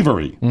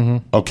slavery,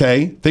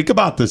 okay? Think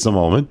about this a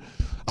moment.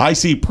 I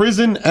see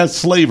prison as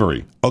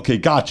slavery. Okay,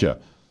 gotcha.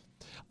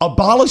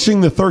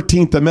 Abolishing the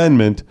 13th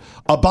Amendment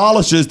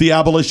abolishes the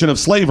abolition of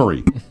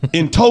slavery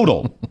in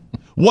total.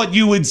 What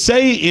you would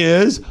say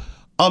is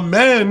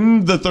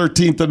amend the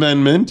 13th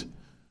Amendment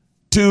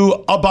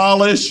to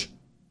abolish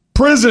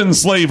prison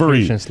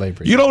slavery.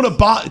 You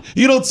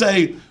don't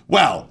say,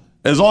 well,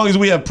 as long as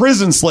we have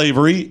prison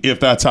slavery,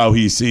 if that's how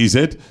he sees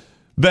it,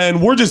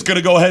 then we're just going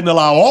to go ahead and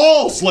allow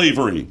all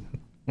slavery.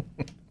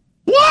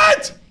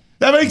 What?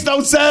 That makes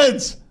no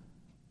sense.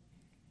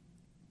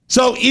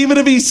 So even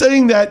if he's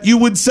saying that, you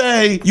wouldn't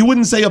say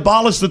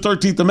abolish the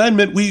 13th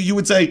Amendment. You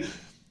would say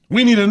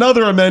we need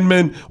another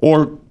amendment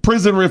or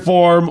prison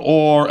reform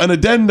or an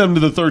addendum to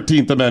the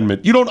 13th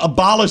Amendment. You don't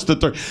abolish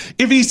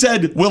if he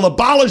said we'll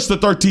abolish the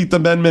 13th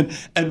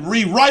Amendment and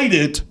rewrite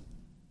it,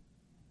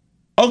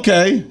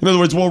 okay. In other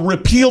words, we'll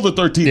repeal the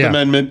 13th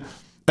Amendment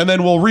and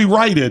then we'll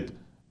rewrite it.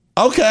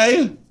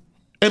 Okay.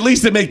 At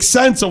least it makes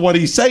sense of what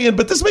he's saying,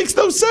 but this makes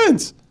no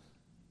sense.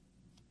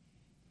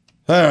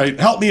 All right,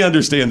 help me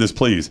understand this,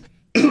 please.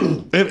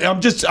 I'm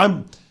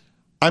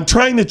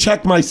trying to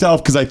check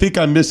myself because I think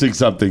I'm missing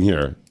something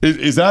here.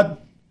 Is that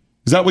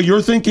what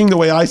you're thinking, the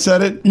way I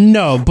said it?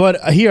 No,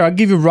 but here, I'll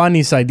give you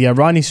Ronnie's idea.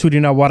 Ronnie's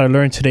tweeting out what I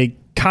learned today.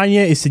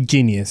 Kanye is a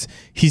genius.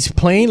 He's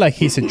playing like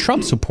he's a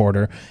Trump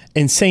supporter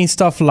and saying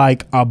stuff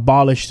like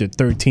abolish the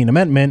 13th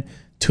Amendment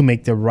to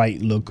make the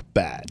right look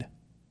bad.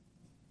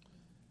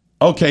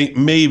 Okay,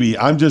 maybe.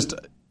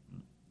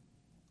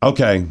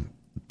 Okay.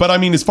 But I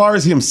mean, as far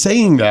as him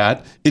saying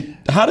that,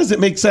 how does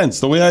it make sense?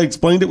 The way I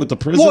explained it with the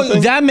prison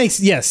thing? That makes,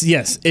 yes.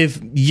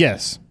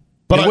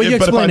 But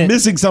if I'm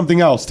missing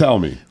something else, tell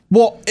me.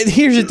 Well,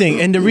 here's the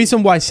thing. And the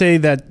reason why I say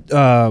that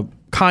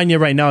Kanye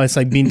right now is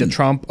like being the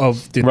Trump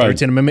of the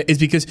 13th Amendment is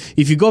because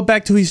if you go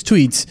back to his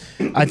tweets,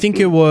 I think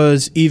it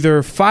was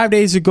either 5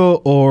 days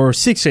ago or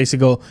 6 days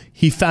ago,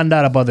 he found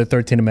out about the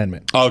 13th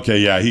Amendment. Okay,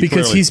 yeah.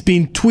 Because he's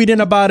been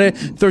tweeting about it,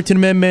 13th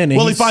Amendment.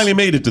 Well, he finally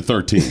made it to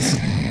 13.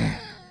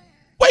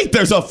 Wait,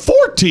 there's a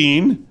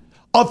 14,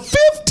 a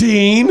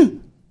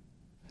 15,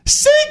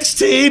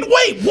 16.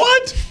 Wait,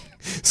 what?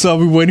 So are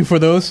we waiting for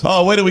those?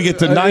 Oh, wait till we get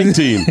to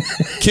 19.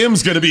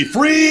 Kim's going to be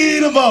free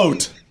to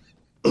vote.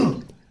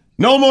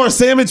 No more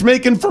sandwich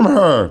making from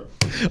her.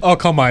 Oh,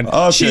 come on.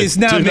 Okay. She's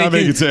not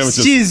making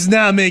sandwiches. She's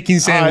not making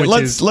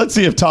sandwiches. All right, let's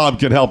see if Tom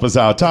can help us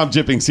out. Tom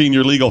Jipping,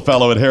 Senior Legal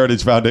Fellow at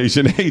Heritage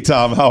Foundation. Hey,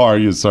 Tom, how are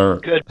you, sir?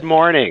 Good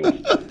morning.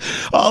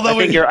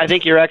 I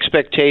think your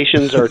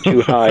expectations are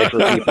too high for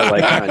people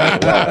like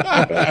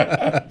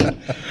Kanye.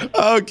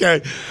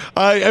 Okay.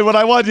 What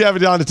I wanted you to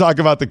have on to talk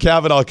about the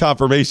Kavanaugh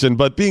confirmation,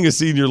 but being a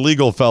Senior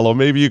Legal Fellow,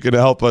 maybe you can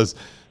help us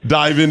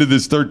dive into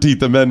this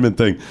 13th Amendment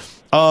thing.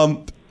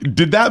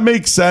 Did that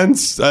make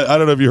sense? I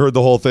don't know if you heard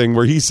the whole thing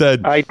where he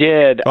said... I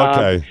did.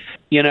 Okay.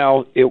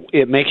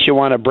 It makes you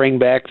want to bring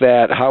back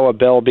that how a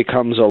bill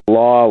becomes a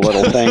law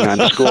little thing on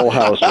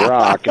Schoolhouse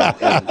Rock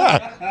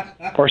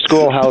or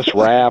Schoolhouse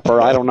Rap,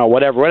 or I don't know,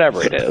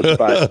 whatever it is.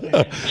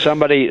 But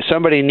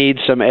somebody needs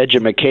some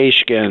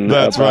education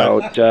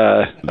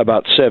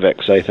about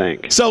civics, I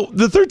think. So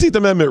the 13th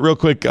Amendment, real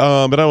quick, but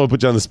I don't want to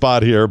put you on the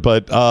spot here,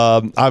 but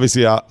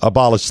obviously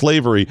abolish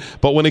slavery.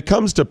 But when it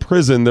comes to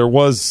prison, there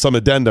was some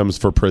addendums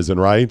for prison,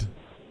 right?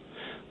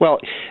 Well,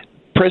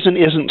 prison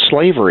isn't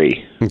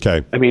slavery.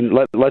 Okay. I mean,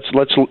 let's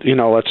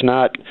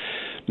not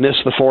miss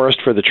the forest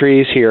for the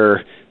trees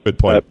here. Good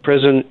point.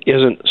 Prison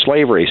isn't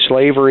slavery.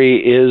 Slavery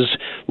is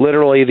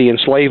literally the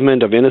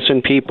enslavement of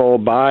innocent people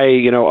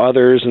by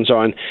others and so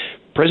on.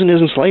 Prison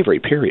isn't slavery,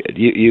 period.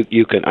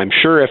 You can. I'm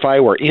sure if I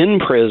were in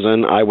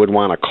prison, I would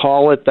want to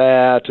call it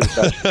that, and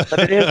such, but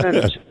it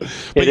isn't.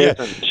 It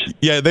isn't.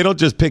 Yeah, they don't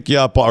just pick you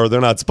up, or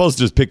they're not supposed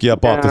to just pick you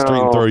up off the street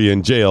and throw you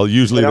in jail.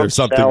 Usually, there's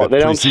something that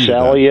they don't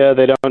sell you.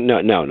 They don't.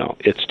 No.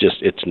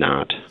 It's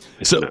not.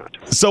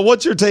 So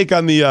what's your take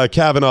on the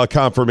Kavanaugh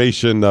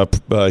confirmation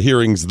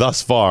hearings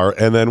thus far,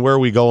 and then where are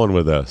we going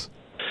with this?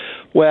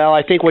 Well,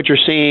 I think what you're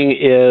seeing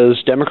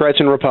is Democrats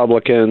and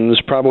Republicans,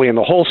 probably in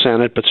the whole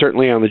Senate, but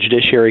certainly on the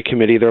Judiciary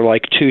Committee, they're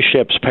like two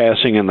ships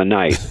passing in the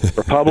night.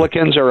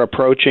 Republicans are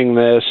approaching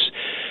this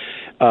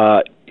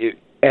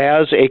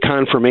as a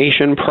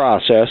confirmation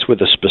process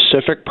with a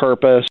specific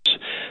purpose.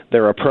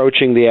 They're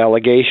approaching the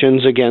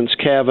allegations against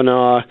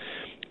Kavanaugh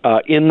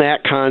in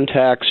that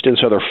context, and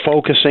so they're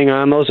focusing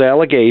on those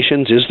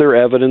allegations. Is there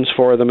evidence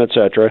for them,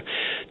 etc.?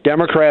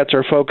 Democrats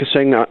are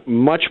focusing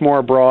much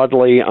more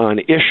broadly on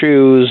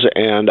issues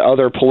and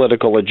other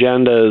political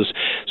agendas,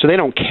 so they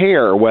don't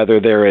care whether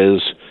there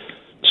is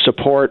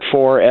support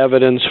for,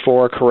 evidence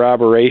for,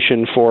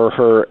 corroboration for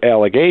her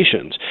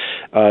allegations.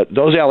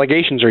 Those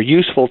allegations are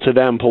useful to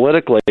them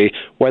politically,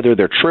 whether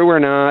they're true or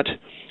not,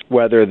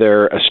 whether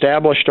they're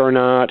established or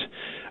not,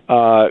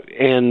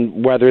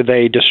 and whether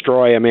they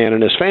destroy a man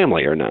and his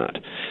family or not.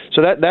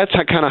 So that's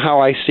kind of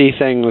how I see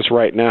things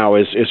right now,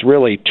 is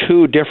really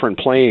two different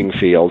playing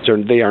fields.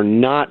 They are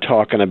not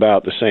talking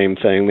about the same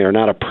thing. They're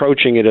not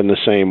approaching it in the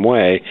same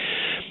way.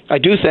 I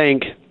do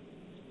think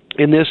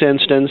in this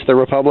instance, the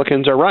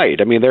Republicans are right.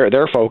 I mean,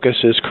 their focus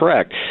is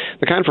correct.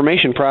 The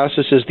confirmation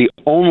process is the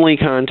only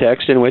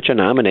context in which a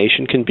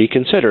nomination can be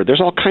considered. There's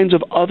all kinds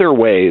of other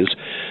ways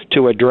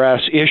to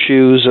address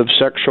issues of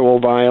sexual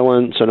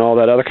violence and all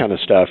that other kind of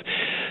stuff.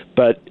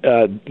 But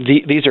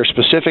these are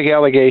specific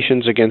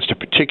allegations against a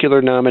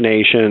particular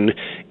nomination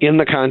in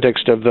the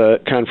context of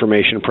the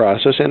confirmation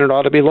process, and it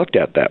ought to be looked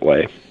at that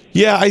way.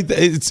 Yeah,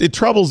 it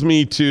troubles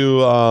me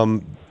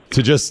to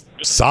just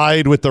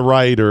side with the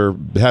right or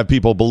have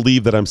people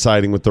believe that I'm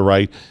siding with the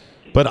right.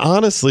 But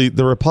honestly,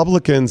 the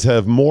Republicans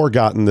have more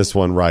gotten this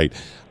one right.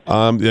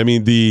 I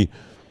mean, the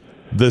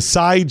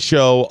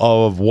sideshow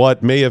of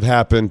what may have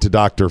happened to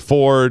Dr.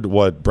 Ford,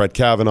 what Brett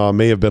Kavanaugh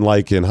may have been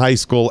like in high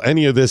school,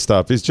 any of this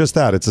stuff is just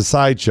that. It's a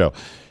sideshow.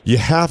 You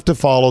have to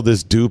follow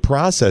this due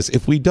process.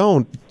 If we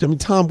don't, I mean,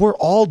 Tom, we're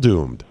all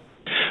doomed.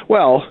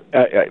 Well,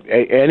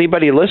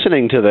 anybody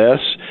listening to this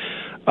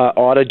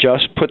ought to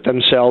just put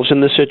themselves in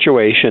the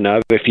situation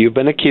of, if you've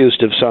been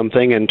accused of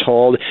something and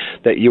told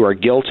that you are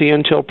guilty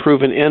until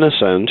proven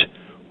innocent,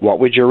 what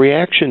would your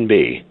reaction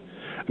be?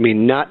 I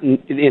mean, not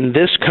in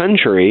this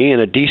country, in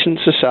a decent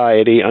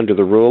society under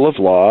the rule of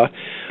law,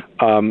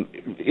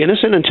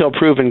 innocent until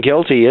proven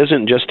guilty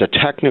isn't just a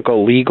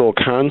technical legal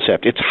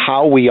concept. It's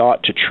how we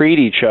ought to treat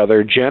each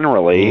other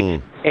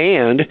generally,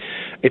 and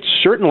it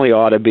certainly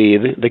ought to be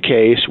the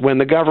case when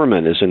the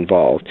government is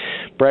involved.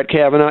 Brett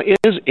Kavanaugh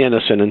is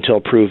innocent until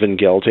proven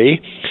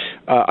guilty.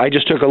 I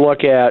just took a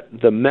look at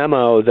the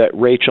memo that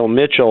Rachel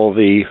Mitchell,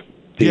 the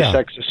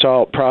sex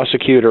assault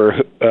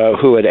prosecutor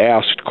who had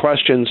asked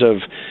questions of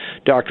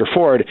Dr.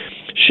 Ford,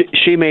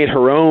 she made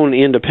her own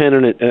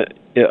independent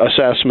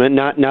assessment,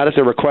 not at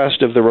the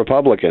request of the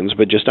Republicans,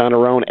 but just on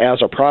her own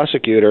as a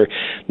prosecutor.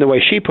 And the way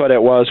she put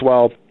it was,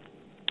 well,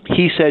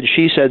 he said,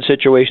 she said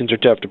situations are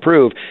tough to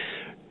prove.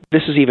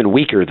 This is even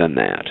weaker than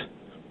that,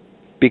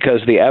 because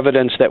the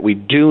evidence that we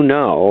do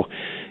know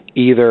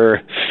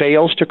either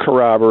fails to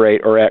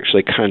corroborate or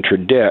actually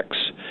contradicts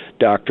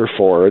Dr.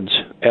 Ford's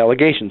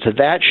allegations. So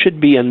that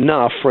should be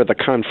enough for the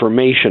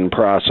confirmation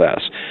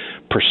process.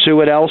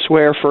 Pursue it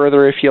elsewhere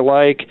further if you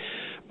like.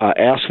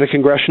 ask the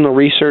Congressional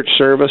Research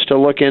Service to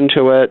look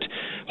into it,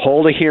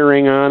 hold a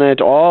hearing on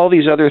it, all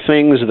these other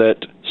things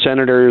that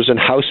senators and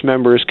House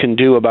members can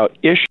do about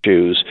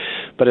issues.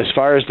 But as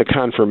far as the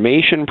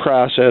confirmation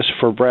process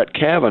for Brett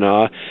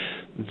Kavanaugh,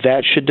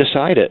 that should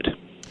decide it.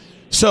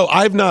 So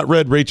I've not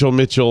read Rachel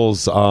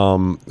Mitchell's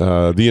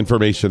the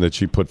information that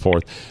she put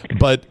forth,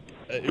 but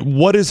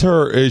what is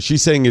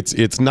she's saying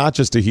it's not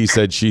just a he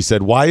said, she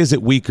said. Why is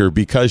it weaker?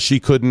 Because she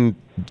couldn't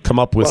come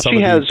up with some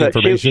of the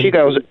information?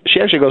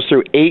 She actually goes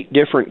through 8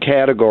 different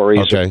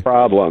categories of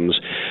problems,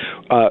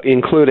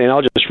 including,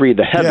 I'll just read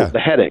the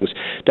headings.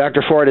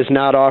 Dr. Ford has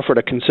not offered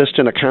a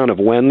consistent account of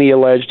when the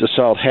alleged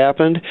assault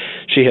happened.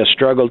 She has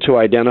struggled to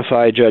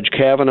identify Judge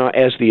Kavanaugh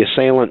as the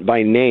assailant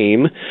by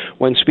name.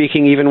 When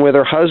speaking even with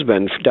her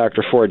husband,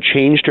 Dr. Ford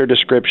changed her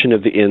description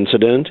of the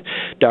incident.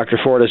 Dr.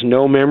 Ford has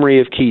no memory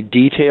of key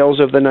details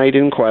of the night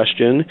in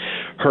question.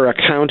 Her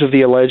account of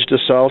the alleged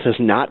assault has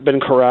not been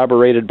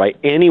corroborated by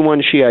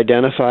anyone she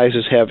identifies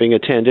as having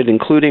attended,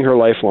 including her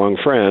lifelong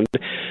friend.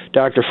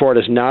 Dr. Ford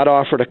has not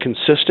offered a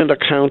consistent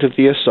account of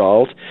the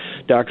assault.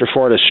 Dr.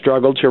 Ford has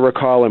struggled to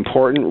recall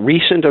important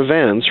recent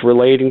events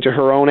relating to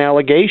her own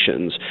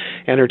allegations,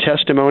 and her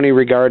testimony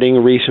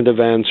regarding recent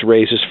events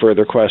raises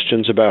further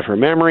questions about her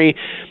memory.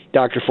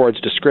 Dr. Ford's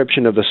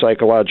description of the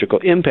psychological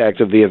impact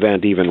of the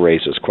event even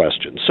raises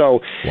questions.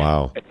 So,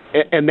 wow.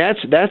 And that's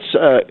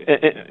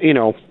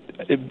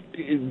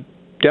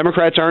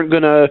Democrats aren't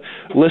going to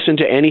listen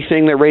to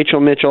anything that Rachel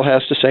Mitchell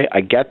has to say.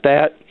 I get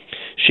that.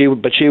 She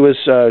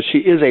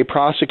is a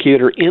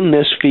prosecutor in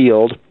this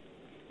field,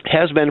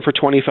 has been for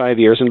 25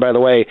 years. And by the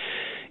way,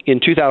 in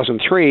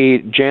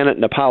 2003, Janet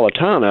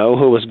Napolitano,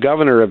 who was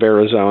governor of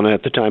Arizona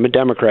at the time, a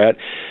Democrat,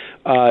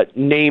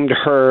 named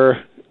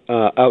her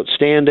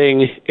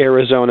outstanding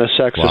Arizona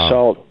sex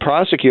assault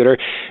prosecutor.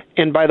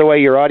 And by the way,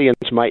 your audience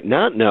might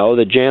not know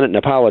that Janet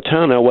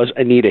Napolitano was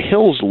Anita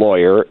Hill's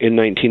lawyer in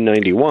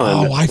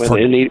 1991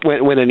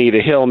 when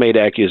Anita Hill made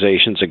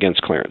accusations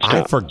against Clarence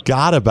Thomas. I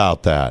forgot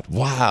about that.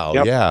 Wow.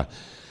 Yep. Yeah.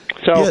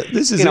 So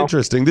this is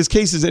interesting. This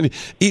case is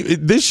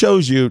this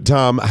shows you,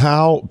 Tom,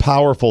 how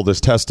powerful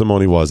this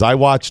testimony was. I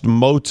watched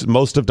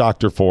most of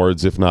Dr.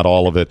 Ford's, if not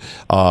all of it,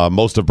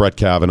 most of Brett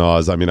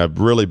Kavanaugh's. I mean, I've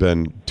really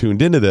been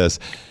tuned into this.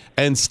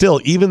 And still,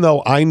 even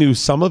though I knew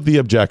some of the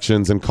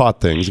objections and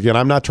caught things, again,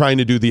 I'm not trying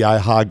to do the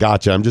aha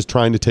gotcha. I'm just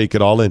trying to take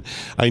it all in.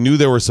 I knew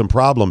there were some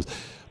problems.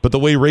 But the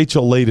way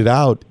Rachel laid it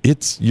out,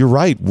 you're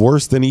right,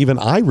 worse than even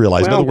I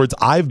realized. In other words,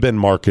 I've been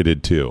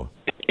marketed to.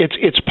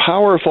 It's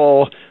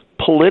powerful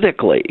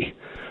politically,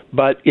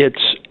 but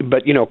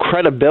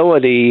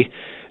credibility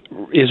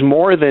is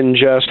more than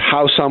just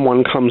how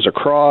someone comes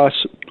across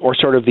or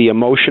sort of the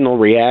emotional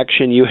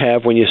reaction you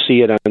have when you see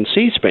it on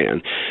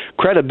C-SPAN.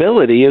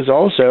 Credibility is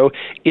also,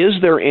 is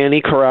there any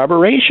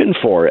corroboration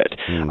for it?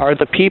 Are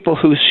the people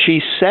who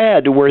she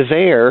said were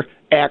there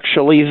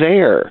actually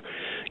there?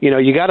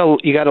 You got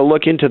to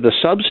look into the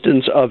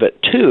substance of it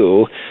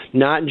too,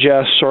 not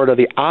just sort of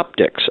the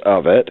optics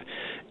of it.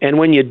 And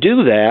when you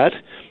do that,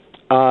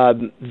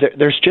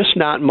 there's just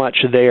not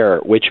much there,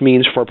 which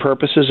means for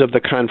purposes of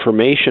the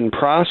confirmation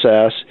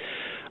process,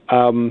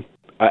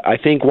 I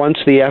think once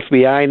the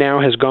FBI now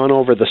has gone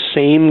over the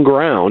same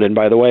ground, and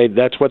by the way,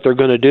 that's what they're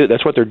going to do.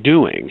 That's what they're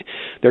doing.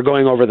 They're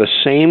going over the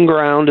same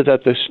ground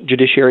that the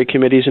Judiciary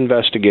Committee's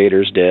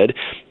investigators did,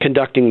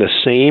 conducting the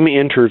same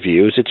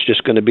interviews. It's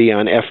just going to be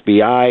on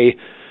FBI,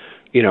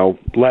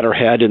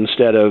 letterhead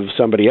instead of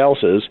somebody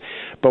else's.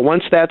 But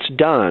once that's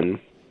done,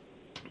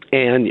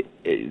 and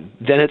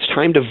then it's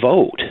time to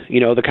vote.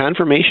 The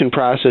confirmation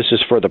process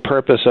is for the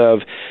purpose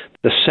of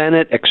the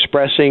Senate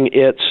expressing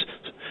its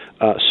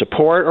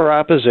support or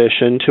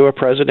opposition to a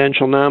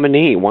presidential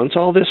nominee. Once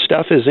all this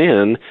stuff is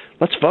in,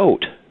 let's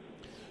vote.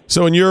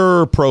 So in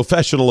your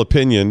professional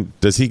opinion,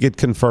 does he get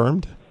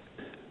confirmed?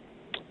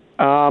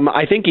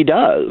 I think he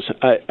does.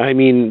 I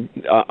mean,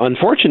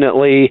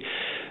 unfortunately,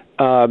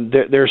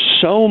 there's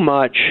so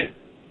much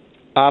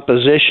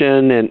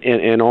opposition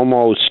and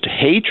almost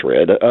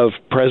hatred of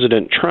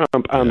President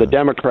Trump on the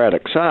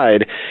Democratic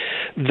side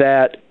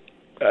that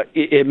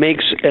it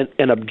makes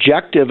an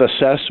objective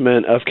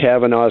assessment of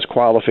Kavanaugh's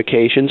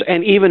qualifications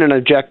and even an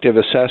objective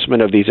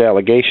assessment of these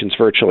allegations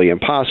virtually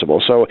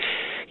impossible. So,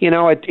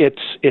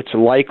 it's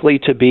likely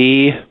to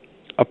be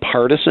a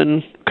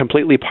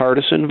completely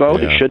partisan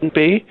vote. It shouldn't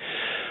be.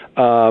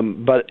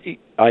 But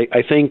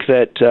I think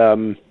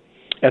that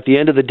at the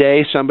end of the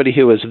day, somebody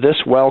who is this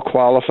well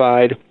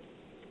qualified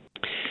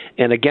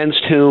and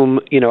against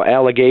whom,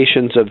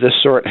 allegations of this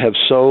sort have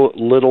so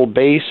little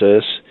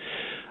basis,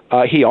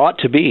 he ought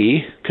to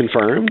be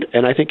confirmed,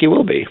 and I think he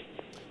will be.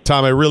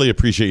 Tom, I really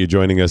appreciate you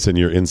joining us and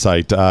your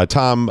insight.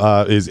 Tom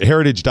is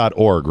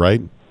heritage.org,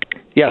 right?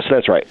 Yes,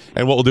 that's right.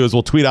 And what we'll do is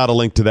we'll tweet out a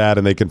link to that,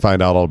 and they can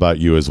find out all about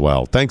you as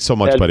well. Thanks so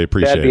much, buddy.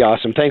 Appreciate it. That'd be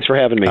awesome. Thanks for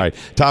having me. All right.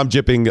 Tom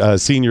Jipping,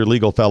 Senior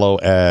Legal Fellow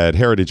at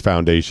Heritage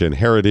Foundation,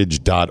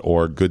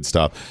 heritage.org. Good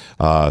stuff.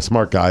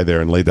 Smart guy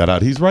there and laid that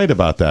out. He's right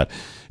about that.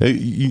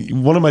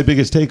 One of my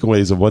biggest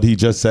takeaways of what he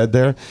just said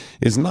there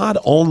is not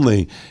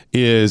only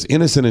is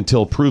innocent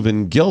until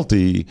proven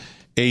guilty,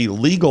 a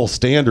legal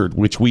standard,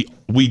 which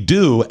we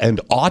do and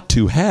ought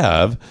to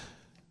have,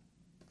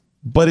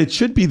 but it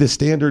should be the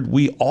standard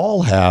we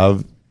all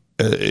have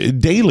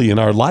daily in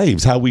our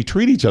lives, how we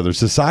treat each other.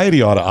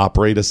 Society ought to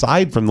operate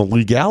aside from the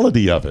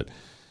legality of it.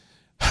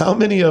 How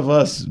many of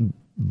us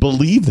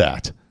believe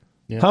that?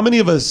 Yeah. How many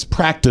of us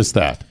practice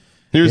that?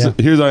 Here's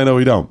how I know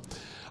we don't.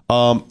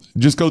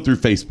 Just go through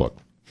Facebook.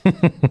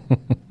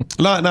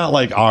 not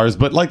like ours,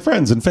 but like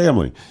friends and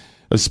family,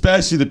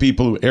 especially the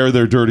people who air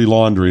their dirty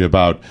laundry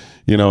about,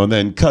 and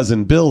then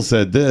cousin Bill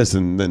said this,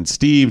 and then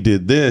Steve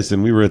did this,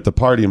 and we were at the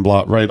party and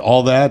blah, right?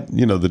 All that,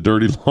 the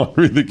dirty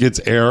laundry that gets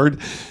aired.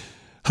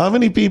 How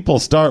many people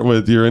start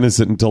with you're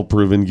innocent until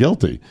proven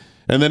guilty?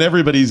 And then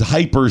everybody's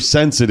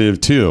hypersensitive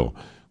too.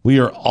 We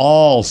are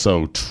all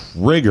so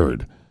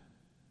triggered.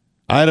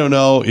 I don't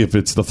know if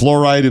it's the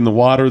fluoride in the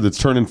water that's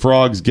turning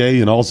frogs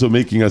gay and also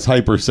making us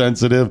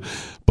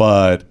hypersensitive,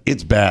 but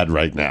it's bad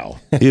right now.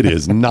 It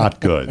is not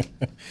good.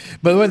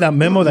 By the way, that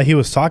memo that he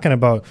was talking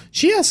about,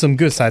 she has some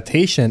good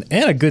citation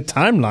and a good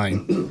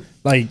timeline.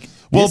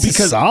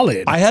 Because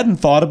solid. I hadn't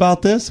thought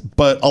about this,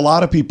 but a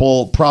lot of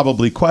people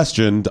probably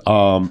questioned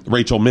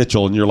Rachel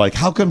Mitchell, and you're like,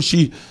 how come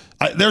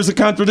there's a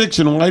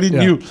contradiction. Why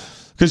didn't you?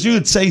 Because you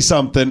would say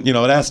something, it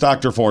asked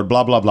Dr. Ford,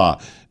 blah, blah,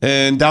 blah.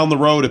 And down the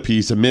road a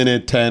piece, a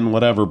minute, 10,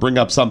 whatever, bring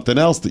up something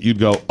else that you'd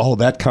go, oh,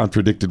 that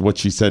contradicted what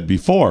she said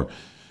before.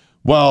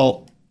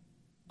 Well,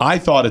 I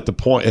thought at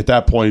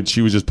that point,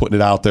 she was just putting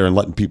it out there and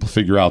letting people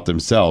figure out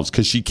themselves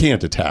because she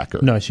can't attack her.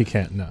 No, she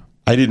can't, no.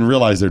 I didn't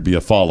realize there'd be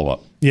a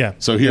follow-up. Yeah.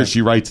 So here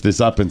she writes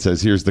this up and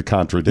says, here's the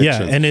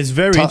contradiction. Yeah, and it's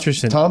very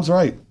interesting. Tom's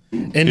right.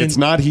 And it's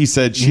not he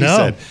said, she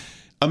said.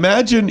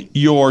 Imagine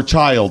your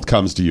child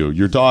comes to you,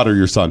 your daughter,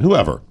 your son,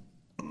 whoever,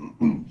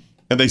 and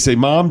they say,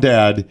 Mom,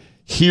 Dad,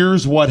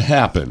 here's what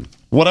happened.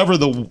 Whatever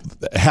the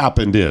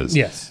happened is.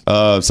 Yes.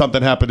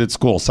 Something happened at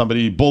school.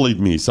 Somebody bullied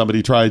me.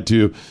 Somebody tried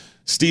to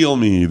steal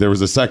me. There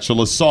was a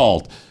sexual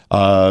assault.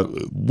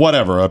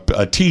 Whatever.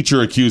 A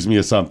teacher accused me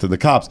of something. The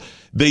cops.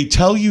 They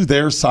tell you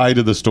their side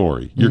of the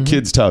story. Your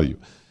kids tell you.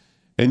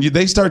 And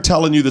they start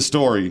telling you the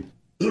story.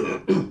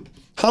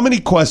 How many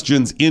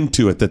questions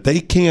into it that they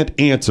can't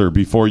answer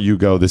before you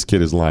go, this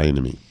kid is lying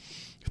to me?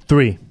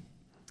 3.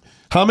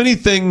 How many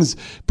things?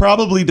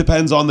 Probably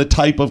depends on the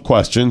type of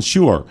question,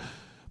 sure.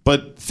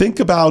 But think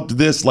about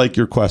this like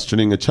you're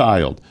questioning a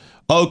child.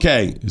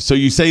 Okay, so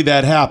you say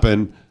that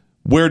happened.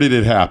 Where did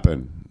it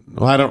happen?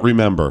 Well, I don't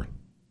remember.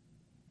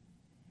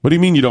 What do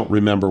you mean you don't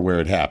remember where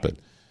it happened?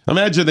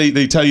 Imagine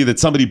they tell you that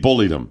somebody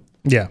bullied them.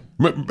 Yeah.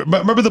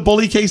 Remember the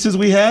bully cases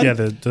we had? Yeah,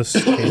 those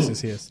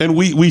cases, yes. And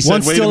we said,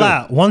 one's still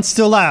out. One's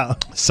still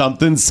out.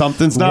 Something's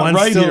not one's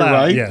right still here, out.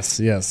 right?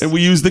 Yes. And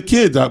we use the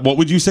kid. What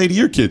would you say to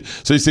your kid?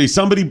 So you say,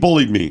 somebody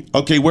bullied me.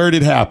 Okay, where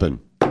did it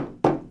happen?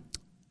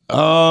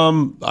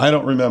 I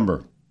don't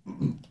remember.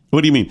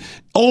 What do you mean?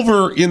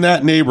 Over in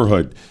that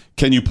neighborhood.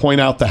 Can you point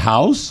out the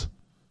house?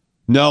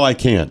 No, I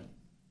can't.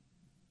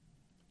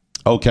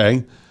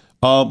 Okay.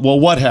 Well,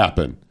 what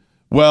happened?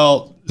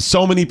 Well,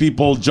 so many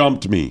people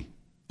jumped me.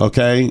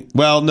 Okay.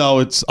 Well,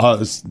 no,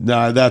 that's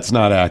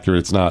not accurate.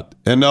 It's not.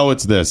 And no,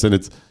 it's this. And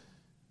it's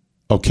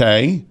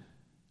okay.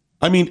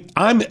 I mean,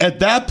 I'm at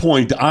that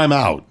point, I'm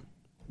out.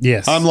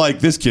 Yes. I'm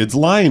like, this kid's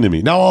lying to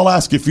me. Now I'll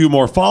ask a few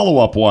more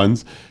follow-up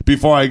ones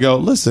before I go,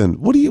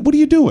 listen, what are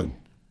you doing?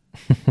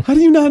 How do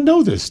you not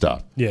know this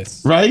stuff?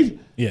 Yes. Right?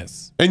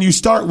 Yes. And you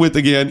start with,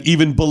 again,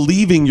 even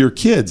believing your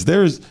kids.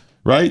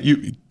 Right?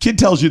 Kid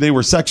tells you they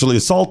were sexually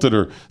assaulted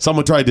or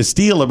someone tried to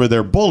steal them or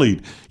they're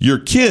bullied. Your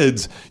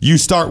kids, you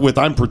start with,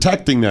 I'm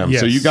protecting them.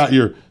 Yes. So you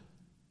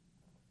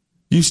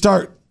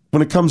start,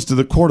 when it comes to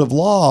the court of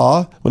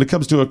law, when it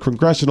comes to a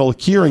congressional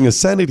hearing, a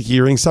Senate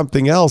hearing,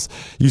 something else,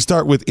 you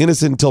start with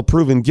innocent until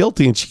proven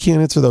guilty, and she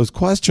can't answer those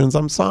questions.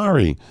 I'm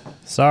sorry.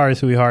 Sorry,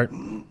 sweetheart.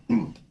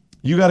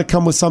 You got to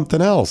come with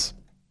something else.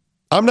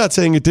 I'm not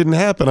saying it didn't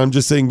happen. I'm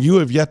just saying you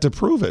have yet to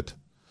prove it.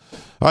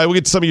 All right, we'll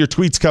get to some of your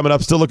tweets coming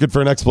up. Still looking for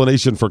an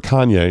explanation for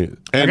Kanye.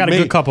 And I got a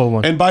good couple of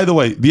ones. And by the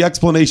way, the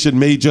explanation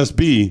may just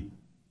be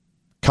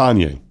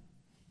Kanye.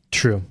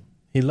 True.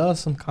 He loves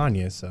some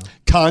Kanye, so.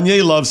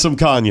 Kanye loves some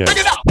Kanye.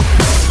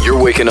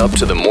 You're waking up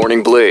to the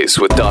Morning Blaze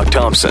with Doc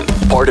Thompson,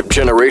 part of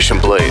Generation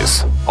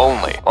Blaze,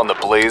 only on the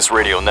Blaze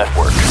Radio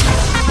Network.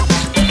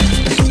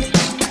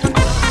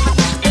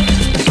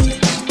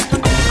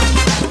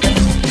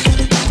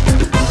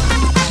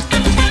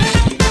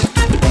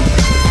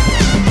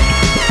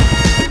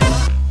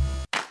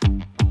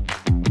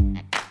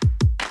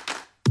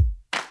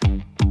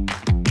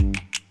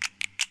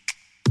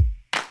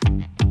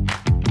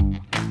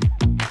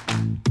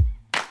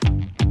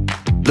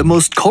 The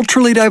most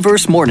culturally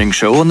diverse morning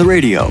show on the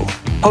radio,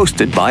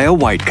 hosted by a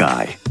white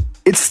guy.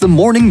 It's the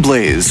Morning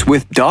Blaze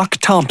with Doc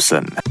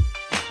Thompson.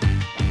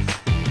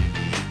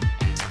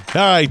 All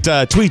right,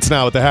 tweets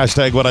now with the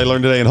hashtag What I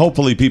Learned Today, and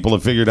hopefully people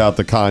have figured out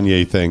the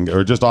Kanye thing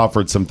or just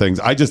offered some things.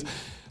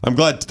 I'm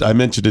glad I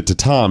mentioned it to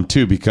Tom,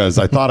 too, because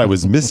I thought I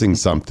was missing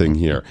something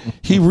here.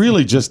 He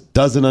really just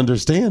doesn't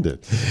understand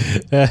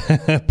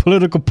it.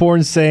 Political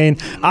porn saying,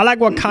 I like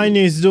what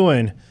Kanye is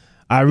doing.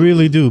 I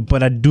really do.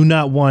 But I do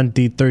not want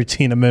the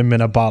 13th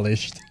Amendment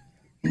abolished.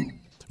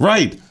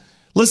 Right.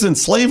 Listen,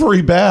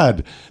 slavery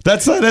bad.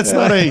 That's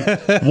not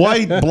a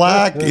white,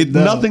 black,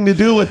 nothing to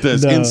do with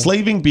this. No.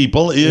 Enslaving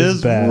people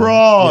is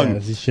wrong.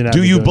 Yes, you should not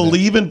do be you doing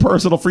believe in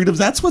personal freedoms?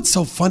 That's what's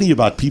so funny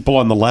about people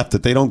on the left,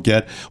 that they don't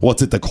get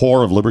what's at the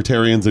core of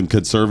libertarians and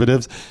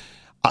conservatives.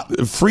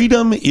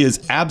 Freedom is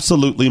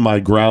absolutely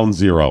my ground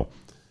zero.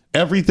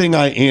 Everything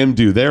I am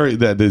do.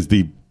 That is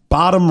the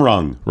bottom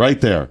rung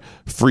right there.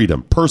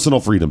 Freedom, personal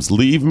freedoms.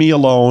 Leave me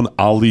alone.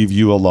 I'll leave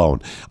you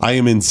alone. I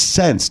am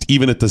incensed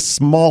even at the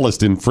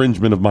smallest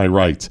infringement of my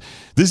rights.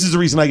 This is the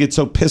reason I get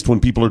so pissed when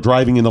people are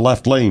driving in the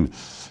left lane.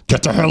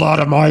 Get the hell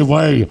out of my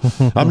way.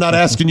 I'm not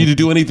asking you to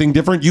do anything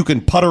different. You can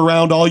putt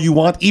around all you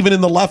want, even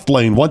in the left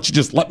lane. Once you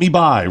just let me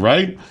by,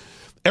 right?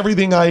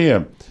 Everything I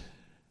am.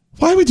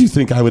 Why would you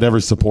think I would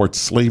ever support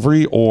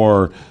slavery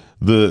or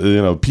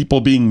the people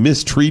being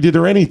mistreated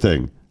or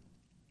anything?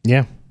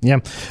 Yeah. Yeah.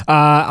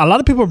 A lot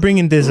of people are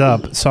bringing this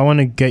up, so I want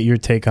to get your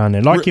take on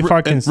it. Larky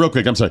Farkins. Real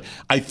quick, I'm sorry.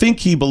 I think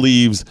he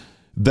believes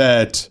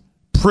that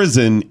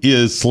prison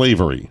is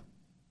slavery,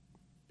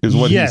 is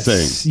what he's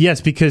saying. Yes,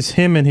 because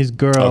him and his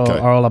girl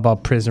are all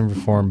about prison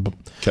reform.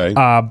 Okay.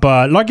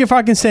 But Larky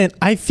Farkins saying,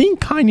 I think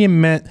Kanye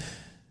meant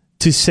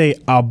to say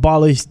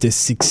abolish the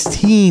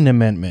 16th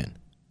Amendment.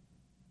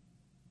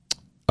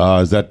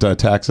 Is that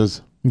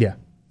taxes? Yeah.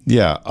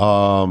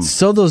 Yeah.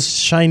 So those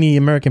shiny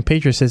American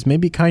patriots says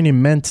maybe Kanye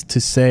meant to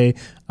say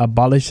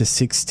abolish the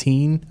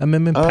 16th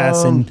Amendment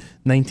passed in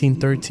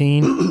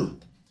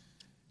 1913.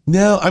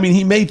 No, I mean,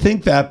 he may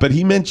think that, but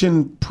he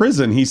mentioned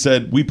prison. He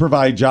said, we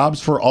provide jobs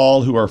for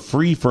all who are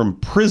free from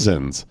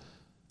prisons.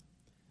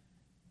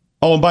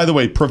 Oh, and by the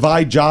way,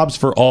 provide jobs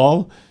for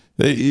all.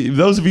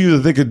 Those of you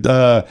that think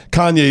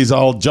Kanye's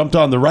all jumped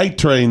on the right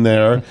train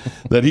there,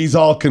 that he's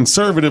all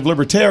conservative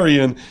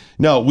libertarian.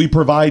 No, we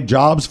provide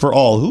jobs for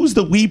all. Who's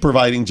the we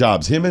providing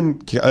jobs? Him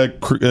and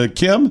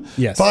Kim?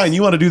 Yes. Fine,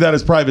 you want to do that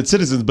as private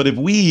citizens, but if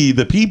we,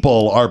 the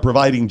people, are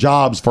providing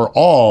jobs for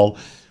all,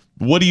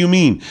 what do you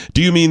mean?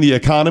 Do you mean the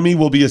economy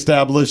will be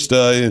established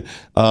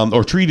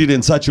or treated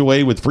in such a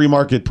way with free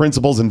market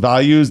principles and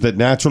values that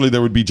naturally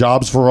there would be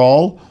jobs for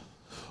all?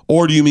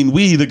 Or do you mean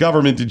we, the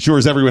government,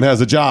 ensures everyone has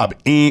a job?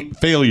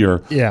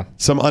 Failure. Yeah.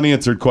 Some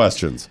unanswered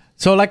questions.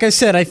 So like I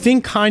said, I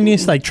think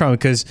Kanye's like Trump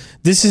because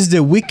this is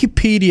the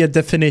Wikipedia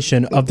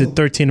definition of the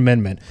 13th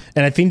Amendment.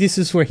 And I think this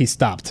is where he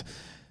stopped.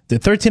 The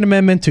 13th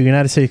Amendment to the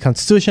United States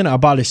Constitution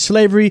abolished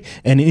slavery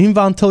and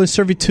involuntary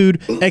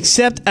servitude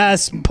except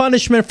as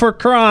punishment for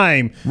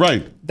crime.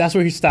 Right. That's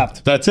where he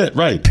stopped. That's it,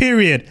 right.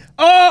 Period.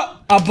 Oh,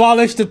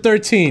 abolish the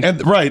 13th.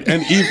 And right,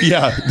 and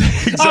yeah,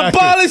 exactly.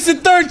 Abolish the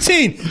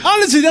 13th.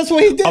 Honestly, that's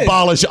what he did.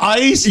 Abolish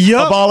ICE,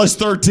 abolish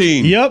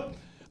 13. Yep.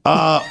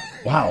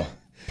 Wow.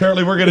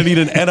 Apparently we're going to need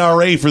an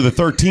NRA for the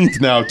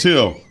 13th now,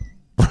 too.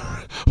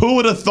 Who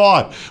would have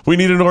thought we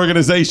need an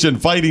organization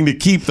fighting to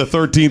keep the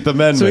 13th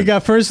Amendment? So we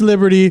got First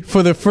Liberty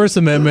for the First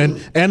Amendment,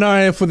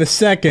 NRA for the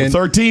Second.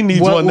 13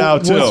 needs one now,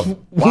 too.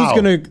 Who's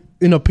going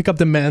to pick up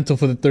the mantle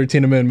for the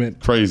 13th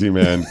Amendment? Crazy,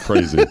 man.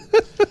 Crazy.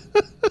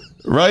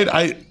 Right?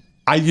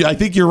 I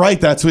think you're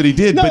right. That's what he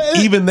did. No, but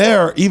even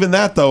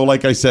that, though,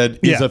 like I said,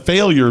 is a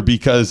failure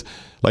because,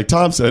 like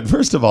Tom said,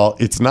 first of all,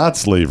 it's not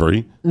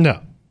slavery.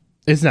 No,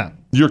 it's not.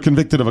 You're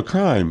convicted of a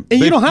crime. And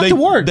you don't have to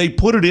work. They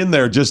put it in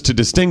there just to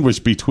distinguish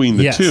between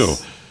the two,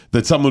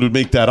 that someone would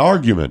make that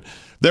argument.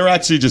 They're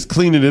actually just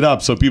cleaning it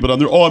up so people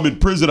don't, I'm in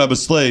prison, I'm a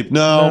slave.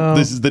 No,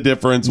 this is the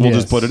difference. We'll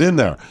just put it in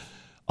there.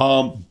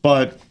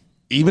 But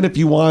even if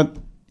you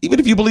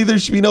believe there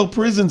should be no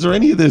prisons or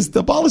any of this,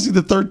 the policy of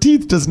the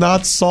 13th does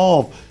not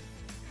solve.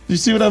 You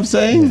see what I'm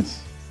saying?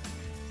 Yes.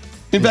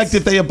 In fact,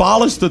 if they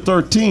abolish the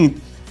 13th,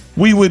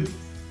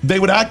 they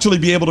would actually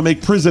be able to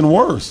make prison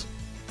worse.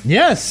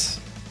 Yes.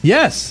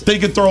 Yes. They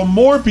could throw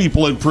more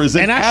people in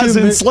prison as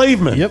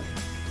enslavement. Yep.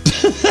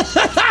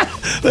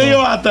 Think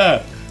about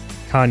that.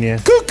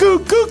 Kanye. Cuckoo.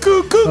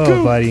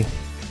 Oh, buddy.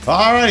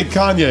 All right,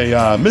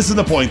 Kanye. Missing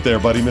the point there,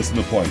 buddy. Missing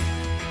the point.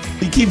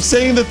 He keeps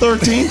saying the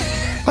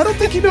 13th. I don't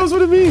think he knows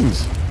what it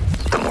means.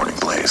 The Morning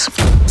Blaze.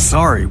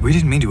 Sorry, we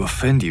didn't mean to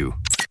offend you.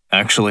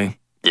 Actually,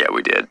 yeah,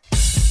 we did.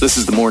 This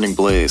is The Morning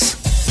Blaze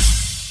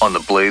on the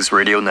Blaze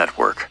Radio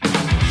Network.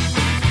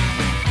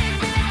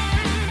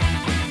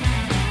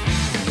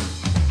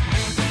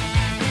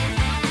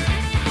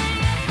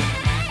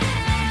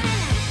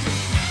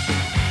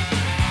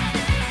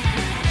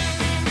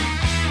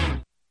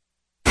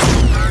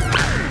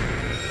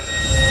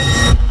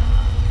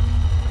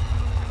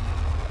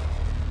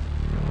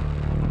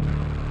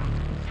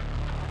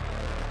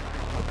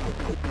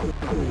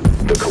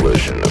 The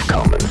collision of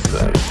common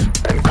sense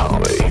and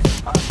comedy.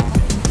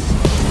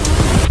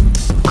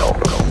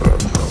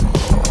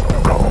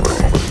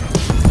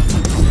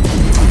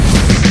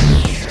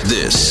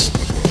 This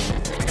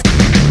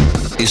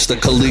is the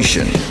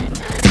collision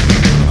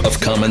of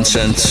common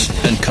sense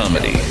and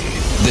comedy.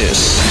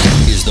 This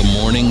is the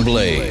Morning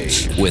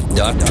Blaze with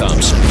Doc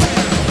Thompson.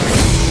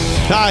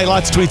 Hi,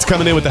 lots of tweets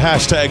coming in with the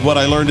hashtag What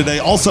I Learned Today.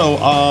 Also,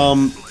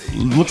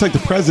 looks like the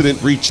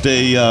president reached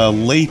a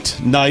late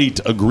night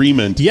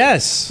agreement.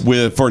 Yes,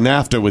 for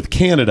NAFTA with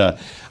Canada.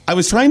 I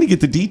was trying to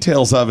get the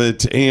details of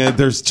it, and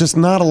there's just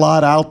not a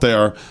lot out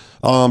there.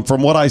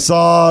 From what I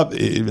saw,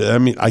 I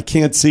mean, I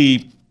can't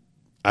see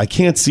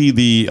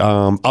the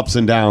ups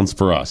and downs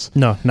for us.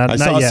 No, not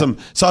yet.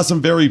 Saw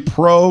some very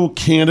pro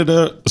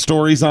Canada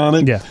stories on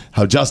it. Yeah,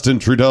 how Justin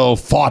Trudeau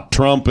fought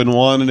Trump and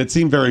won, and it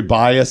seemed very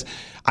biased.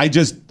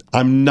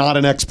 I'm not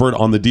an expert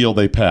on the deal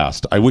they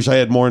passed. I wish I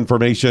had more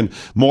information.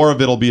 More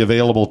of it will be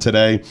available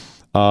today,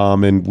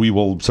 and we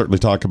will certainly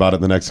talk about it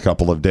in the next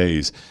couple of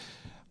days.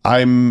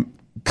 I'm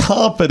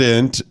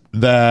confident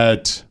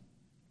that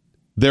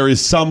there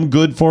is some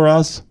good for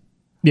us.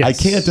 Yes. I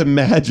can't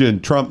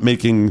imagine Trump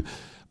making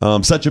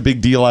such a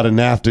big deal out of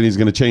NAFTA and he's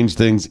going to change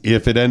things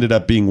if it ended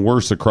up being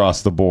worse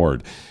across the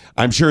board.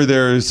 I'm sure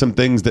there's some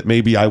things that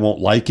maybe I won't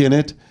like in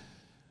it.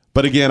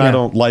 But again, I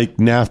don't like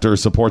NAFTA or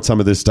support some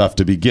of this stuff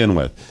to begin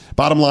with.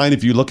 Bottom line,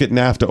 if you look at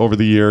NAFTA over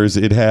the years,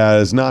 it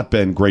has not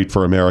been great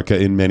for America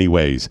in many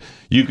ways.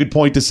 You could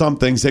point to some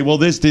things, say, well,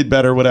 this did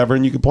better, whatever,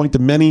 and you could point to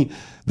many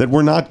that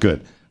were not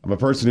good. I'm a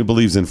person who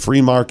believes in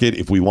free market.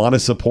 If we want to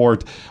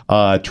support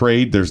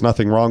trade, there's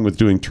nothing wrong with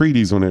doing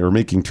treaties or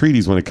making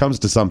treaties when it comes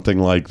to something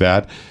like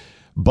that.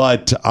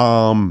 But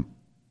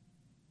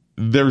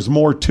there's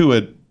more to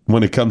it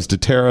when it comes to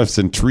tariffs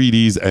and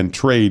treaties and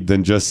trade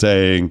than just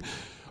saying,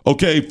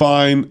 okay,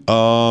 fine,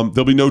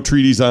 there'll be no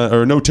treaties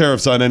or no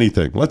tariffs on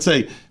anything. Let's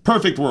say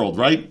perfect world,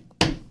 right?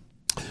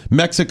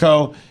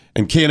 Mexico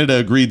and Canada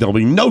agreed there'll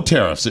be no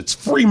tariffs. It's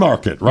free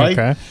market, right?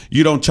 Okay.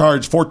 You don't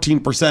charge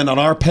 14% on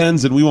our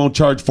pens, and we won't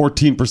charge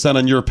 14%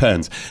 on your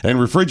pens. And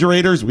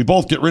refrigerators, we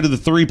both get rid of the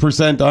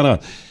 3% on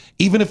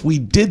Even if we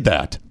did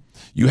that,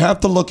 you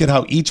have to look at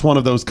how each one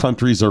of those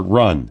countries are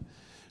run,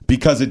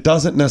 because it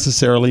doesn't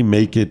necessarily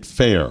make it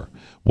fair.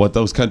 What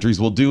those countries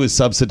will do is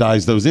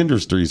subsidize those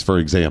industries, for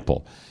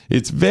example.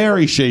 It's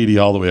very shady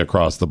all the way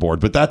across the board,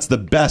 but that's the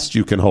best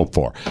you can hope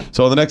for.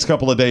 So in the next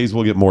couple of days,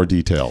 we'll get more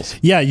details.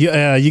 Yeah,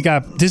 you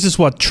got. This is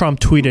what Trump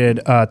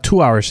tweeted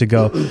 2 hours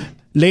ago.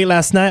 Late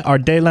last night, our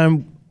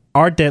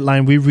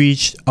deadline, we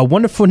reached a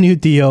wonderful new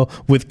deal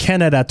with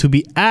Canada to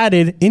be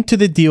added into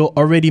the deal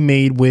already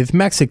made with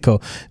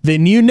Mexico. The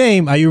new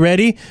name, are you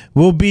ready?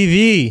 Will be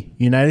the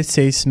United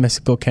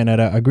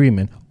States-Mexico-Canada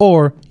Agreement,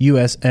 or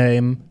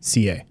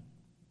USMCA.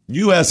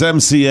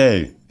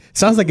 USMCA.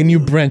 Sounds like a new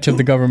branch of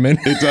the government.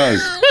 It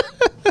does.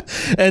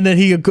 And then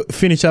he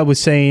finished up with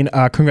saying,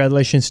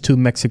 congratulations to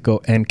Mexico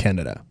and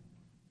Canada.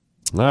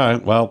 All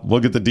right. Well, we'll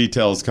get the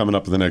details coming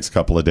up in the next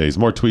couple of days.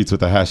 More tweets with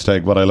the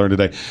hashtag What I Learned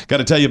Today. Got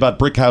to tell you about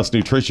Brickhouse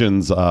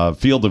Nutrition's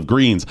Field of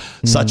Greens.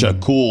 Such a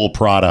cool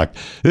product.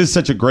 This is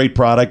such a great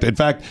product. In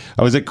fact,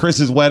 I was at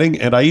Chris's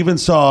wedding, and I even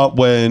saw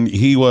when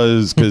he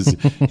was, because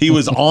he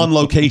was on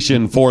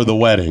location for the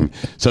wedding.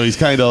 So he's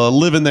kind of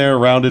living there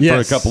around it for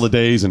a couple of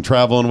days and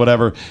traveling,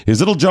 whatever. His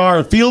little jar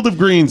of Field of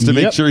Greens to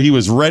make sure he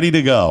was ready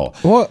to go.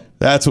 Well,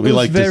 that's what we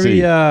like to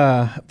see.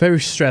 Very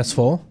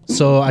stressful,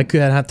 so I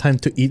couldn't have time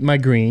to eat my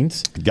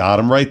greens. Got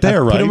them right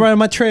there, right? Put them right on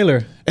my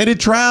trailer. And it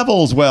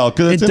travels well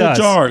because it's in a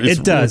jar.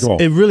 It does. Really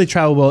cool. It really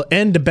travels well.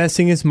 And the best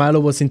thing is Milo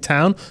was in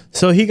town,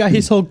 so he got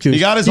his Hulk juice. He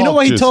got his Hulk juice. You know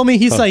what juice. He told me?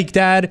 He's like,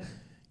 Dad,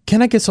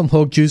 can I get some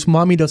Hulk juice?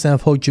 Mommy doesn't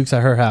have Hulk juice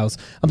at her house.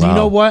 I'm like, you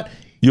know what?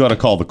 You ought to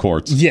call the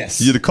courts.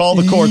 Yes. You ought to call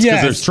the courts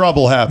because there's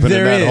trouble happening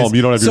at home.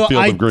 You don't have your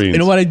Field of Greens. You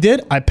know what I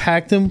did? I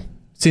packed them.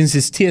 Since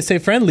it's TSA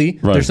friendly,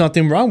 there's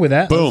nothing wrong with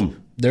that. Boom.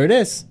 There it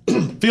is.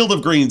 Field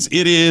of Greens.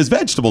 It is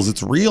vegetables.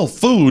 It's real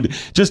food,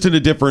 just in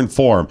a different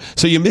form.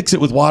 So you mix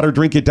it with water,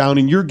 drink it down,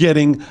 and you're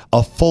getting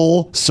a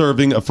full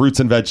serving of fruits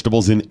and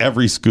vegetables in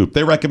every scoop.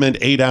 They recommend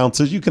 8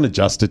 ounces. You can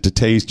adjust it to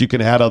taste. You can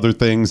add other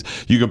things.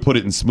 You can put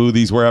it in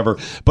smoothies, wherever.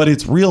 But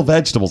it's real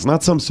vegetables,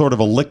 not some sort of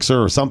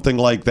elixir or something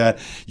like that.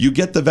 You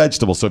get the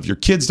vegetables. So if your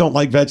kids don't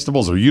like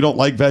vegetables or you don't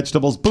like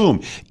vegetables,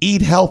 boom,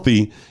 eat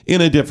healthy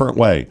in a different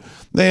way.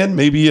 Then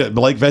maybe you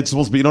like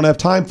vegetables, but you don't have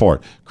time for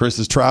it. Chris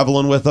is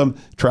traveling with them.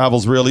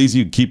 Travel's real easy.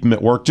 You can keep them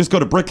at work. Just go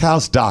to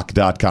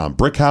brickhousedoc.com,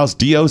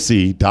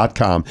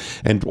 brickhousedoc.com,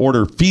 and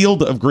order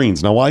Field of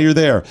Greens. Now, while you're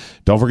there,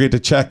 don't forget to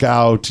check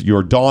out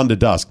your Dawn to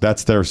Dusk.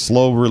 That's their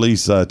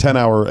slow-release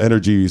 10-hour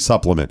energy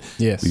supplement.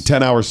 Yes. The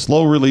 10-hour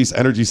slow-release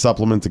energy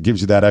supplement that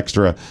gives you that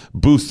extra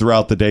boost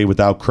throughout the day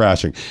without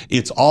crashing.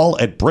 It's all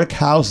at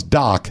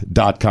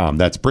brickhousedoc.com.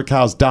 That's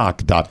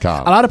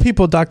brickhousedoc.com. A lot of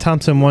people, Doc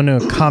Thompson, want to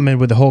comment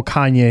with the whole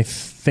Kanye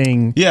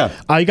thing. Yeah.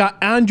 I got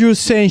Andrew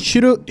saying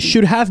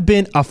should have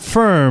been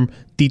affirm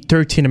the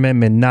 13th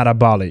Amendment, not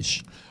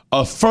abolish.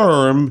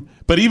 Affirm,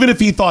 but even if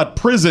he thought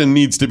prison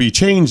needs to be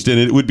changed in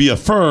it, it would be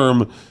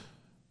affirm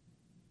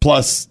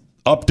plus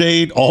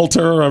update,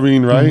 alter, I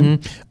mean, right?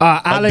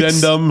 Mm-hmm.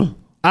 Addendum.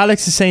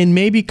 Alex is saying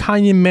maybe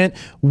Kanye meant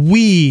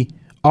we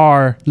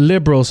are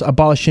liberals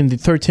abolishing the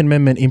 13th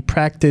Amendment, in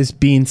practice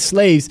being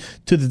slaves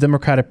to the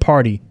Democratic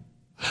Party.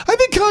 I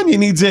think Kanye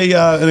needs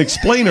an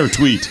explainer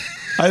tweet.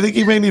 I think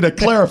he may need a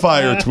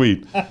clarifier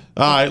tweet. All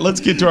right, let's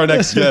get to our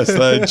next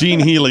guest, Gene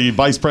Healy,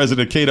 Vice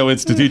President, Cato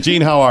Institute.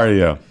 Gene, how are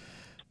you?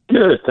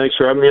 Good. Thanks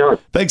for having me on.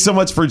 Thanks so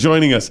much for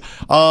joining us.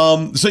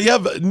 So you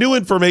have new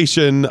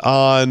information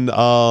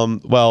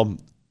on,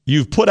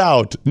 you've put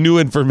out new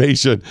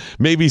information,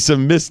 maybe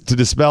to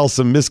dispel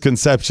some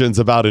misconceptions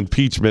about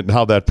impeachment and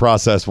how that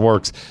process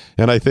works.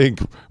 And I think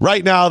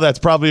right now that's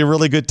probably a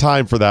really good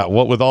time for that.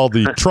 What with all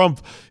the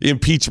Trump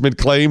impeachment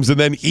claims, and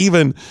then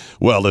even,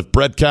 if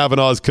Brett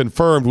Kavanaugh is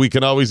confirmed, we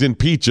can always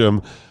impeach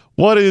him.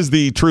 What is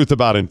the truth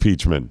about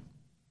impeachment?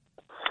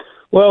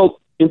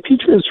 Well,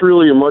 impeachment is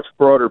really a much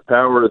broader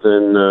power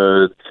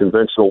than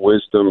conventional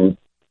wisdom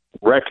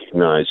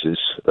recognizes.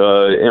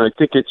 And I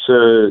think it's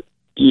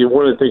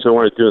one of the things I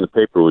wanted to do in the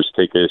paper was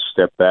take a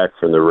step back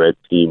from the red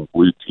team,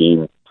 blue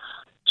team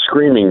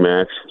screaming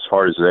match, as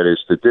hard as that is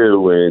to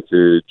do, and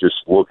to just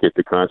look at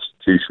the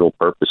constitutional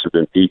purpose of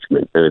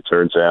impeachment. And it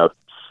turns out,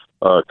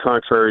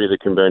 contrary to the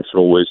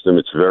conventional wisdom,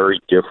 it's very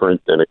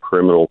different than a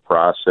criminal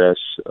process.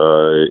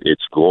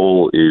 Its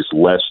goal is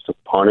less to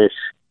punish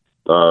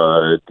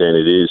than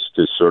it is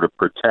to sort of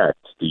protect.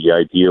 The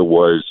idea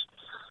was,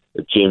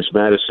 James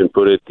Madison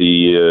put it,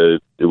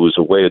 it was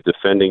a way of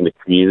defending the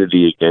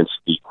community against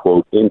the,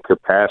 quote,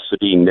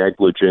 incapacity,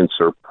 negligence,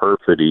 or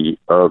perfidy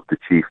of the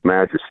chief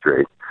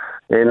magistrate.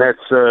 And that's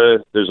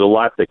there's a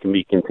lot that can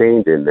be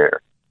contained in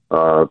there.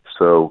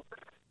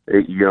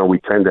 We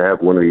tend to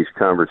have one of these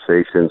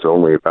conversations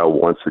only about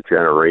once a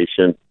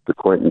generation. The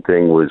Clinton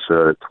thing was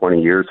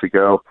 20 years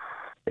ago.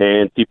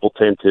 And people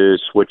tend to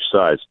switch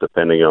sides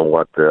depending on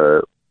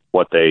whether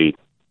they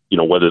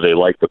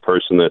like the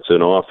person that's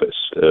in office.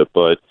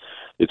 But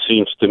it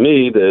seems to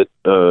me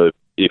that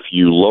if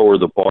you lower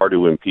the bar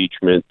to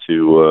impeachment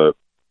to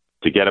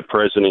get a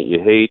president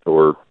you hate,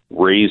 or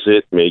raise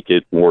it, make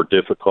it more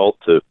difficult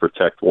to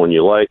protect one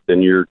you like,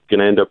 then you're going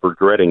to end up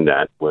regretting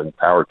that when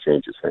power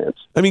changes hands.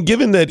 I mean,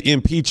 given that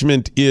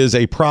impeachment is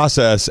a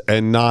process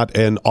and not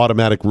an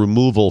automatic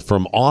removal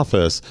from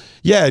office,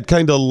 it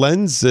kind of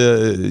lends,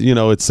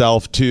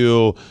 itself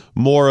to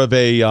more of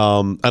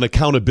an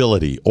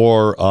accountability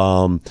or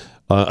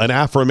an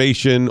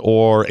affirmation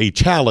or a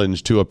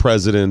challenge to a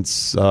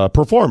president's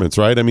performance,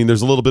 right? I mean,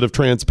 there's a little bit of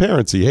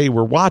transparency. Hey,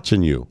 we're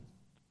watching you.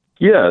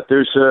 Yeah,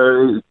 there's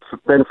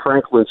Ben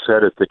Franklin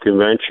said at the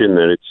convention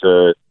that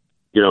it's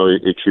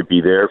it should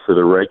be there for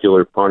the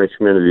regular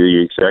punishment of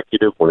the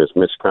executive when his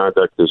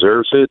misconduct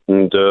deserves it,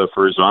 and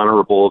for his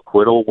honorable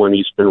acquittal when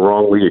he's been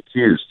wrongly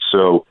accused.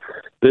 So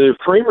the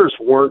framers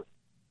weren't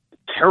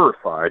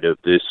terrified of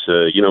this.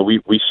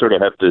 We sort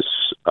of have this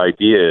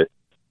idea.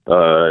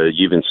 You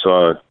even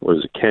saw,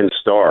 Ken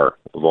Starr,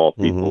 of all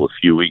people, a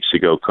few weeks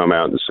ago come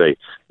out and say,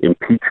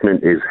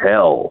 impeachment is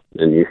hell.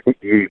 And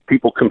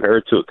people compare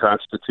it to a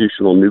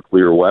constitutional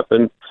nuclear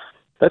weapon.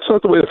 That's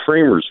not the way the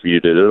framers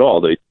viewed it at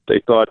all. They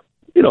thought,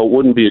 it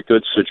wouldn't be a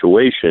good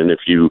situation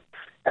if you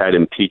had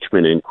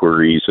impeachment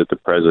inquiries at the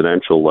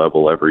presidential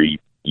level every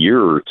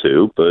year or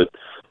two, but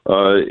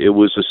it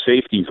was a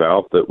safety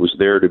valve that was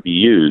there to be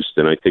used.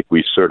 And I think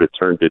we sort of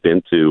turned it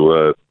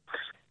into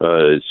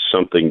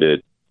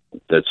something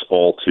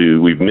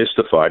we've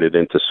mystified it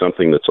into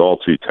something that's all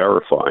too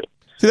terrifying.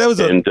 See, that was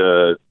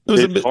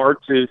it's hard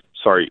to,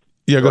 sorry.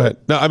 Yeah, go ahead.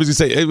 No, I was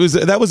going to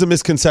say, that was a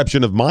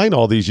misconception of mine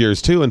all these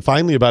years too. And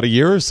finally, about a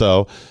year or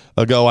so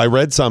ago, I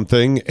read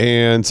something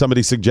and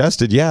somebody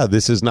suggested,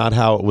 this is not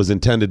how it was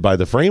intended by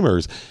the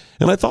framers.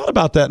 And I thought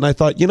about that and I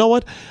thought, you know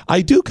what?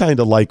 I do kind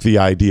of like the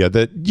idea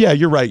that,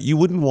 you're right. You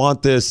wouldn't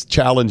want this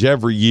challenge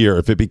every year.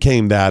 If it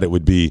became that, it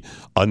would be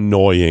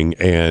annoying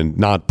and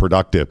not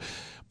productive.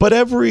 But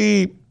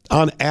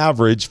on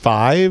average,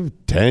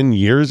 5-10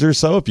 years or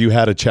so, if you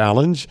had a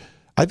challenge,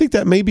 I think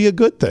that may be a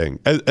good thing,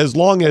 as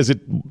long as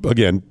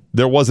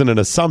there wasn't an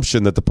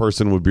assumption that the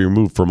person would be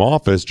removed from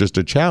office, just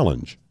a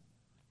challenge.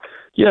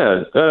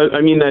 Yeah,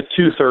 that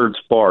 2/3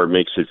 bar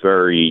makes it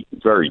very,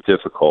 very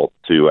difficult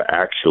to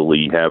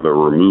actually have a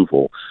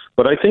removal.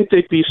 But I think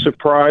they'd be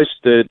surprised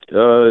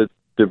that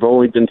there've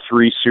only been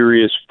 3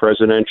 serious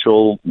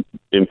presidential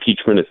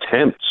impeachment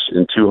attempts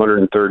in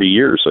 230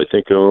 years. I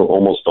think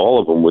almost all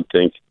of them would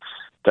think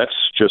that's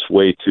just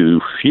way too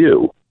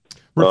few.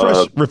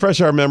 Refresh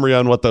our memory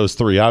on what those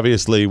 3.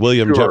 Obviously,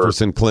 William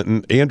Jefferson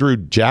Clinton, Andrew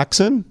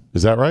Jackson.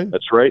 Is that right?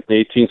 That's right, in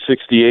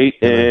 1868.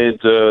 And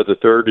the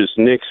third is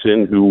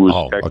Nixon, who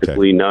was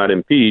technically not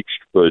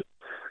impeached, but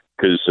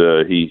because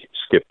he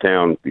skipped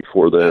town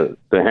before the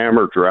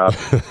hammer dropped.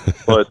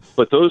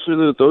 but those are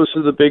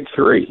the big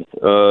 3.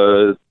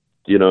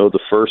 The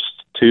first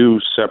 2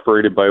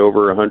 separated by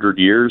over 100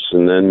 years,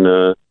 and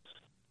then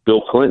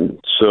Bill Clinton.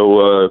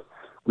 So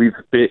we've,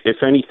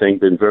 if anything,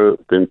 been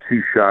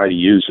too shy to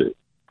use it.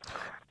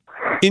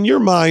 In your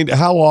mind,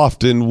 how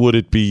often would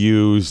it be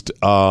used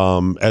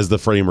as the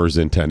framers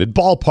intended?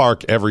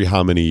 Ballpark every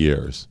how many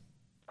years?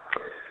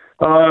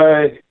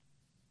 Hard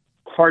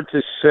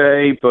to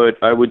say, but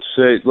I would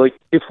say,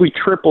 if we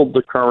tripled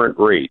the current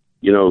rate,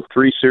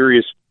 3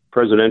 serious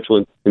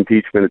presidential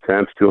impeachment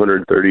attempts,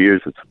 230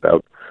 years, it's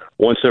about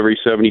once every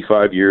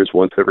 75 years,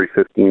 once every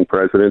 15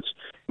 presidents.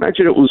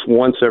 Imagine it was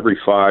once every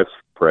 5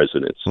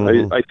 presidents.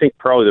 I think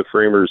probably the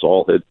framers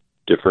all had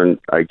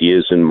different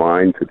ideas in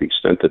mind, to the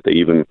extent that they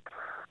even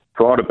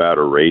thought about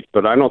a rate,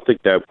 but I don't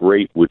think that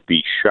rate would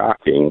be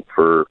shocking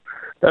for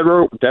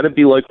that. That'd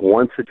be like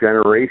once a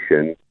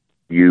generation.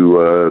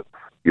 You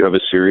have a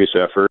serious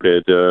effort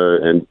at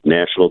and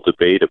national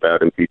debate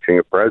about impeaching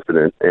a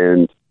president,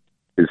 and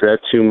is that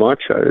too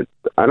much?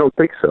 I don't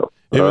think so.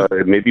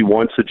 Maybe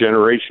once a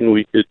generation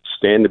we could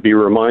stand to be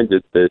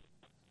reminded that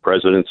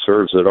president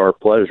serves at our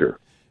pleasure.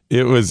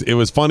 It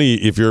was funny,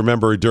 if you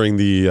remember, during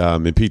the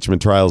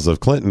impeachment trials of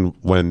Clinton,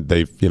 when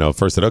they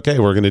first said, okay,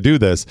 we're going to do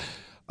this.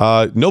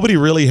 Nobody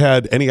really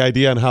had any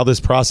idea on how this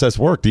process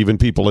worked, even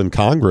people in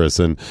Congress.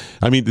 And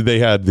I mean, they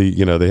had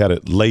they had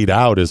it laid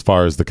out as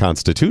far as the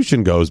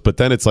Constitution goes. But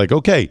then it's like,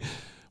 okay,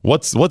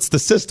 what's the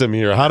system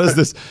here? How does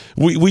this?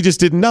 We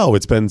just didn't know.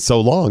 It's been so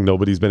long.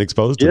 Nobody's been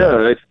exposed to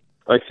that.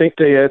 I think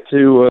they had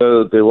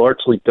to. They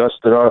largely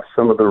dusted off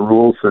some of the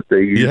rules that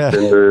they used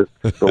in the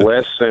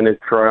last Senate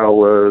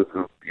trial of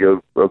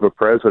a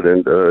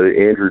president,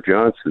 Andrew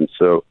Johnson.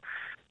 So,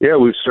 yeah,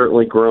 we've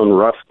certainly grown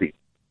rusty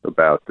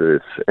about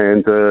this,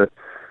 and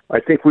I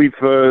think we've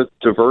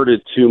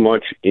diverted too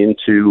much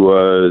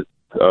into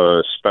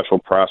special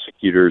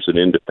prosecutors and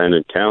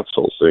independent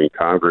counsels. I mean,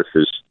 Congress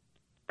has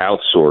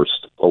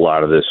outsourced a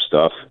lot of this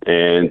stuff,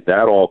 and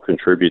that all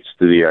contributes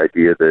to the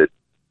idea that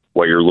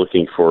what you're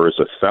looking for is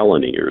a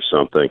felony or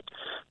something.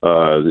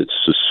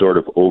 It's a sort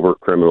of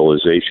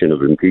over-criminalization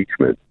of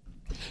impeachment.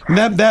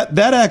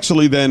 That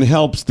actually then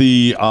helps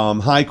the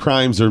high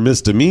crimes or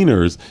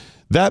misdemeanors.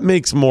 That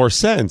makes more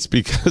sense,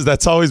 because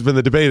that's always been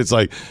the debate. It's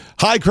like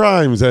high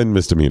crimes and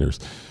misdemeanors.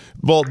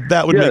 Well,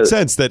 that would make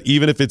sense, that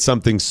even if it's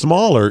something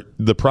smaller,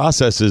 the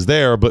process is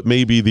there, but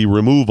maybe the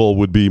removal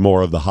would be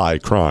more of the high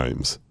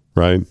crimes,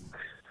 right?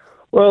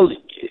 Well,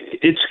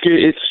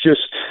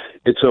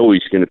 it's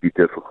always going to be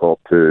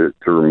difficult to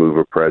remove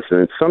a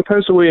president.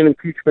 Sometimes the way an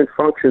impeachment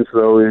functions,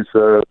 though, is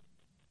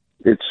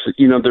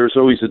there's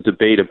always a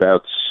debate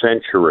about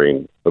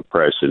censuring a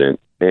president,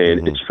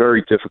 and it's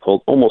very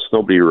difficult. Almost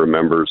nobody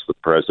remembers the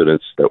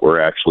presidents that were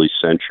actually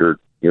censured.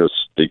 You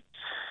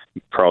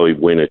probably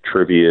win a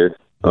trivia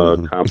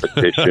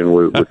competition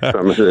with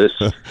some of this,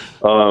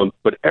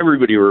 but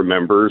everybody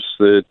remembers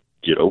that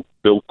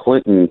Bill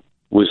Clinton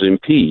was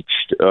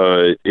impeached.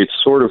 It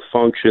sort of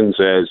functions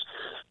as,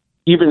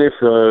 even if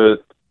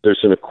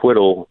there's an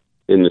acquittal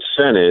in the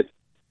Senate,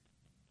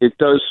 it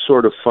does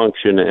sort of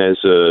function as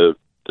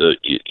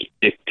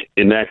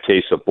in that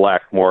case, a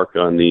black mark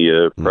on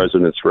the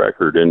president's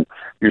record. And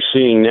you're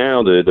seeing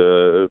now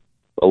that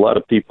a lot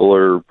of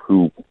people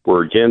who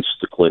were against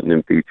the Clinton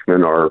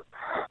impeachment are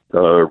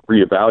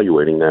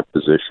reevaluating that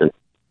position.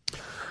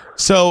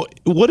 So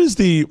what is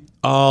is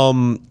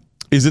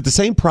it the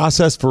same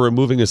process for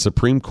removing a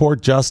Supreme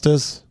Court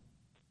justice?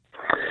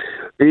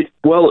 It's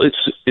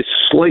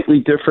slightly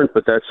different,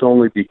 but that's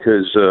only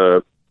because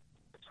in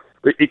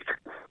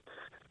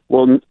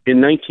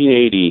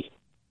 1980,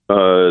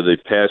 they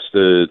passed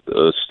a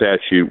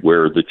statute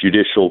where the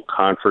Judicial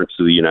Conference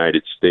of the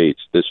United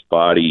States, this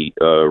body,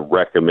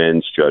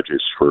 recommends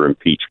judges for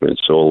impeachment.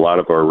 So a lot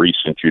of our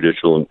recent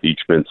judicial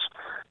impeachments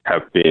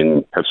have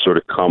sort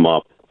of come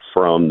up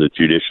from the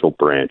judicial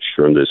branch,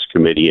 from this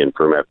committee and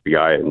from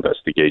FBI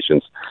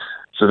investigations.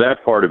 So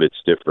that part of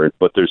it's different,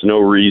 but there's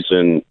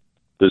nothing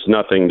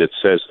that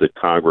says that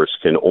Congress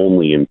can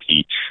only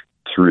impeach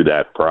through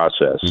that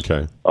process.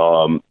 Okay.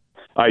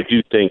 I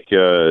do think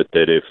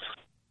that if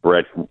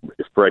Brett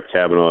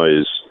Kavanaugh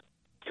is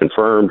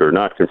confirmed or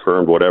not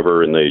confirmed,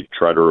 whatever, and they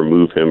try to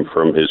remove him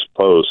from his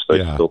post,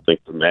 I still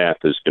think the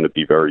math is going to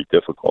be very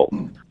difficult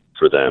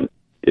for them.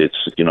 It's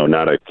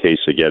not a case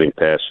of getting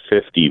past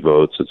 50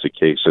 votes. It's a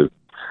case of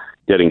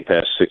getting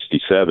past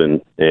 67,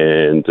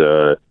 and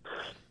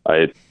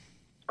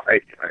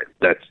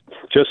that's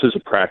just as a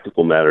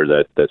practical matter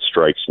that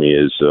strikes me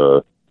as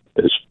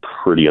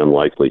pretty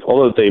unlikely.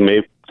 Although they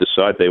may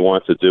decide they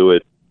want to do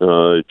it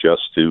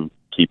just to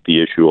keep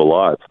the issue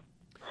alive.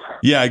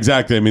 Yeah,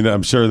 exactly. I mean,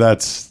 I'm sure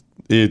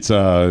it's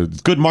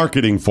good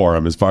marketing for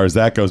them as far as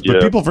that goes.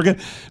 But people forget.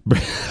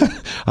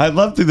 I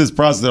love through this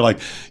process. They're like,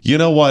 you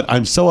know what?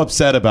 I'm so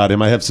upset about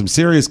him. I have some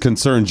serious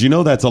concerns.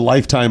 That's a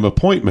lifetime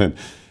appointment.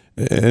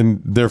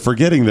 And they're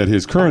forgetting that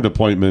his current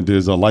appointment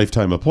is a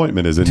lifetime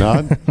appointment, is it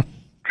not?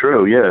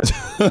 True, yeah.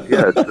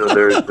 Yeah, so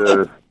there's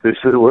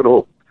a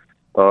little,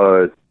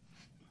 as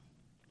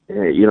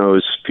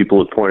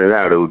people have pointed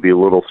out, it would be a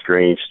little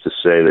strange to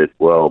say that,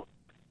 well,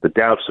 the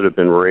doubts that have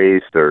been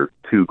raised are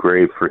too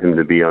grave for him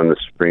to be on the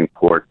Supreme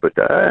Court, but,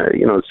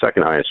 the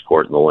second highest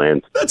court in the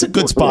land. That's a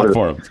good spot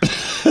for him.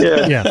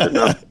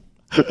 Yeah.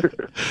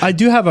 I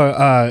do have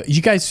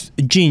you guys,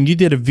 Gene, you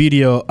did a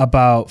video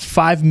about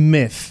 5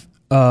 myths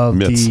of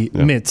the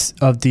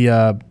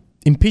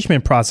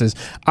impeachment process.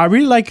 I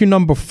really like your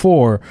number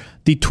 4.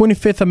 The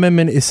 25th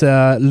Amendment is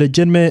a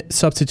legitimate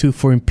substitute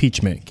for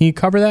impeachment. Can you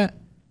cover that?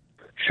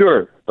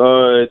 Sure.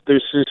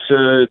 There's this.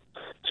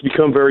 It's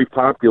become very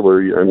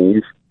popular. I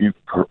mean, you've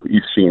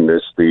seen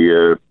this.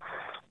 The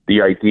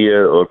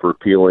idea of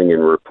repealing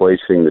and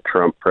replacing the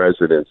Trump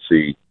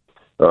presidency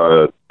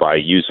by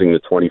using the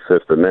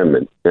 25th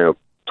Amendment. Now,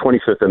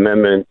 25th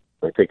Amendment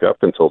I think up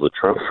until the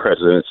Trump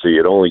presidency,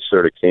 it only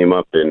sort of came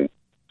up in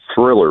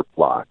thriller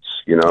plots.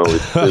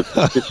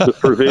 It's the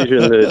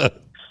provision that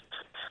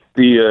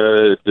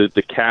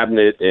the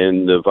cabinet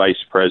and the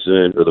vice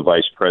president or the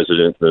vice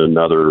president and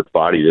another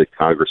body that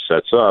Congress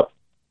sets up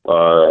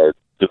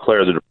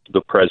declare that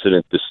the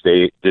president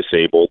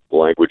disabled, the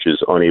language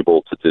is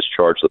unable to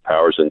discharge the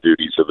powers and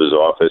duties of his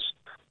office,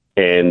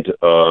 and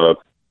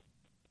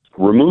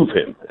remove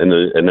him. And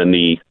then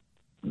the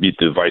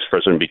vice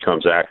president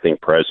becomes acting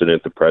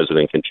president. The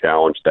president can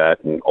challenge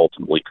that, and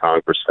ultimately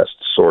Congress has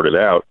to sort it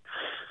out.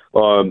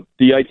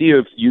 The idea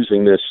of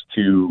using this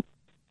to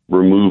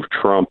remove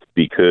Trump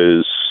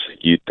because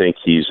you think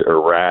he's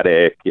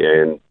erratic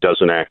and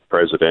doesn't act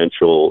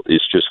presidential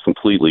is just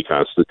completely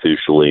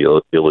constitutionally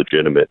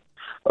illegitimate.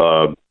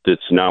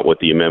 That's not what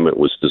the amendment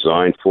was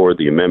designed for.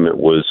 The amendment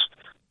was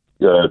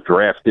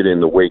drafted in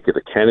the wake of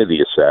the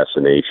Kennedy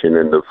assassination,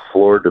 and the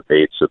floor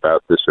debates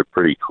about this are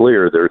pretty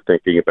clear. They're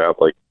thinking about,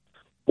 like,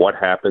 what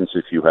happens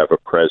if you have a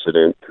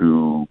president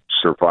who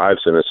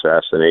survives an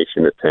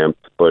assassination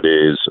attempt but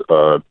is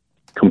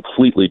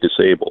completely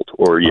disabled,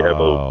 or you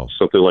have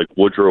something like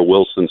Woodrow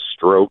Wilson's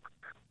stroke.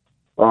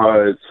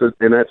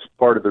 And that's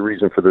part of the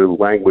reason for the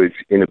language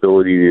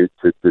inability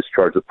to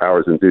discharge the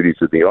powers and duties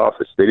of the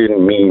office. They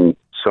didn't mean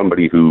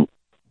somebody who,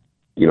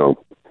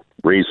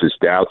 raises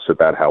doubts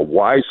about how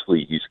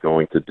wisely he's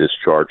going to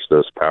discharge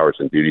those powers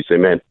and duties. They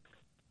meant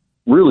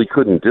really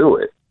couldn't do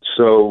it.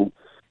 So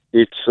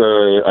it's,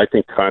 I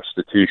think,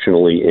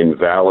 constitutionally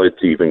invalid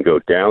to even go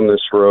down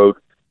this road.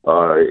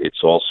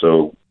 It's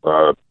also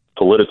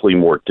politically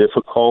more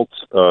difficult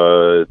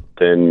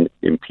than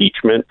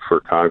impeachment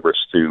for Congress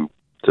to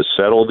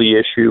settle the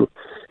issue.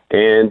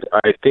 And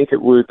I think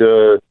it would,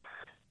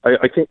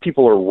 I think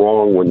people are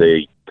wrong when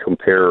they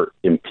compare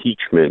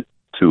impeachment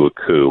to a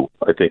coup.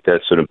 I think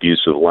that's an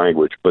abuse of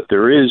language. But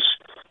there is,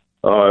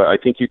 I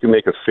think you can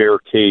make a fair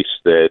case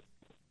that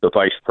the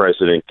vice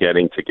president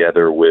getting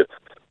together with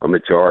a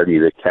majority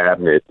of the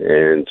cabinet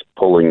and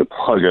pulling the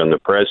plug on the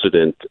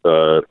president,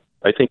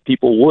 I think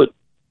people would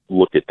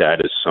look at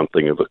that as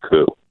something of a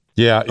coup.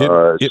 Yeah,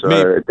 I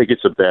think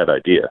it's a bad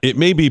idea. It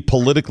may be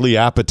politically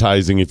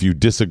appetizing if you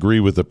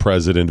disagree with the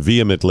president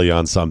vehemently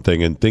on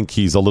something and think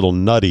he's a little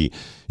nutty.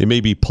 It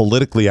may be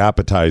politically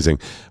appetizing,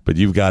 but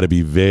you've got to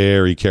be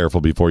very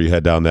careful before you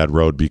head down that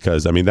road,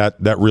 because, I mean,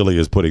 that really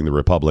is putting the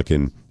Republic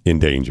in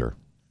danger.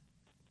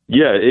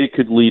 Yeah, it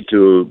could lead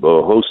to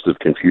a host of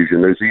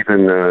confusion. There's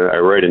even, I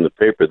write in the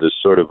paper, there's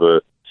sort of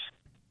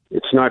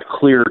it's not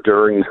clear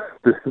during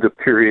the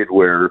period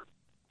where,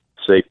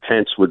 say,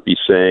 Pence would be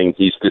saying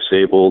he's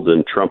disabled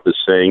and Trump is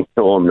saying,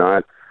 no, I'm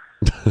not.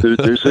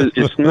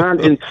 It's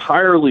not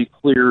entirely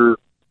clear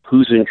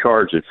who's in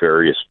charge at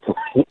various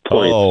points.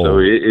 So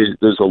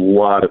there's a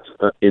lot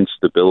of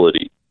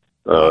instability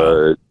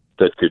that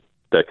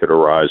could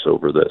arise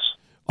over this.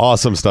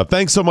 Awesome stuff.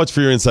 Thanks so much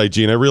for your insight,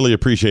 Gene. I really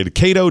appreciate it.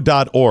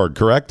 Cato.org,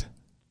 correct?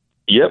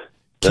 Yep.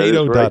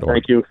 Cato.org. Right.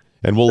 Thank you.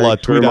 And we'll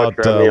tweet out,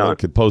 we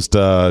could post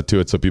to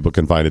it so people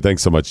can find it.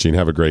 Thanks so much, Gene.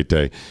 Have a great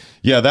day.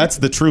 Yeah, that's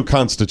the true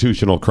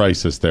constitutional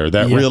crisis there.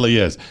 That really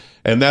is.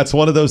 And that's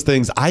one of those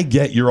things. I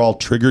get you're all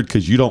triggered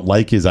because you don't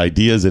like his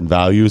ideas and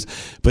values.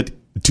 But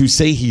to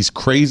say he's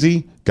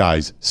crazy,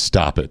 guys,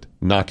 stop it.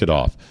 Knock it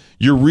off.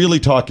 You're really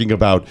talking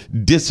about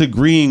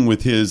disagreeing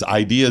with his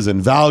ideas and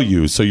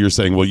values. So you're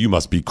saying, well, you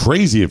must be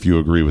crazy if you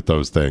agree with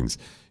those things.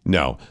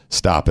 No,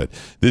 stop it.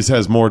 This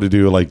has more to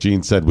do, like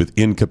Gene said, with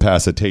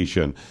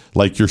incapacitation.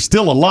 Like you're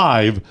still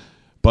alive,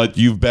 but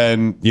you've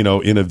been,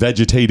 in a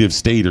vegetative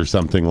state or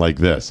something like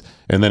this.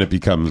 And then it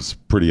becomes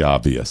pretty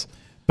obvious.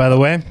 By the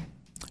way,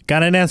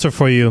 got an answer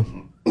for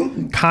you.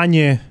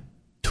 Kanye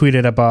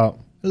tweeted about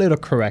a little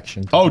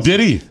correction. Oh,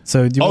 did he?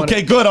 So do you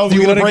okay, good. Oh,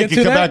 we're going to break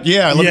and come back.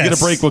 Yeah, let me get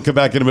a break. We'll come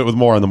back in a minute with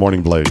more on The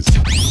Morning Blaze.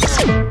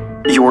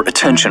 Your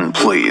attention,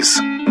 please.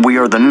 We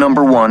are the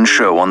 #1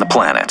 show on the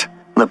planet.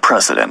 The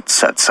president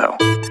said so.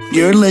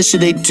 You're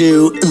listening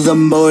to The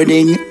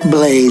Morning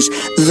Blaze,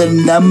 the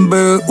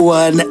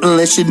 #1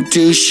 listened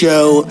to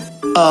show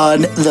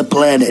on the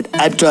planet.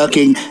 I'm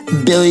talking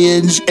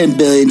billions and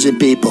billions of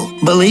people.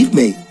 Believe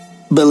me.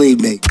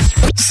 Believe me.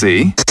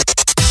 See?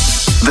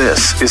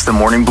 This is The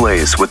Morning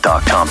Blaze with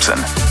Doc Thompson.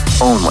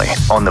 Only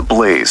on the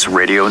Blaze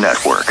Radio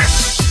Network.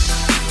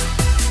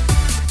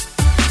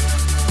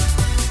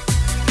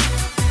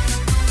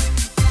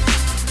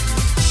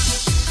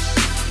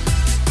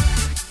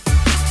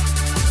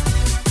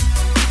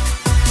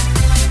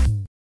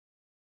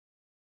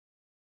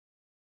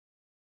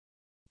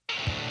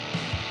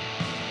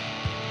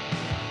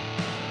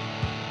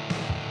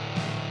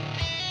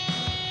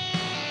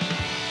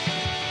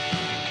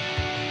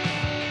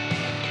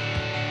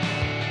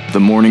 The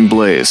Morning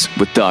Blaze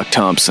with Doc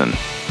Thompson.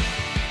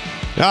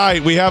 All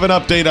right, we have an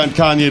update on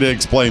Kanye to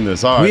explain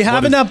this. All right, we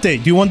have an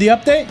update. Do you want the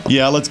update?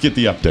 Yeah, let's get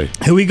the update.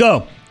 Here we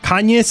go.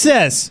 Kanye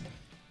says,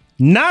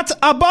 not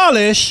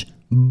abolish,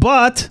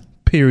 but,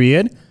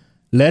 period,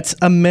 let's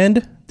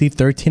amend the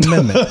 13th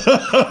Amendment.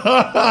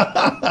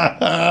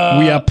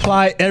 We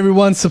apply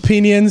everyone's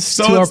opinions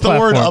so to our it's the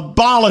platform. word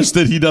abolish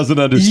that he doesn't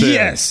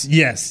understand.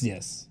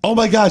 Yes. Oh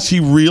my gosh, he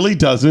really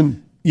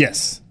doesn't?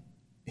 Yes.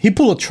 He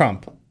pulled a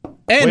Trump.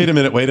 And Wait a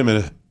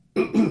minute.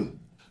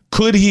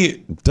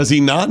 Does he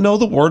not know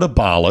the word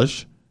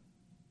abolish?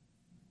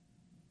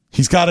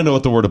 He's got to know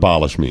what the word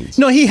abolish means.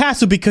 No, he has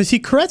to because he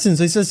corrects him.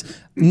 So he says,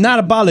 not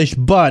abolish,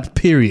 but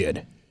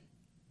period.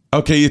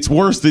 Okay, it's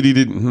worse that he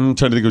didn't. I'm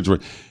trying to think of which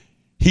word.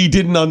 He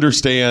didn't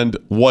understand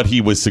what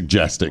he was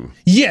suggesting.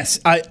 Yes,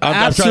 I'm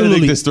trying to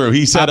think this through.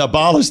 He said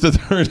abolish the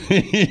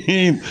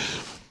 13th.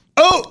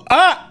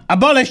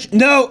 Abolish.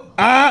 No.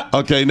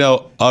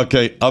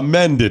 Okay,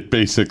 amend it,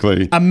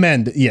 basically.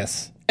 Amend,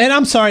 yes. And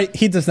I'm sorry,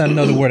 he does not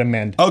know the word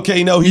amend.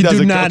 Okay, no, he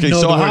doesn't. Okay,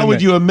 so how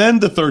would you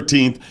amend the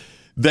 13th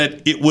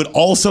that it would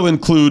also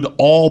include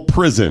all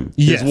prison,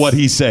 is what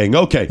he's saying.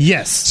 Okay.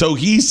 Yes. So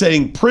he's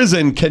saying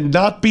prison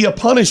cannot be a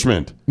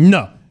punishment.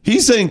 No.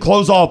 He's saying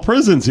close all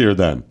prisons here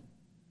then.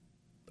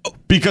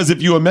 Because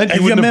if you amend,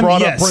 you wouldn't have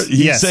brought up.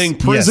 He's saying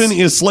prison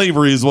is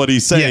slavery, is what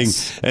he's saying.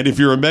 Yes. And if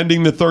you're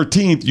amending the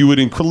 13th, you would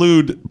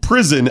include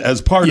prison as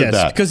part of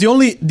that. Because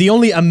the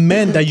only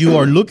amend that you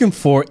are looking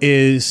for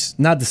is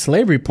not the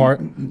slavery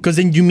part, because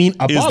then you mean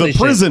abolish is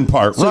the prison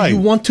part, so right? You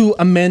want to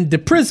amend the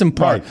prison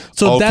part. Right.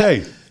 So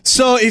okay.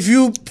 So if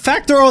you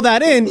factor all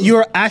that in,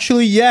 you're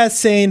actually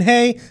saying,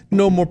 hey,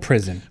 no more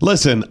prison.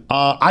 Listen,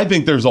 I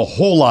think there's a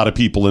whole lot of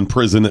people in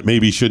prison that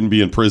maybe shouldn't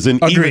be in prison.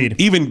 Agreed.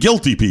 Even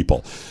guilty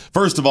people.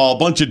 First of all, a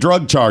bunch of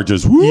drug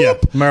charges.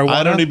 Whoop. Marijuana.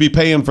 I don't need to be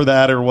paying for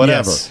that or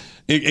whatever.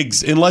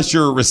 Yes. Unless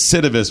you're a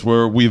recidivist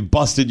where we've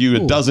busted you a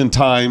dozen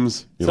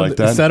times. You like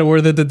that? Is that a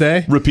word of the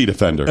day? Repeat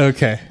offender.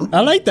 Okay.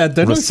 I like that.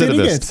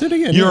 Recidivist. Say it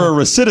again. You're a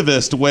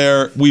recidivist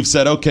where we've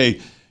said,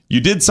 okay, you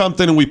did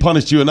something and we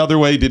punished you another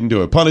way, didn't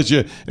do it. Punished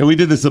you, and we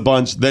did this a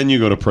bunch, then you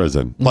go to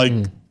prison. Like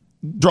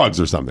drugs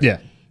or something. Yeah.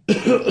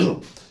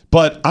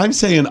 But I'm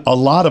saying a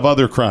lot of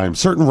other crimes,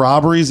 certain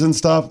robberies and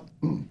stuff,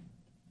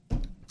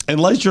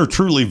 unless you're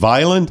truly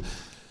violent,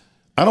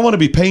 I don't want to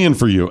be paying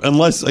for you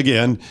unless,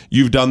 again,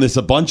 you've done this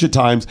a bunch of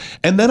times.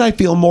 And then I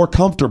feel more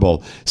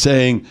comfortable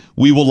saying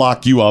we will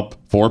lock you up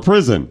for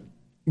prison.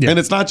 Yeah. And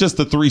it's not just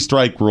the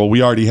 3-strike rule.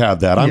 We already have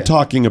that. I'm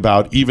talking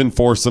about even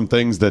for some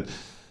things that,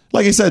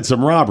 like I said,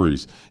 some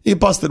robberies. You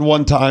busted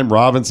one time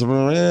robbing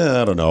some.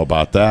 I don't know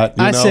about that.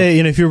 I say,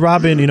 if you're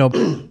robbing,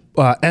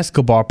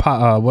 Escobar,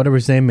 whatever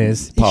his name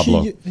is,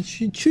 Pablo.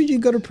 Should you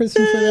go to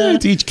prison for that?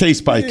 It's each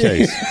case by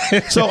case.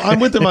 So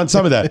I'm with them on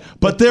some of that.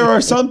 But there are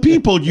some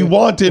people you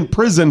want in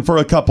prison for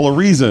a couple of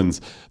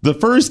reasons. The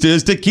first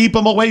is to keep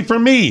them away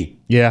from me.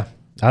 Yeah,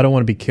 I don't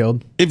want to be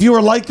killed. If you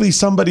are likely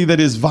somebody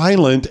that is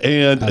violent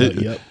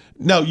and...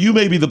 Now, you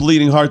may be the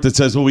bleeding heart that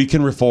says, well, we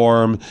can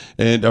reform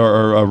and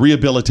or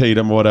rehabilitate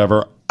them or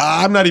whatever.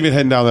 I'm not even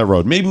heading down that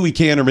road. Maybe we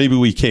can or maybe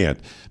we can't.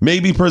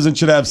 Maybe prison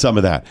should have some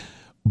of that.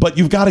 But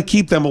you've got to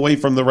keep them away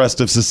from the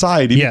rest of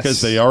society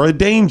because they are a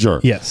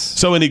danger. Yes.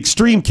 So in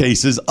extreme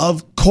cases,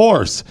 of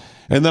course.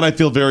 And then I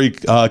feel very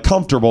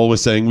comfortable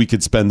with saying we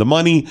could spend the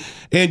money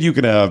and you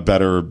can have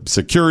better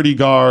security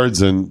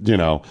guards and,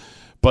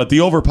 but the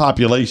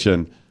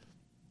overpopulation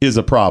is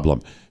a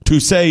problem.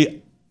 To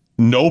say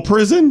no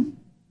prison?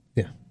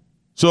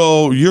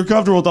 So you're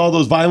comfortable with all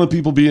those violent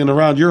people being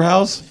around your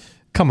house?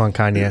 Come on,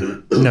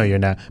 Kanye. No, you're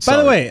not. By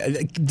the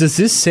way, does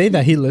this say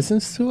that he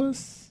listens to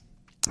us?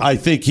 I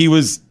think he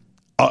was,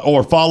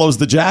 or follows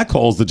the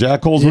jackholes. The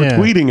jackholes were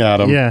tweeting at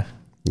him. Yeah.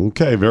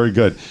 Okay, very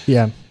good.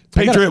 Yeah.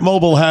 Patriot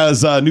Mobile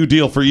has a new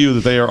deal for you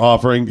that they are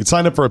offering.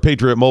 Sign up for a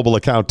Patriot Mobile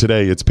account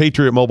today. It's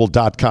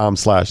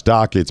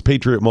patriotmobile.com/doc. It's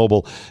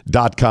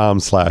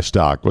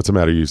patriotmobile.com/doc. What's the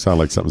matter? You sound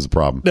like something's a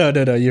problem. No,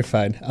 you're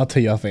fine. I'll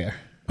tell you off air.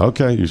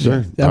 Okay, you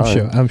sure? Yeah,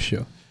 I'm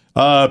sure.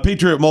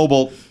 Patriot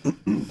Mobile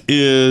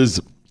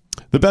is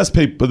the best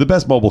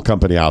mobile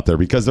company out there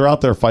because they're out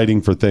there fighting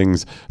for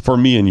things for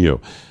me and you,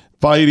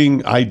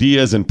 fighting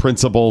ideas and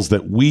principles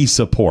that we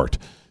support.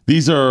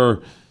 These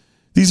are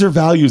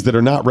values that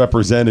are not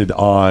represented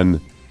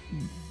on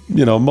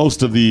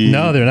most of the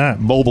they're not.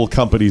 Mobile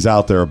companies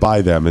out there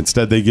buy them.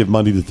 Instead, they give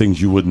money to things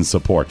you wouldn't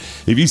support.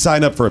 If you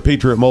sign up for a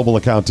Patriot Mobile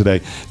account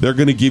today, they're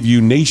going to give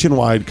you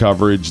nationwide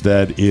coverage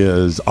that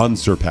is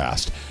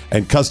unsurpassed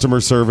and customer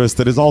service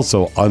that is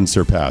also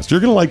unsurpassed. You're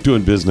going to like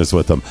doing business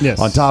with them. Yes.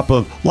 On top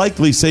of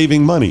likely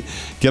saving money.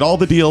 Get all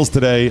the deals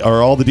today,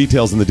 or all the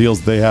details and the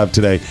deals that they have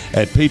today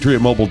at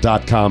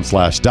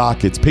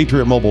patriotmobile.com/doc. It's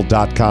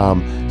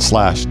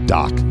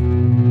patriotmobile.com/doc.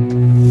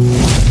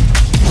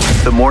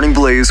 The Morning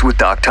Blaze with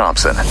Doc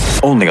Thompson,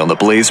 only on the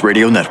Blaze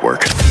Radio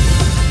Network.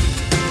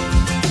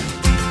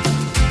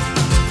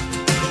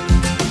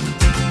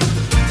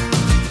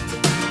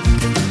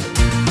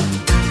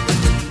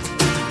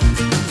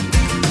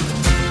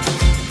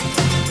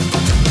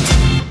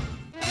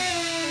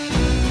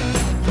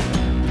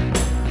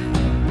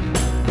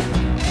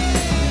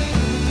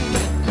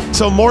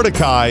 So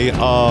Mordecai,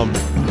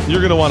 you're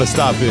going to want to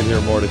stop in here,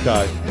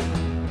 Mordecai.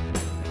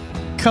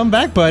 Come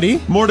back,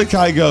 buddy.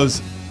 Mordecai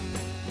goes,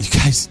 you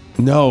guys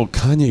know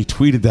Kanye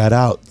tweeted that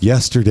out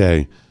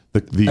yesterday.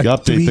 The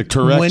update, the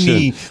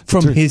correction.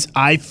 From his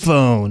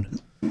iPhone.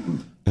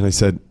 And And I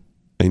said,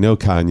 I know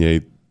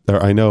Kanye,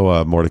 or I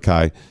know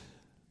Mordecai.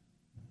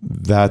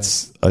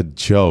 That's a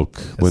joke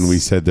when we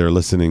said they're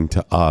listening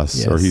to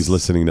us, or he's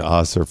listening to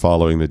us, or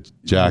following the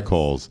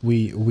jackholes.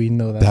 We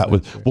know that. That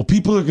was well.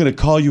 People are going to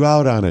call you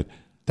out on it.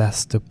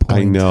 That's the point.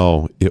 I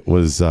know it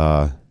was.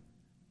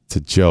 It's a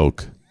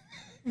joke.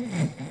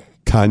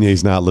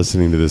 Kanye's not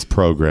listening to this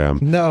program.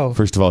 No.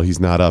 First of all,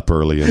 he's not up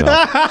early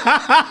enough.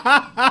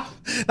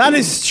 That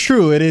is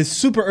true. It is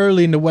super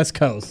early in the West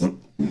Coast.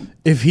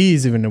 If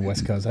he's even in the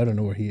West Coast, I don't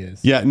know where he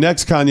is. Yeah,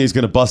 next Kanye's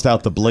going to bust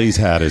out the Blaze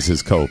hat as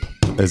his cape,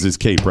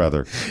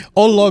 rather.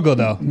 Old logo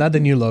though, not the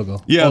new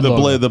logo. Yeah,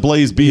 the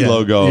Blaze B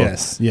logo.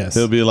 Yes.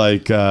 He'll be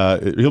like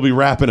he'll be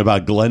rapping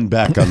about Glenn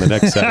Beck on the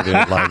next Saturday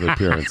Night Live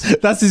appearance.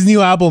 That's his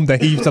new album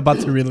that he's about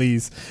to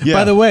release. Yeah.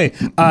 By the way,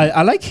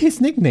 I like his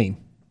nickname,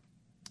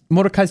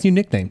 Mordecai's new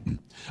nickname.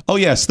 Oh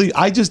yeah,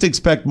 I just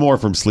expect more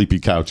from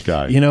Sleepy Couch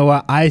Guy. You know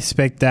what? I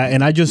expect that,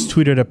 and I just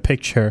tweeted a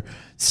picture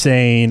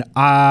saying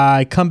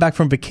I come back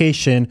from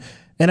vacation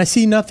and I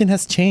see nothing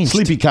has changed.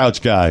 Sleepy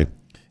Couch Guy.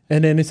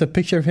 And then it's a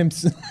picture of him.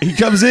 He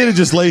comes in and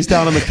just lays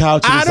down on the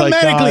couch. And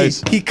automatically, like,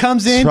 guys, he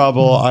comes in.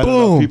 Trouble. Boom, I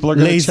don't know. People are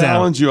going to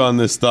challenge you on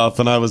this stuff,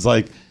 and I was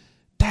like,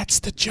 "That's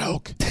the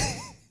joke.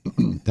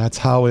 That's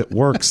how it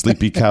works."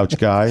 Sleepy Couch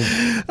Guy.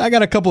 I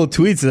got a couple of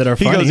tweets that are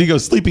funny. He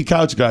goes, Sleepy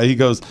Couch Guy. He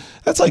goes,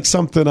 that's like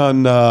something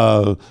on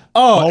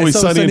Always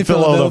Sunny in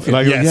Philadelphia. And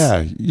I go,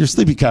 yeah, you're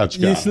Sleepy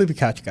Couch Guy. You're Sleepy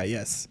Couch Guy.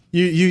 Yes.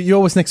 You're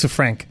always next to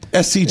Frank.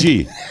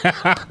 SCG.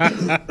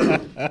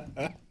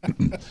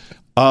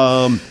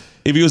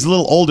 If he was a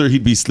little older,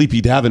 he'd be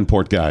Sleepy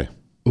Davenport Guy.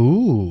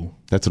 Ooh.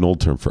 That's an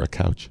old term for a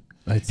couch.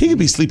 He could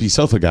be Sleepy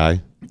Sofa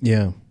Guy.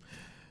 Yeah.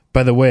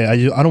 By the way, I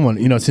don't want,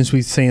 since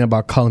we're saying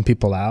about calling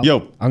people out,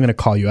 I'm going to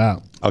call you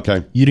out.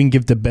 Okay. You didn't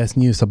give the best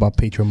news about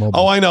Patriot Mobile.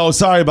 Oh, I know.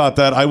 Sorry about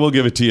that. I will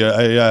give it to you.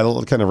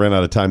 I kind of ran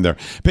out of time there.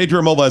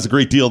 Patriot Mobile has a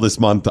great deal this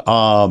month. You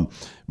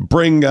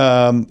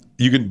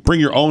can bring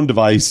your own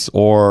device,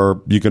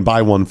 or you can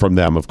buy one from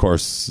them. Of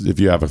course, if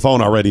you have a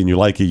phone already and you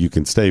like it, you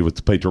can stay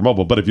with Patriot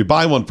Mobile. But if you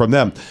buy one from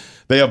them,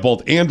 they have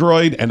both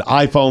Android and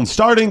iPhone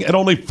starting at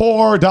only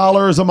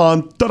 $4 a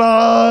month.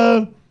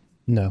 Ta-da!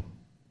 No.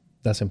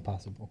 That's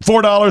impossible.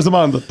 $4 a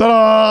month.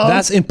 Ta-da!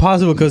 That's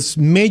impossible because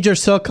major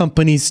cell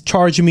companies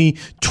charge me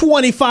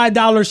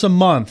 $25 a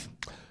month.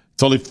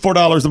 It's only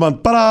 $4 a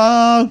month.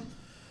 Ta-da!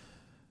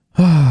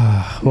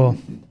 Well,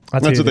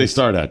 that's what they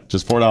start at.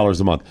 Just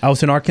 $4 a month. I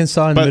was in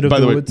Arkansas in the middle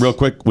of the woods. By the way, real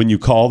quick, when you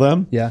call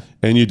them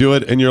and you do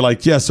it and you're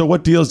like, yeah, so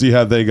what deals do you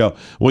have? They go,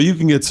 well, you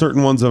can get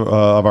certain ones of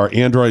our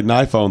Android and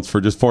iPhones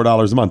for just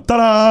 $4 a month.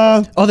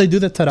 Ta-da! Oh, they do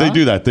that? Ta-da? They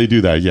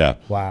do that, yeah.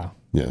 Wow.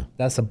 Yeah.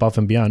 That's above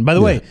and beyond. By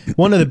the way,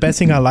 one of the best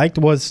things I liked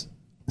was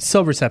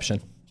cell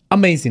reception.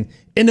 Amazing.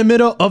 In the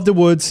middle of the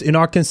woods in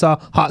Arkansas,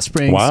 Hot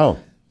Springs. Wow.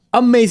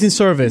 Amazing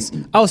service.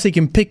 I was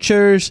taking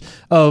pictures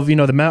of, the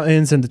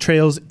mountains and the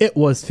trails. It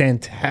was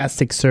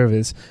fantastic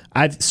service.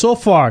 So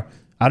far,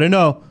 as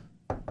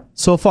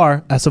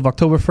of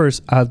October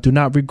 1st, I do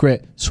not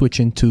regret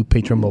switching to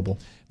Patriot Mobile.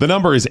 The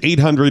number is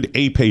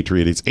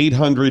 800-A-PATRIOT. It's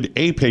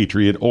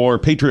 800-A-PATRIOT or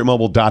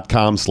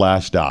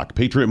patriotmobile.com/doc.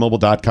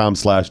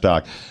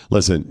 Patriotmobile.com/doc.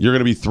 Listen, you're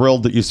going to be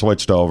thrilled that you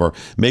switched over.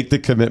 Make the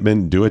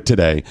commitment. Do it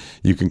today.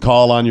 You can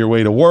call on your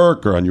way to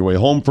work or on your way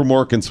home from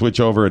work and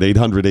switch over at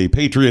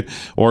 800-A-PATRIOT.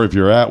 Or if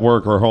you're at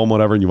work or home,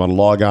 whatever, and you want to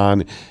log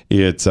on,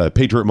 it's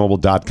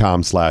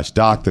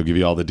patriotmobile.com/doc. They'll give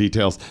you all the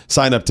details.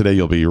 Sign up today.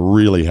 You'll be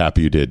really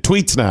happy you did.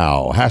 Tweets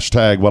now.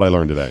 Hashtag what I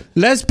learned today.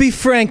 Let's Be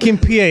Frank in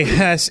PA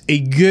has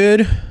a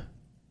good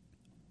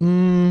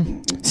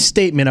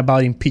statement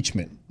about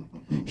impeachment.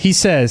 He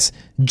says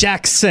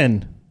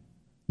Jackson,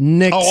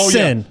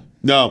 Nixon,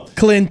 no,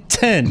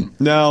 Clinton,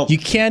 no. You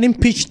can't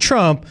impeach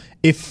Trump.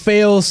 It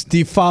fails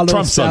the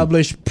following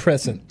established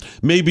precedent.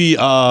 Maybe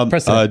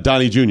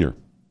Donnie Jr.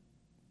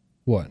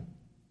 What?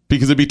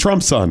 Because it'd be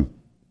Trump's son.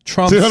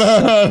 Trump's son.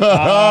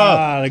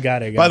 I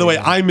got it. By the way,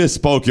 I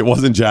misspoke. It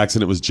wasn't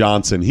Jackson. It was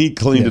Johnson. He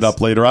cleaned it up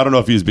later. I don't know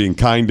if he was being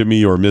kind to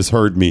me or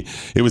misheard me.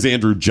 It was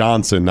Andrew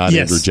Johnson, not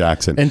Andrew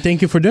Jackson. And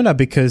thank you for doing that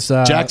because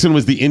Jackson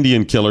was the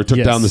Indian killer,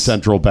 took down the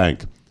central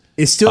bank.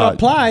 It still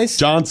applies.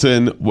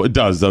 Johnson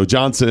does, though.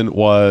 Johnson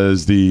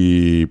was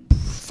the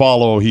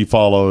he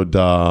followed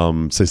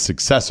his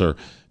successor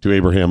to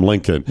Abraham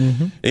Lincoln.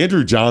 Mm-hmm.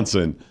 Andrew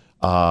Johnson,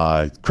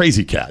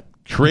 crazy cat.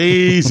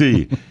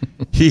 Crazy.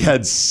 He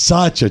had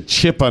such a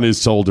chip on his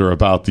shoulder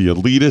about the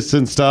elitists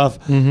and stuff.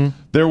 Mm-hmm.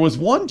 There was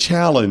one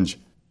challenge.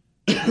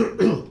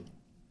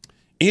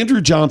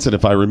 Andrew Johnson,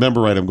 if I remember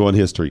right, I'm going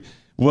history,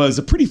 was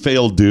a pretty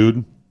failed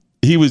dude.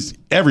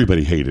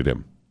 Everybody hated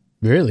him.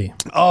 Really?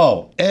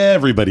 Oh,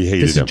 everybody hated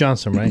him. This is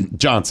Johnson, right?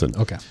 Johnson.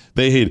 Okay.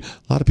 They hated,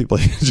 a lot of people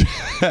hated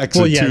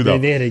Jackson too, though.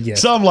 They hated,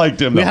 Some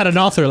liked him, though. We had an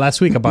author last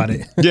week about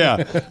it.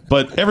 Yeah,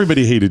 but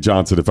everybody hated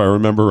Johnson, if I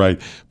remember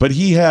right. But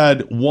he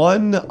had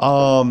one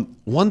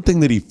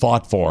thing that he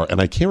fought for,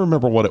 and I can't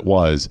remember what it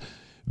was,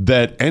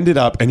 that ended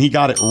up, and he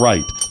got it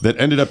right,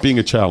 that ended up being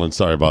a challenge.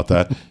 Sorry about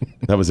that.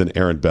 That was an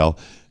errant bell.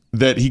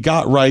 that he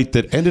got right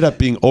that ended up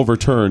being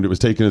overturned. It was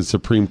taken to the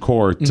Supreme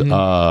Court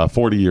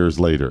 40 years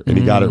later, and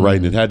he got it right,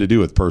 and it had to do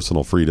with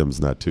personal freedoms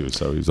and that too,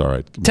 so he was all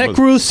right. Tech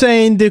Rules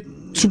saying the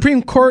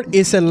Supreme Court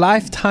is a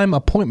lifetime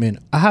appointment.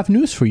 I have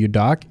news for you,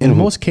 Doc. In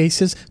most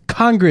cases,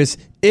 Congress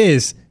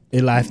is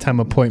a lifetime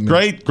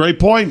appointment. Great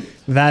point.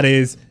 That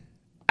is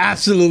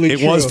absolutely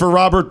true. It was for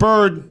Robert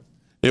Byrd.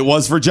 It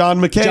was for John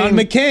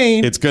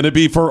McCain. It's going to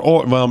be for,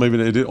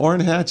 maybe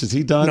Orrin Hatch. Is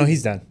he done? No,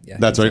 he's done. Yeah,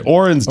 That's right.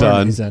 Orrin's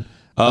done. He's done.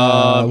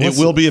 It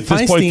will be at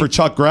this point for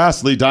Chuck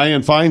Grassley,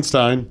 Dianne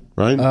Feinstein,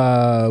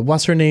 right?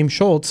 What's her name?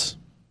 Schultz.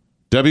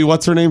 Debbie,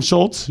 what's her name?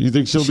 Schultz? You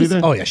think she'll be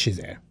there? Oh yeah, she's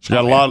there. She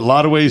got a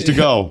lot of ways to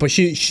go. But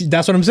she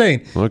that's what I'm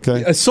saying.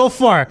 Okay. So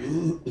far,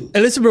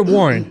 Elizabeth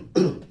Warren,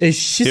 she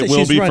said it will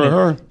she's be running. for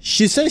her.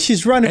 She said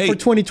she's running for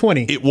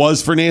 2020. It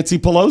was for Nancy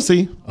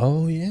Pelosi.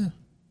 Oh yeah.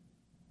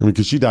 I mean,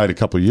 because she died a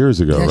couple years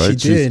ago, Yeah, right?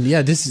 she did.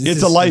 Yeah,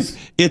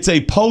 It's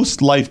a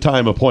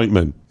post-lifetime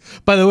appointment.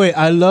 By the way,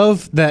 I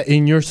love that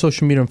in your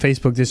social media on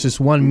Facebook, there's this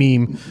one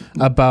meme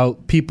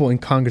about people in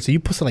Congress that you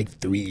posted like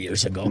 3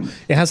 years ago.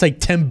 It has like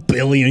 10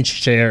 billion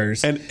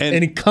shares, and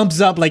it comes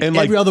up like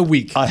every other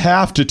week. A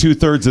half to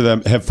 2/3 of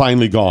them have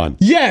finally gone.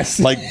 Yes,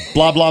 like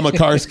blah blah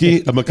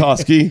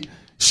McCoskey,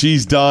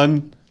 she's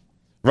done.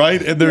 Right,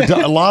 and they're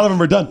done. A lot of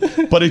them are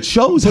done, but it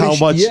shows how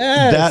much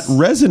that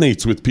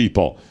resonates with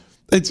people.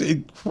 It's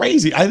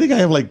crazy. I think I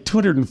have like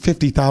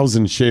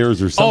 250,000 shares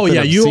or something.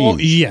 Oh yeah,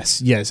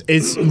 yes.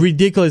 It's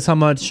ridiculous how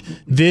much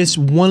this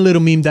one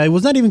little meme that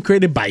was not even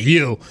created by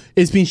you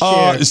is being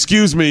shared.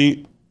 Excuse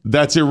me,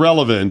 that's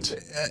irrelevant.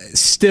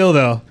 Still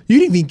though, you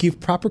didn't even give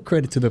proper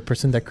credit to the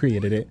person that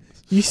created it.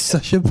 You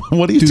such a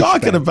What are you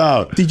talking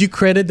about? Did you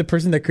credit the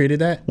person that created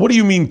that? What do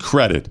you mean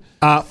credit?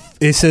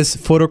 It says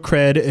photo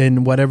cred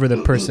and whatever the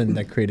person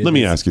that created. Let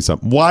me ask you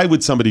something. Why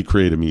would somebody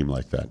create a meme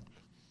like that?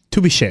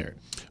 To be shared.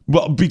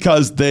 Well,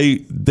 because they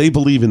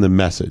believe in the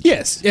message.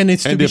 Yes, and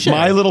it's to be if shared.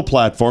 my little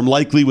platform,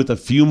 likely with a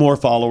few more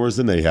followers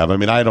than they have, I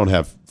mean, I don't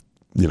have,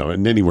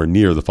 anywhere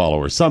near the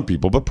followers some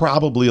people, but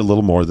probably a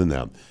little more than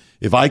them.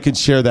 If I could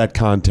share that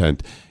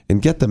content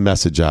and get the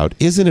message out,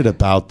 isn't it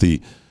about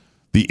the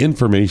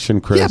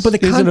information, Chris? Yeah, but the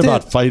isn't content, it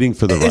about fighting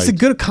for the right? It's a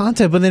good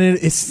content, but then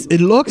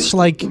it looks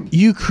like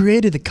you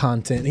created the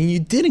content and you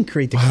didn't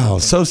create the content. Wow,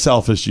 so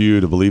selfish of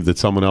you to believe that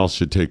someone else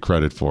should take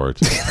credit for it.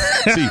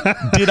 See,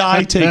 did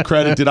I take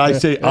credit? Did I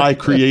say I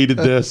created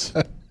this?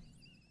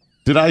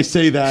 Did I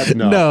say that?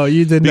 No. No,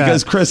 you did not.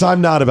 Because, Chris,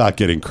 I'm not about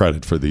getting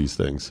credit for these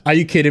things. Are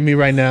you kidding me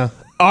right now?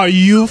 Are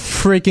you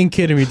freaking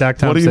kidding me, Doc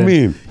Thompson? What do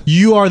you mean?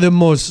 You are the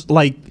most,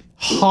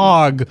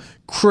 hog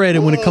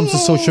credit when it comes to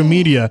social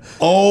media.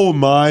 Oh,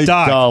 my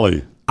Doc,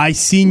 golly. I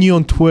seen you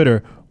on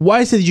Twitter.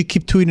 Why is it that you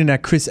keep tweeting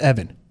at Chris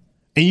Evans?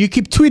 And you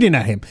keep tweeting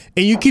at him.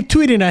 And you keep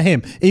tweeting at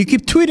him. And you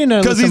keep tweeting at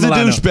him. Because he's a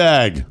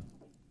douchebag.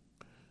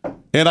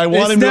 And I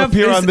want him to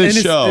appear on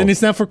this show. And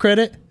it's not for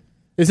credit?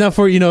 It's not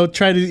for,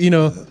 try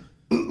to,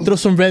 throw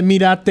some red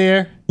meat out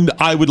there?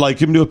 I would like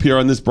him to appear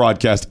on this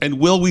broadcast. And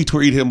will we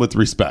treat him with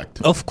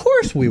respect? Of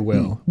course we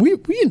will. We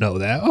know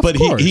that. Of course.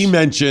 But he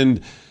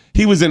mentioned...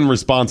 He was in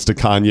response to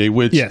Kanye,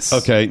 which,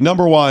 okay,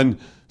 number one,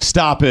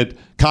 stop it.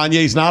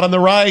 Kanye's not on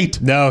the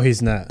right. No,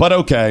 he's not. But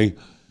okay.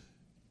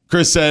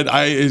 Chris said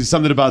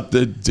something about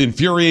it's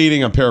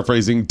infuriating, I'm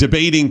paraphrasing,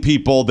 debating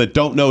people that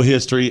don't know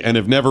history and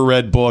have never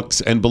read books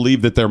and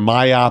believe that they're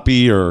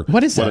myope or...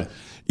 What is that?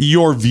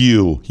 Your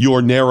view,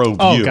 your narrow view.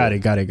 Oh, got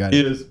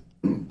it.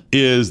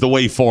 Is the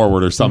way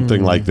forward or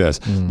something like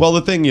this. Well,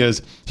 the thing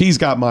is, he's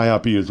got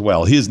myopia as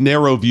well. His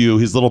narrow view,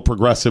 his little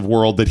progressive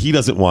world that he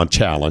doesn't want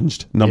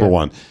challenged, number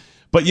one.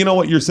 But you know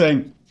what you're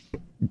saying?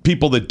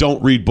 People that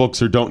don't read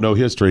books or don't know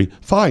history,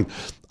 fine.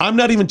 I'm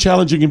not even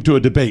challenging him to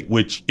a debate,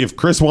 which if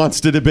Chris wants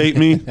to debate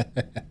me...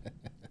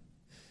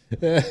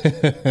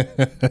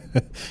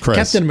 Chris,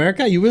 Captain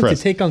America? You willing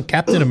to take on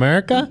Captain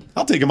America?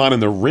 I'll take him on in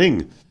the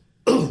ring.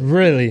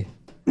 Really?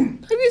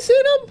 Have you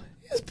seen him?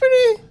 He's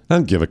pretty... I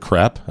don't give a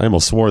crap. I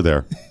almost swore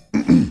there.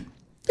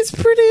 It's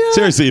pretty...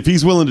 Seriously, if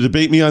he's willing to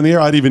debate me on the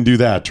air, I'd even do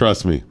that.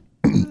 Trust me.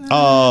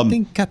 I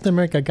think Captain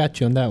America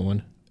got you on that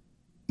one.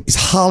 He's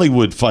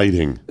Hollywood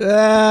fighting.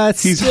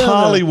 He's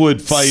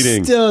Hollywood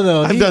fighting. Still,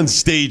 though. I've done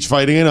stage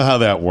fighting. I know how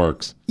that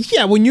works.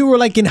 Yeah, when you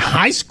were in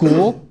high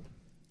school.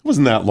 It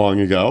wasn't that long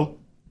ago.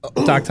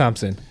 Doc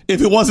Thompson.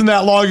 If it wasn't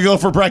that long ago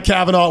for Brett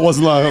Kavanaugh, it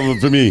wasn't long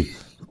for me.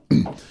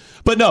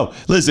 But no,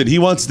 listen, he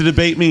wants to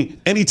debate me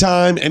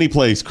anytime, any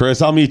place,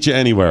 Chris. I'll meet you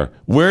anywhere.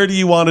 Where do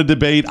you want to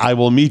debate? I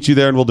will meet you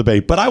there and we'll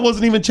debate. But I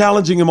wasn't even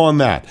challenging him on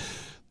that.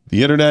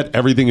 The internet,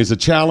 everything is a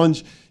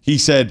challenge. He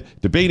said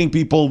debating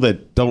people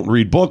that don't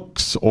read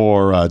books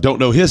or don't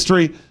know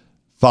history,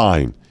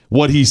 fine.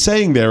 What he's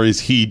saying there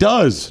is he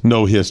does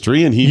know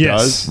history and he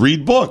does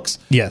read books.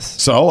 Yes.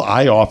 So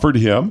I offered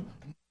him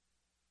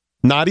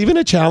not even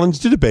a challenge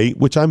to debate,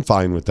 which I'm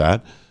fine with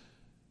that.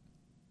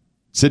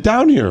 Sit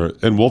down here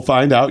and we'll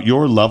find out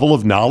your level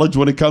of knowledge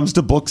when it comes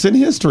to books and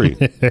history.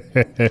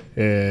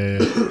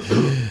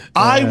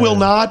 I will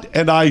not,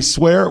 and I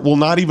swear, will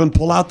not even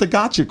pull out the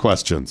gotcha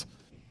questions.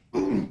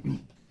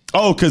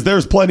 Oh, because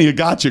there's plenty of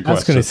gotcha questions. I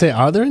was going to say,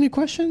 are there any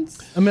questions?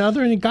 I mean, are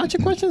there any gotcha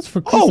questions for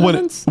Chris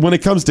Evans? When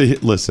it comes to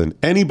listen,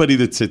 anybody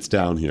that sits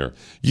down here,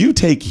 you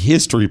take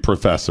history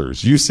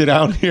professors. You sit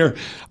down here,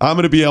 I'm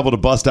going to be able to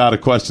bust out a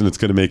question that's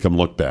going to make them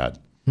look bad.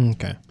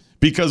 Okay.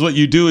 Because what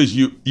you do is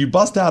you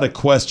bust out a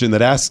question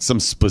that asks some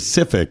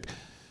specific,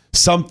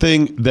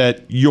 something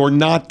that you're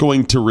not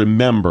going to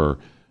remember.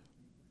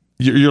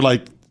 You're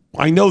like,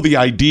 I know the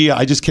idea,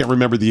 I just can't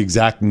remember the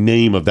exact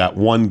name of that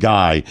one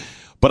guy.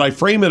 But I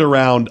frame it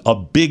around a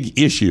big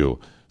issue.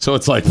 So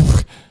it's like,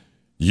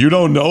 you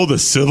don't know the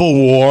Civil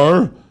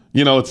War?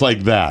 You know, it's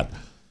like that.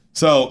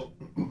 So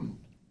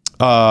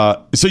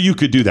you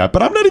could do that.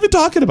 But I'm not even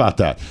talking about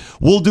that.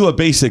 We'll do a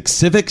basic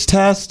civics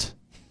test.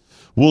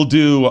 We'll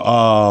do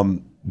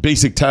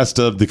basic test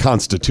of the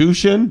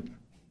Constitution.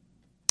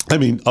 I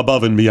mean,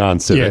 above and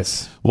beyond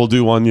civics. Yes. We'll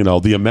do one,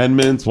 the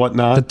amendments,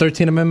 whatnot. The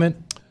 13th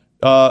Amendment?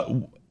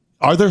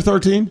 Are there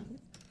 13?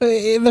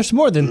 There's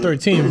more than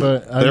 13,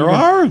 but... there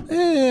are?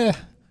 Yeah.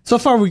 So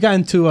far, we got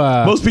into...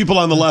 Most people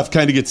on the left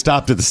kind of get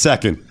stopped at the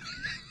second.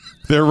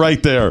 They're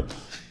right there.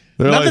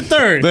 They're not the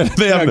third.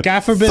 They have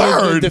God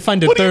forbid they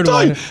find the third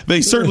one.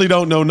 They certainly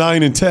don't know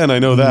 9 and 10. I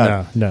know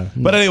that. No.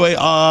 But anyway,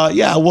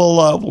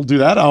 we'll do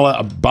that. How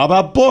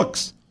about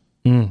books?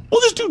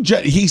 We'll just do...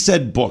 He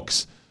said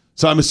books.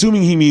 So I'm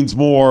assuming he means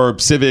more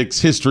civics,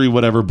 history,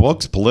 whatever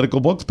books, political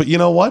books. But you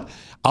know what?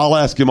 I'll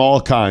ask him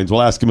all kinds.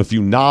 We'll ask him a few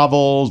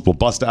novels. We'll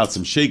bust out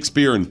some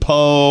Shakespeare and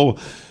Poe.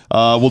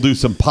 We'll do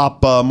some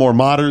pop, more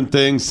modern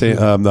things.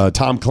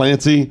 Tom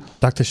Clancy.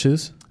 Dr.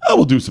 Seuss?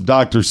 We'll do some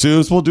Dr.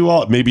 Seuss. We'll do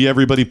all. Maybe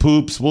Everybody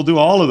Poops. We'll do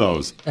all of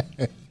those.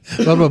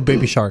 What about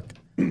Baby Shark?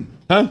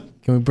 Huh?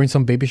 Can we bring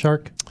some Baby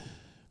Shark?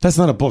 That's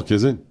not a book,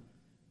 is it?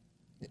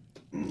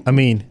 I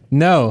mean,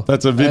 no.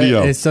 That's a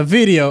video. It's a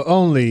video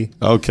only.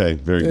 Okay,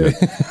 very good.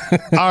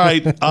 All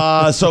right.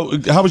 So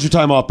how was your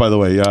time off, by the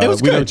way? It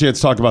was we good. had a chance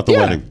to talk about the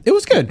wedding. It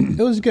was good.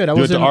 It was good. You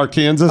went to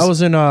Arkansas? I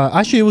was in,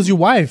 actually, it was your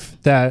wife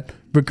that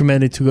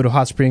recommended to go to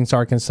Hot Springs,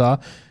 Arkansas,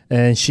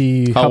 and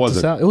she helped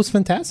us out. It was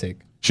fantastic.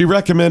 She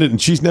recommended,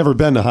 and she's never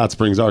been to Hot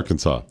Springs,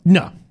 Arkansas.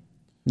 No.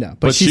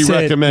 But she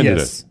said, recommended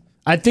it.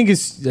 I think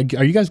it's,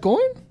 are you guys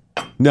going?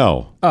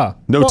 No.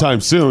 No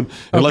time soon.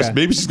 Unless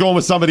maybe she's going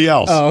with somebody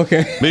else. Oh,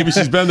 okay. Maybe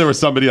she's been there with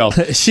somebody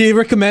else. She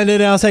recommended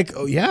it. I was like,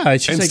 oh, yeah.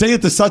 She's stay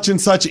at the such and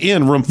such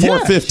inn, room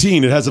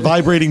 415. It has a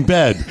vibrating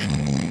bed.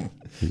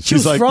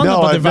 She's like,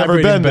 no, I've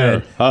never been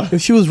there. Huh?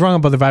 She was wrong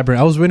about the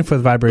vibrating. I was waiting for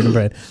the vibrating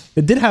bed.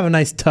 It did have a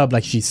nice tub,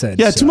 like she said.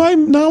 Yeah, to my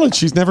knowledge,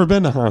 she's never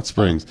been to Hot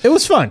Springs. It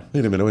was fun.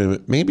 Wait a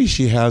minute. Maybe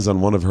she has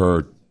on one of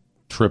her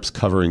trips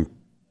covering...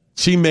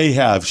 She may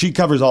have. She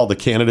covers all the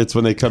candidates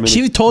when they come in.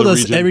 She told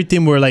us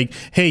everything. We're like,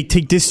 hey,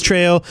 take this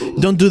trail.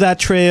 Don't do that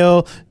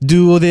trail.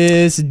 Do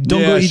this.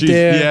 Don't go eat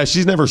there. Yeah,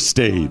 she's never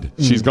stayed.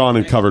 She's gone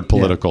and covered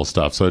political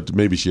stuff. So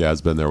maybe she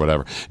has been there,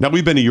 whatever. Now,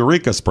 we've been to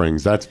Eureka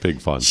Springs. That's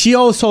big fun. She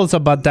always told us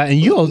about that. And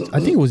I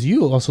think it was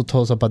you also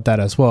told us about that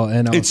as well.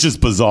 And it's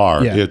just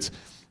bizarre. Yeah. It's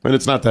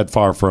not that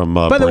far from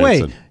By the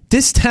way,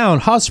 this town,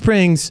 Hot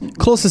Springs,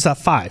 closes at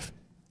 5.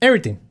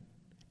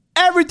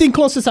 Everything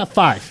closes at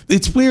 5.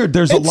 It's weird.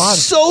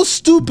 It's so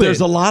stupid.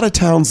 There's a lot of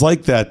towns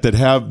like that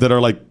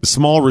are like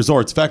small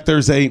resorts. In fact,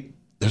 there's a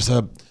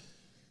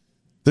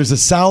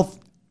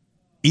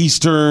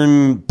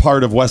southeastern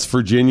part of West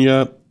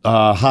Virginia,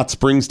 Hot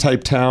Springs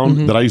type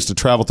town that I used to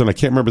travel to, and I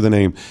can't remember the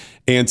name.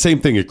 And same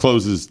thing, it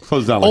closes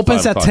down.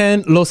 Opens at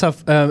 10.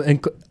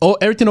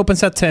 Everything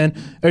opens at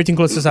 10. Everything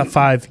closes at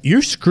 5.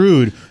 You're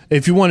screwed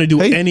if you want to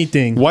do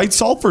anything. White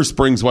Sulphur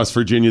Springs, West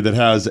Virginia, that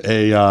has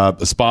a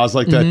spas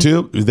like that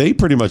too. They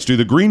pretty much do.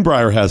 The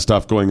Greenbrier has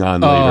stuff going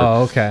on later.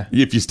 Oh, okay.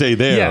 If you stay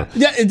there,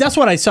 yeah, that's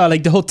what I saw.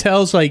 Like the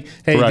hotels, like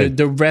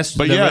the rest.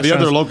 But the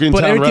other local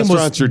town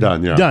restaurants, you're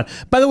done. Yeah, done.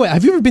 By the way,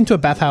 have you ever been to a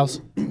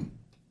bathhouse?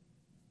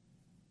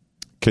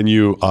 Can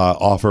you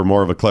offer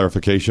more of a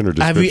clarification or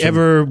description? Have you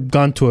ever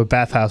gone to a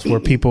bathhouse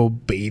where people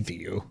bathe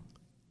you?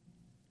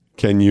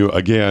 Can you,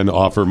 again,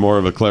 offer more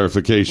of a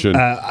clarification?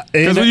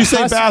 Because when you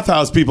say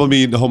bathhouse, people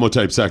mean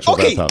homotype sexual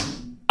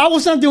bathhouse. I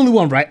was not the only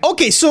one, right?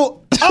 Okay,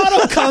 so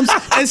Autumn comes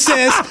and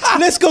says,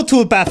 let's go to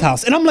a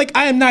bathhouse. And I'm like,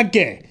 I am not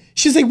gay.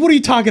 She's like, what are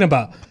you talking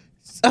about?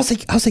 I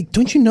was like,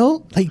 don't you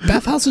know? Like,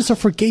 bathhouses are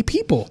for gay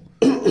people.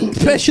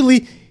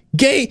 Especially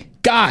gay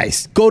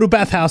guys go to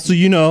bathhouse, so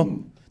you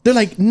know. They're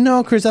like,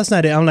 no, Chris, that's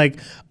not it. I'm like,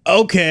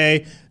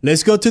 okay,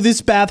 let's go to this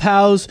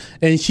bathhouse.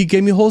 And she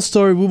gave me a whole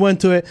story. We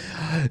went to it.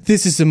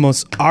 This is the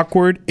most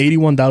awkward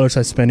 $81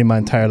 I spent in my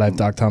entire life,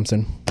 Doc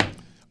Thompson.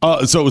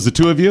 So it was the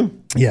two of you?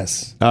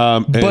 Yes.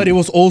 But it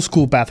was old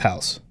school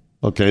bathhouse.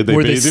 Okay,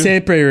 where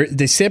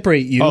they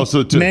separate you. Oh,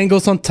 so man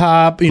goes on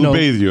top. Who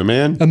bathed you, a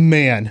man? A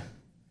man.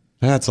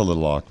 That's a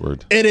little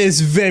awkward. It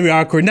is very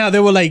awkward. Now, they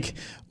were like,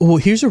 oh,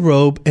 here's a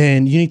robe,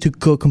 and you need to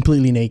go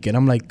completely naked.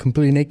 I'm like,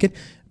 completely naked?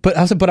 But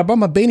I said, but I brought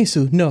my bathing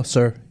suit. No,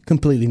 sir,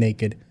 completely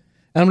naked.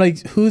 And I'm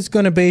like, who's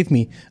going to bathe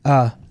me?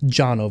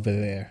 John over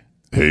there.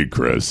 Hey,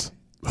 Chris,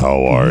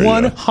 how are you?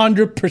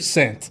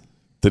 100%.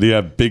 Did he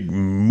have big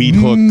meat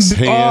hooks,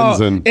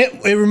 hands, and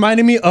it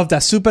reminded me of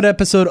that super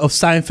episode of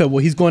Seinfeld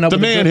where he's going up the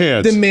with man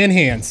hands. The man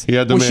hands. He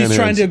had the where man she's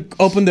hands. trying to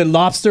open the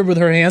lobster with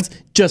her hands,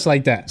 just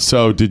like that.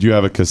 So, did you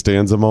have a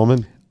Costanza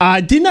moment? I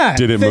did not.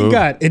 Did it Thank move?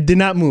 God, it did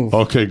not move.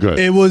 Okay, good.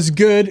 It was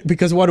good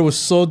because water was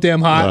so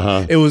damn hot.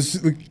 Uh-huh. It was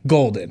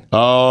golden.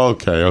 Oh,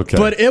 okay.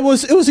 But it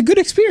was a good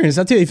experience.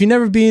 I'll tell you, if you've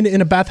never been in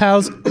a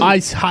bathhouse, I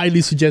highly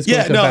suggest going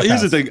to a bathhouse.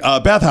 Here's the thing.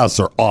 Bathhouses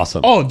are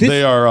awesome. Oh,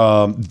 they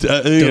are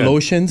the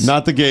lotions,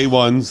 not the gay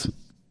ones.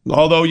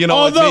 Although maybe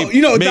Doc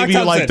you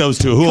Thompson, like those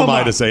two. Who am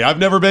I to say? I've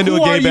never been to a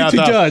gay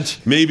bathhouse. Judge?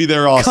 Maybe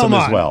they're awesome Come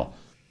as on. well.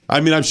 I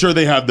mean, I'm sure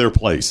they have their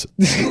place.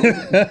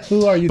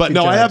 Who are you? But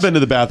no, judge? I have been to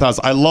the bathhouse.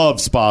 I love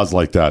spas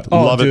like that.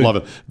 Oh, love dude.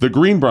 it. The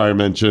Greenbrier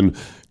mentioned.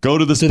 Go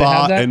to the Do they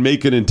spa have that? and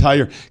make an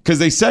entire, because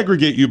they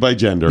segregate you by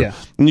gender. Yeah.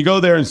 And you go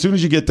there, and as soon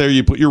as you get there,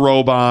 you put your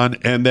robe on,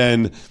 and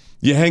then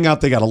you hang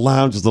out. They got a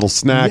lounge with little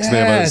snacks. Yes. They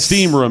have a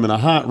steam room and a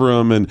hot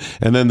room, and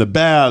then the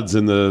baths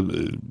and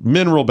the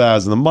mineral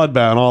baths and the mud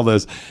bath and all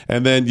this.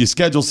 And then you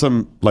schedule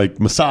some like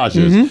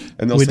massages.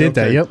 And they'll We say, did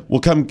that, okay, yep.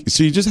 we'll come.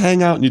 So you just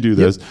hang out and you do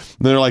this. And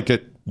they're like,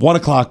 at 1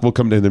 o'clock, we'll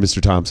come in there,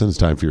 Mr. Thompson. It's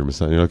time for your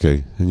massage.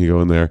 Okay. And you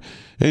go in there.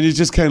 And you're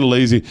just kind of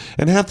lazy.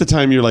 And half the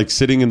time you're like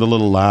sitting in the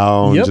little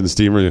lounge Yep. in the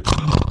steam room.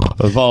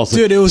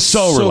 Dude, it was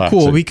so relaxing.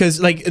 cool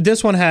because like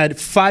this one had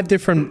 5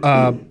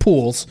 different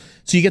pools,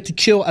 so you get to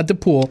chill at the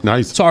pool.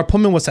 Nice. So our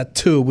appointment was at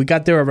 2. We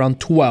got there around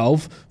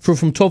 12.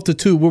 From 12 to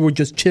 2, we were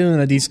just chilling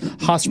at these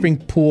hot spring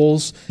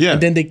pools. Yeah.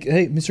 And then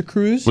hey, Mr.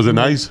 Cruz. Was it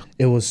nice?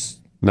 It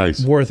was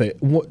nice. Worth it.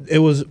 It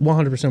was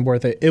 100%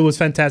 worth it. It was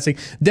fantastic.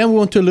 Then we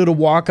went to a little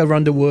walk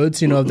around the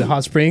woods, of the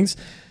hot springs.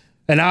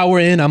 An hour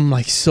in, I'm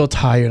like so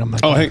tired. I'm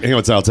like, hang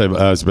on, I'll tell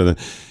you.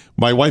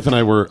 My wife and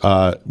I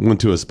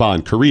went to a spa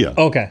in Korea.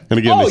 Okay. And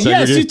again, they yes,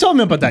 segregate. you told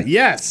me about that.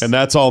 Yes. And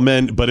that's all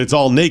men, but it's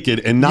all naked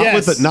and not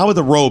Yes. with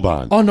a robe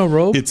on. Oh, no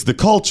robe? It's the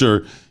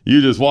culture.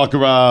 You just walk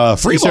around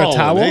free Is there a balling.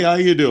 towel? Hey, how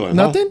you doing?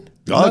 Nothing?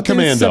 Nothing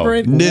Commando.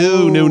 separate?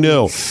 No.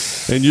 Whoa.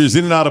 And you're just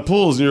in and out of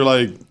pools, and you're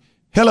like,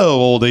 "Hello,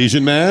 old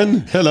Asian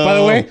man. Hello." By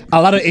the way,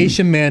 a lot of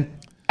Asian men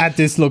at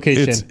this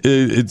location.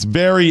 It's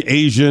very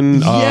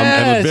Asian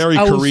and very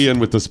Korean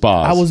with the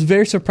spas. I was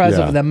very surprised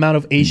Yeah. of the amount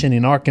of Asian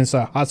in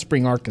Arkansas, Hot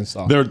Spring,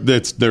 Arkansas.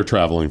 They're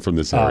traveling from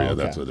this area. okay.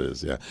 That's what it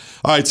is. Yeah.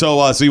 All right.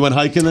 So you went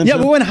hiking then? Yeah,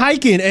 too? we went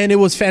hiking and it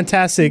was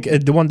fantastic.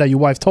 The one that your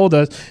wife told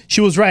us, she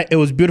was right. It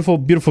was beautiful,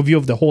 beautiful view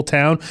of the whole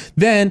town.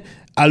 Then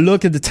I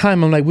looked at the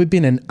time. I'm like, we've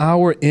been an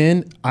hour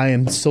in. I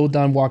am so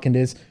done walking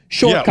this.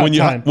 Shortcut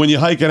time. When you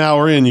hike an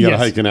hour in, you got to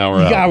hike an hour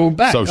out. You gotta go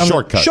back. So I'm like,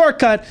 shortcut.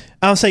 Shortcut.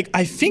 I was like,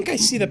 I think I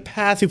see the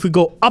path if we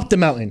go up the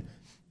mountain.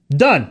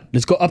 Done.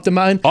 Let's go up the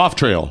mountain. Off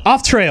trail.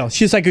 Off trail.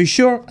 She's like, are you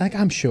sure? Like,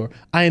 I'm sure.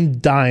 I am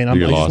dying. I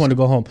get just lost? want to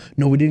go home.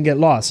 No, we didn't get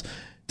lost.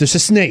 There's a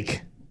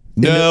snake.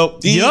 No.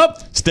 Yup.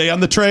 Stay on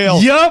the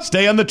trail. Yup.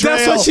 Stay on the trail.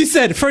 That's what she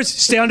said. First,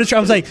 stay on the trail.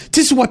 I was like,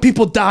 this is why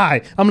people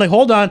die. I'm like,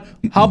 hold on.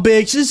 How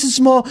big? This is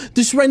small.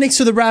 This is right next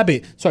to the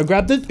rabbit. So I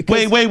grabbed it.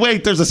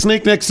 Wait. There's a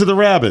snake next to the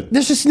rabbit.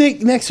 There's a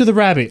snake next to the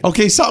rabbit.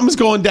 Okay, something's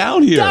going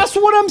down here. That's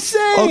what I'm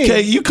saying.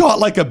 Okay, you caught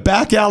like a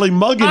back alley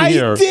mug in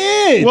here. I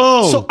did.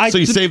 Whoa. So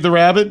you saved the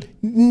rabbit?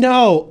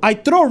 No. I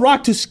throw a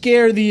rock to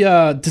scare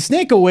the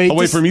snake away.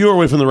 Away from you or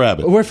away from the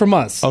rabbit? Away from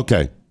us.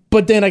 Okay.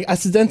 But then I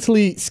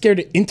accidentally scared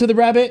it into the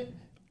rabbit.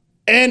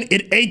 And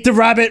it ate the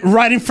rabbit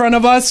right in front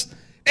of us.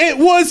 It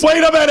was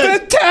Wait a minute.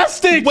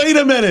 fantastic. Wait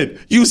a minute.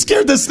 You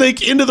scared the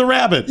snake into the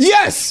rabbit.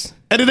 Yes.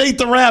 And it ate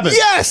the rabbit.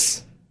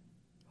 Yes.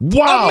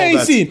 Wow.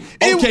 Amazing.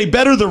 Okay,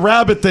 better the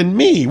rabbit than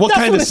me. What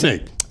kind of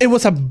snake? It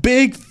was a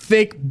big,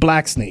 thick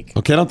black snake.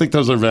 Okay, I don't think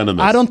those are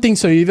venomous. I don't think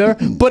so either.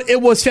 But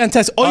it was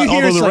fantastic. All you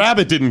hear although is the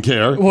rabbit didn't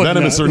care, Well,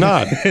 venomous no. or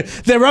not.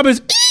 The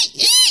rabbit's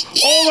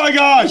Oh my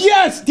gosh.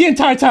 yes, the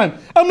entire time.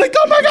 I'm like,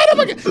 oh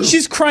my god.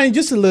 She's crying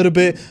just a little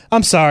bit.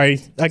 I'm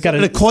sorry. I got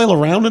Did it coil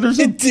around it or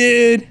something? It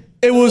did.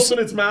 It was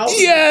open its mouth?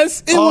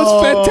 Yes, it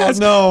was fantastic.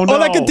 No.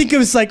 All I could think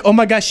of is like, oh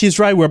my gosh, she's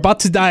right. We're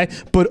about to die.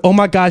 But oh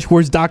my gosh,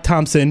 where's Doc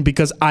Thompson?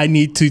 Because I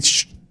need to.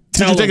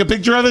 Did you take a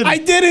picture of it? I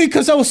did it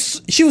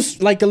because she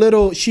was like a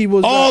little. She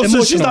was. Oh, so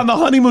she's emotional. on the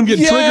honeymoon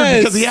getting triggered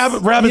because the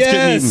rabbit's getting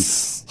eaten.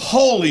 Yes.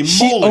 Holy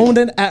She moly! owned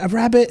a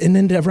rabbit, and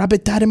then the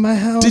rabbit died in my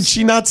house. Did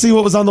she not see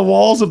what was on the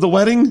walls of the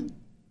wedding?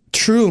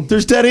 True.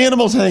 There's dead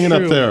animals hanging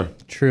up there.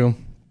 True.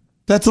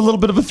 That's a little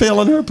bit of a fail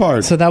on her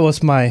part. So that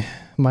was my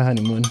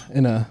honeymoon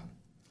in a.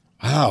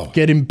 Wow.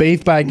 Getting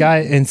bathed by a guy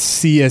and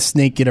see a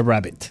snake eat a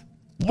rabbit.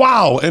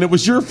 Wow, and it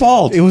was your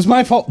fault. It was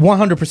my fault.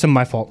 100%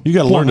 my fault. You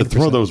got to learn to 100%.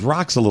 throw those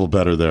rocks a little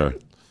better there.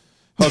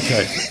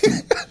 Okay.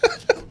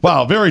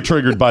 Wow, very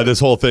triggered by this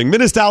whole thing.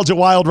 Nostalgia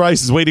Wild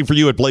Rice is waiting for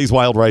you at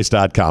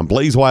blazewildrice.com.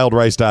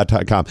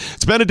 Blazewildrice.com.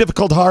 It's been a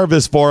difficult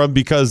harvest for them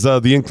because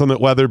of the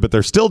inclement weather, but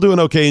they're still doing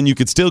okay, and you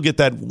can still get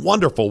that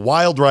wonderful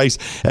wild rice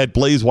at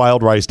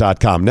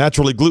blazewildrice.com.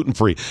 Naturally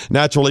gluten-free,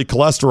 naturally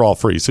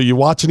cholesterol-free. So you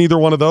watching either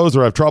one of those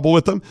or have trouble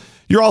with them,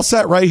 you're all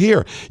set right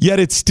here. Yet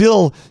it's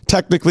still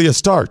technically a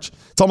starch.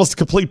 It's almost a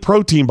complete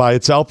protein by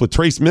itself with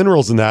trace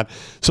minerals in that.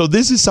 So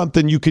this is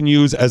something you can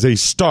use as a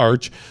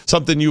starch,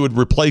 something you would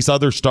replace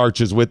other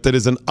starches with that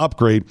is an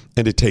upgrade,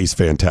 and it tastes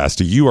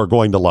fantastic. You are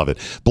going to love it.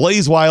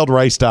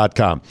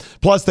 BlazeWildRice.com.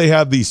 Plus, they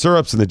have the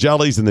syrups and the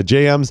jellies and the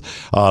jams.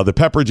 The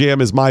pepper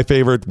jam is my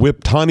favorite.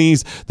 Whipped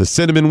honeys. The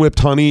cinnamon whipped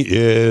honey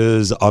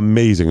is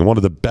amazing and one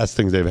of the best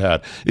things they've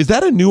had. Is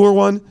that a newer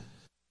one?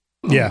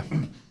 Yeah.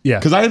 Yeah.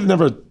 Because I have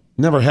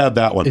never had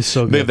that one. It's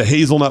so good. They have the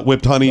hazelnut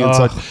whipped honey and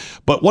such.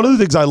 But one of the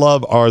things I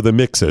love are the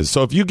mixes.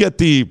 So if you get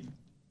the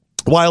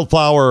wild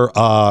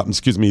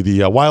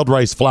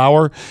rice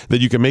flour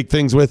that you can make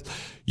things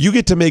with, you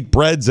get to make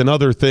breads and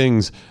other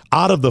things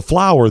out of the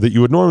flour that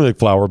you would normally make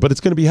flour, but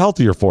it's going to be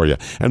healthier for you.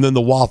 And then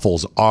the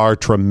waffles are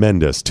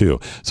tremendous too.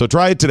 So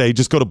try it today.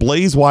 Just go to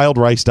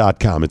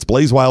blazewildrice.com. It's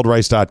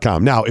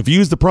blazewildrice.com. Now, if you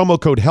use the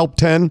promo code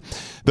HELP10,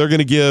 they're going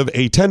to give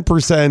a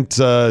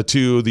 10%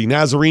 to the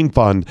Nazarene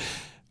Fund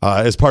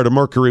as part of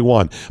Mercury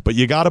One. But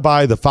you got to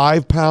buy the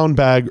 5-pound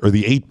bag or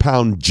the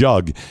 8-pound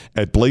jug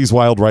at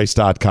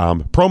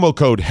blazewildrice.com. Promo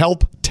code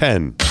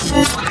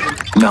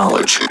HELP10.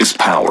 Knowledge is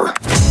power.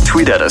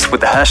 Tweet at us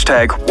with the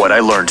hashtag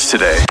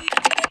 #WhatILearnedToday.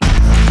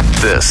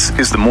 This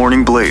is the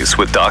Morning Blaze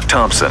with Doc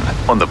Thompson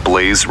on the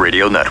Blaze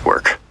Radio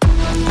Network.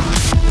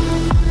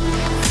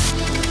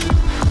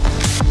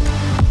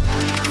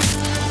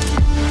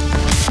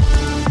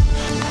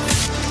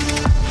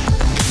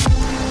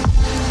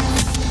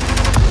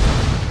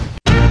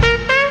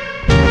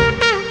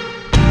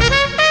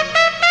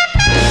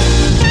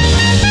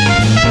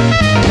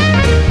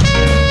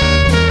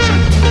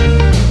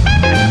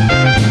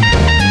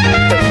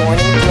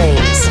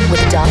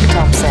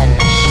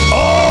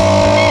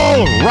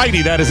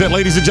 Alrighty, that is it,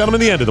 ladies and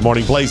gentlemen, the end of the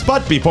Morning Blaze.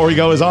 But before we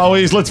go, as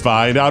always, let's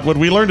find out what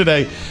we learned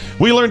today.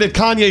 We learned at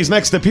Kanye's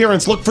next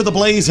appearance, look for the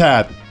Blaze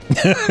hat.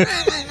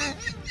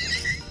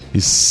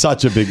 He's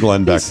such a big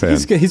Glenn Beck fan.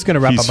 He's going to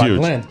rap about huge.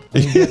 Glenn.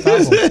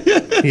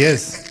 He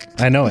is.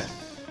 I know it.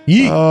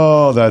 Yeet.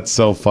 Oh, that's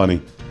so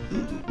funny.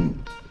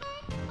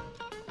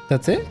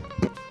 That's it?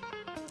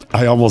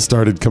 I almost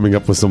started coming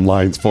up with some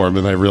lines for him,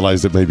 and I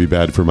realized it may be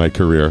bad for my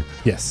career.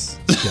 Yes.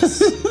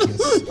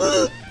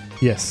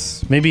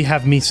 Yes. Maybe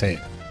have me say it.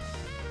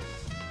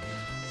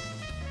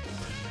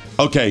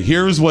 Okay,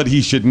 here's what he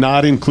should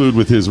not include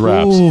with his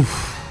raps.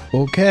 Oof,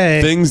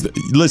 okay.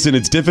 Listen,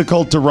 it's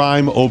difficult to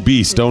rhyme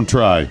obese. Don't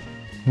try.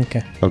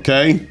 Okay.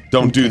 Okay?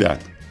 Don't do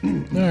that. All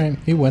right,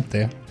 he went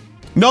there.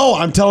 No,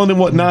 I'm telling him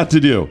what not to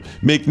do.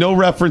 Make no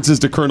references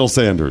to Colonel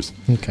Sanders.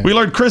 Okay. We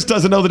learned Chris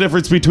doesn't know the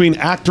difference between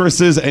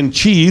actresses and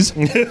cheese.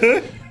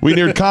 We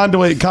learned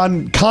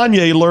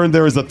Kanye learned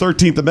there is a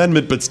 13th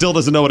Amendment, but still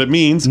doesn't know what it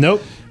means.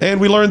 Nope. And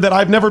we learned that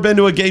I've never been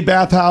to a gay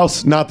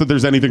bathhouse. Not that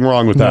there's anything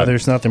wrong with that. No,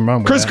 there's nothing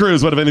wrong with Chris that.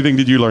 Cruz, what, if anything,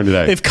 did you learn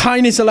today? If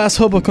Kanye's the last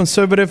hope of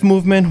conservative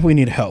movement, we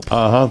need help.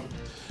 Uh-huh.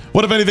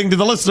 What, if anything, did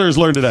the listeners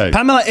learn today?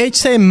 Pamela H.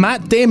 saying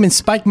Matt Damon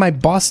spiked my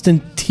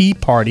Boston Tea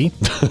Party.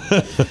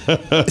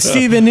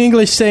 Stephen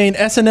English saying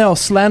SNL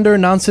slander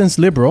nonsense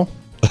liberal.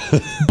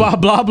 Blah,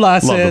 blah, blah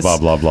says. Love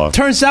the blah, blah, blah.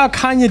 Turns out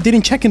Kanye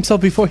didn't check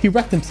himself before he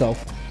wrecked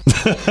himself.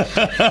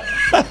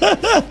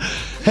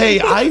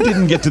 Hey, I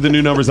didn't get to the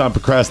new numbers on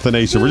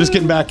procrastination. We're just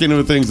getting back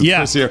into things with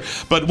Chris here.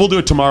 But we'll do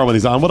it tomorrow when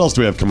he's on. What else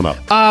do we have coming up?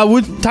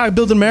 We'll talk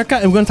Build America,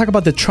 and we're going to talk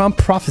about the Trump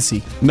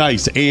prophecy.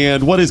 Nice.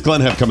 And what does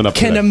Glenn have coming up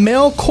Can today? a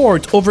male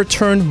court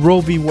overturn Roe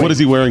v. Wade? What is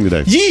he wearing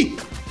today?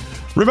 Yeet!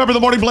 Remember, the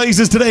Morning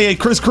Blaze is today a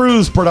Chris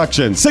Cruz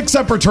production. Sic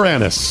Semper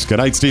Tyrannis. Good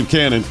night, Steve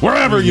Cannon.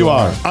 Wherever you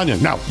are. Anya,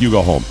 now you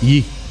go home.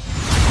 Yee.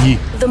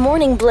 The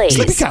Morning Blaze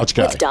Sleepy couch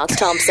guy. with Doc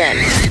Thompson.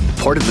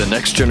 Part of the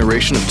next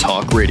generation of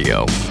talk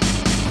radio.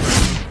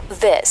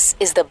 This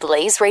is the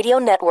Blaze Radio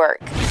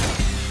Network.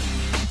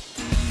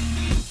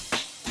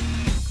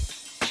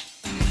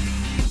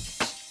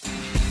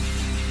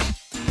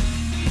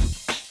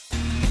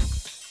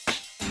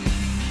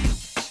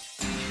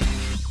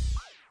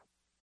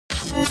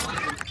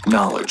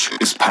 Knowledge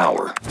is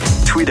power.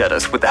 Tweet at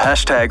us with the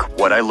hashtag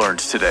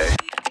 #WhatILearnedToday.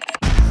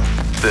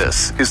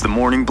 This is the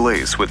Morning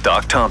Blaze with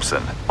Doc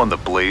Thompson on the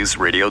Blaze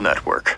Radio Network.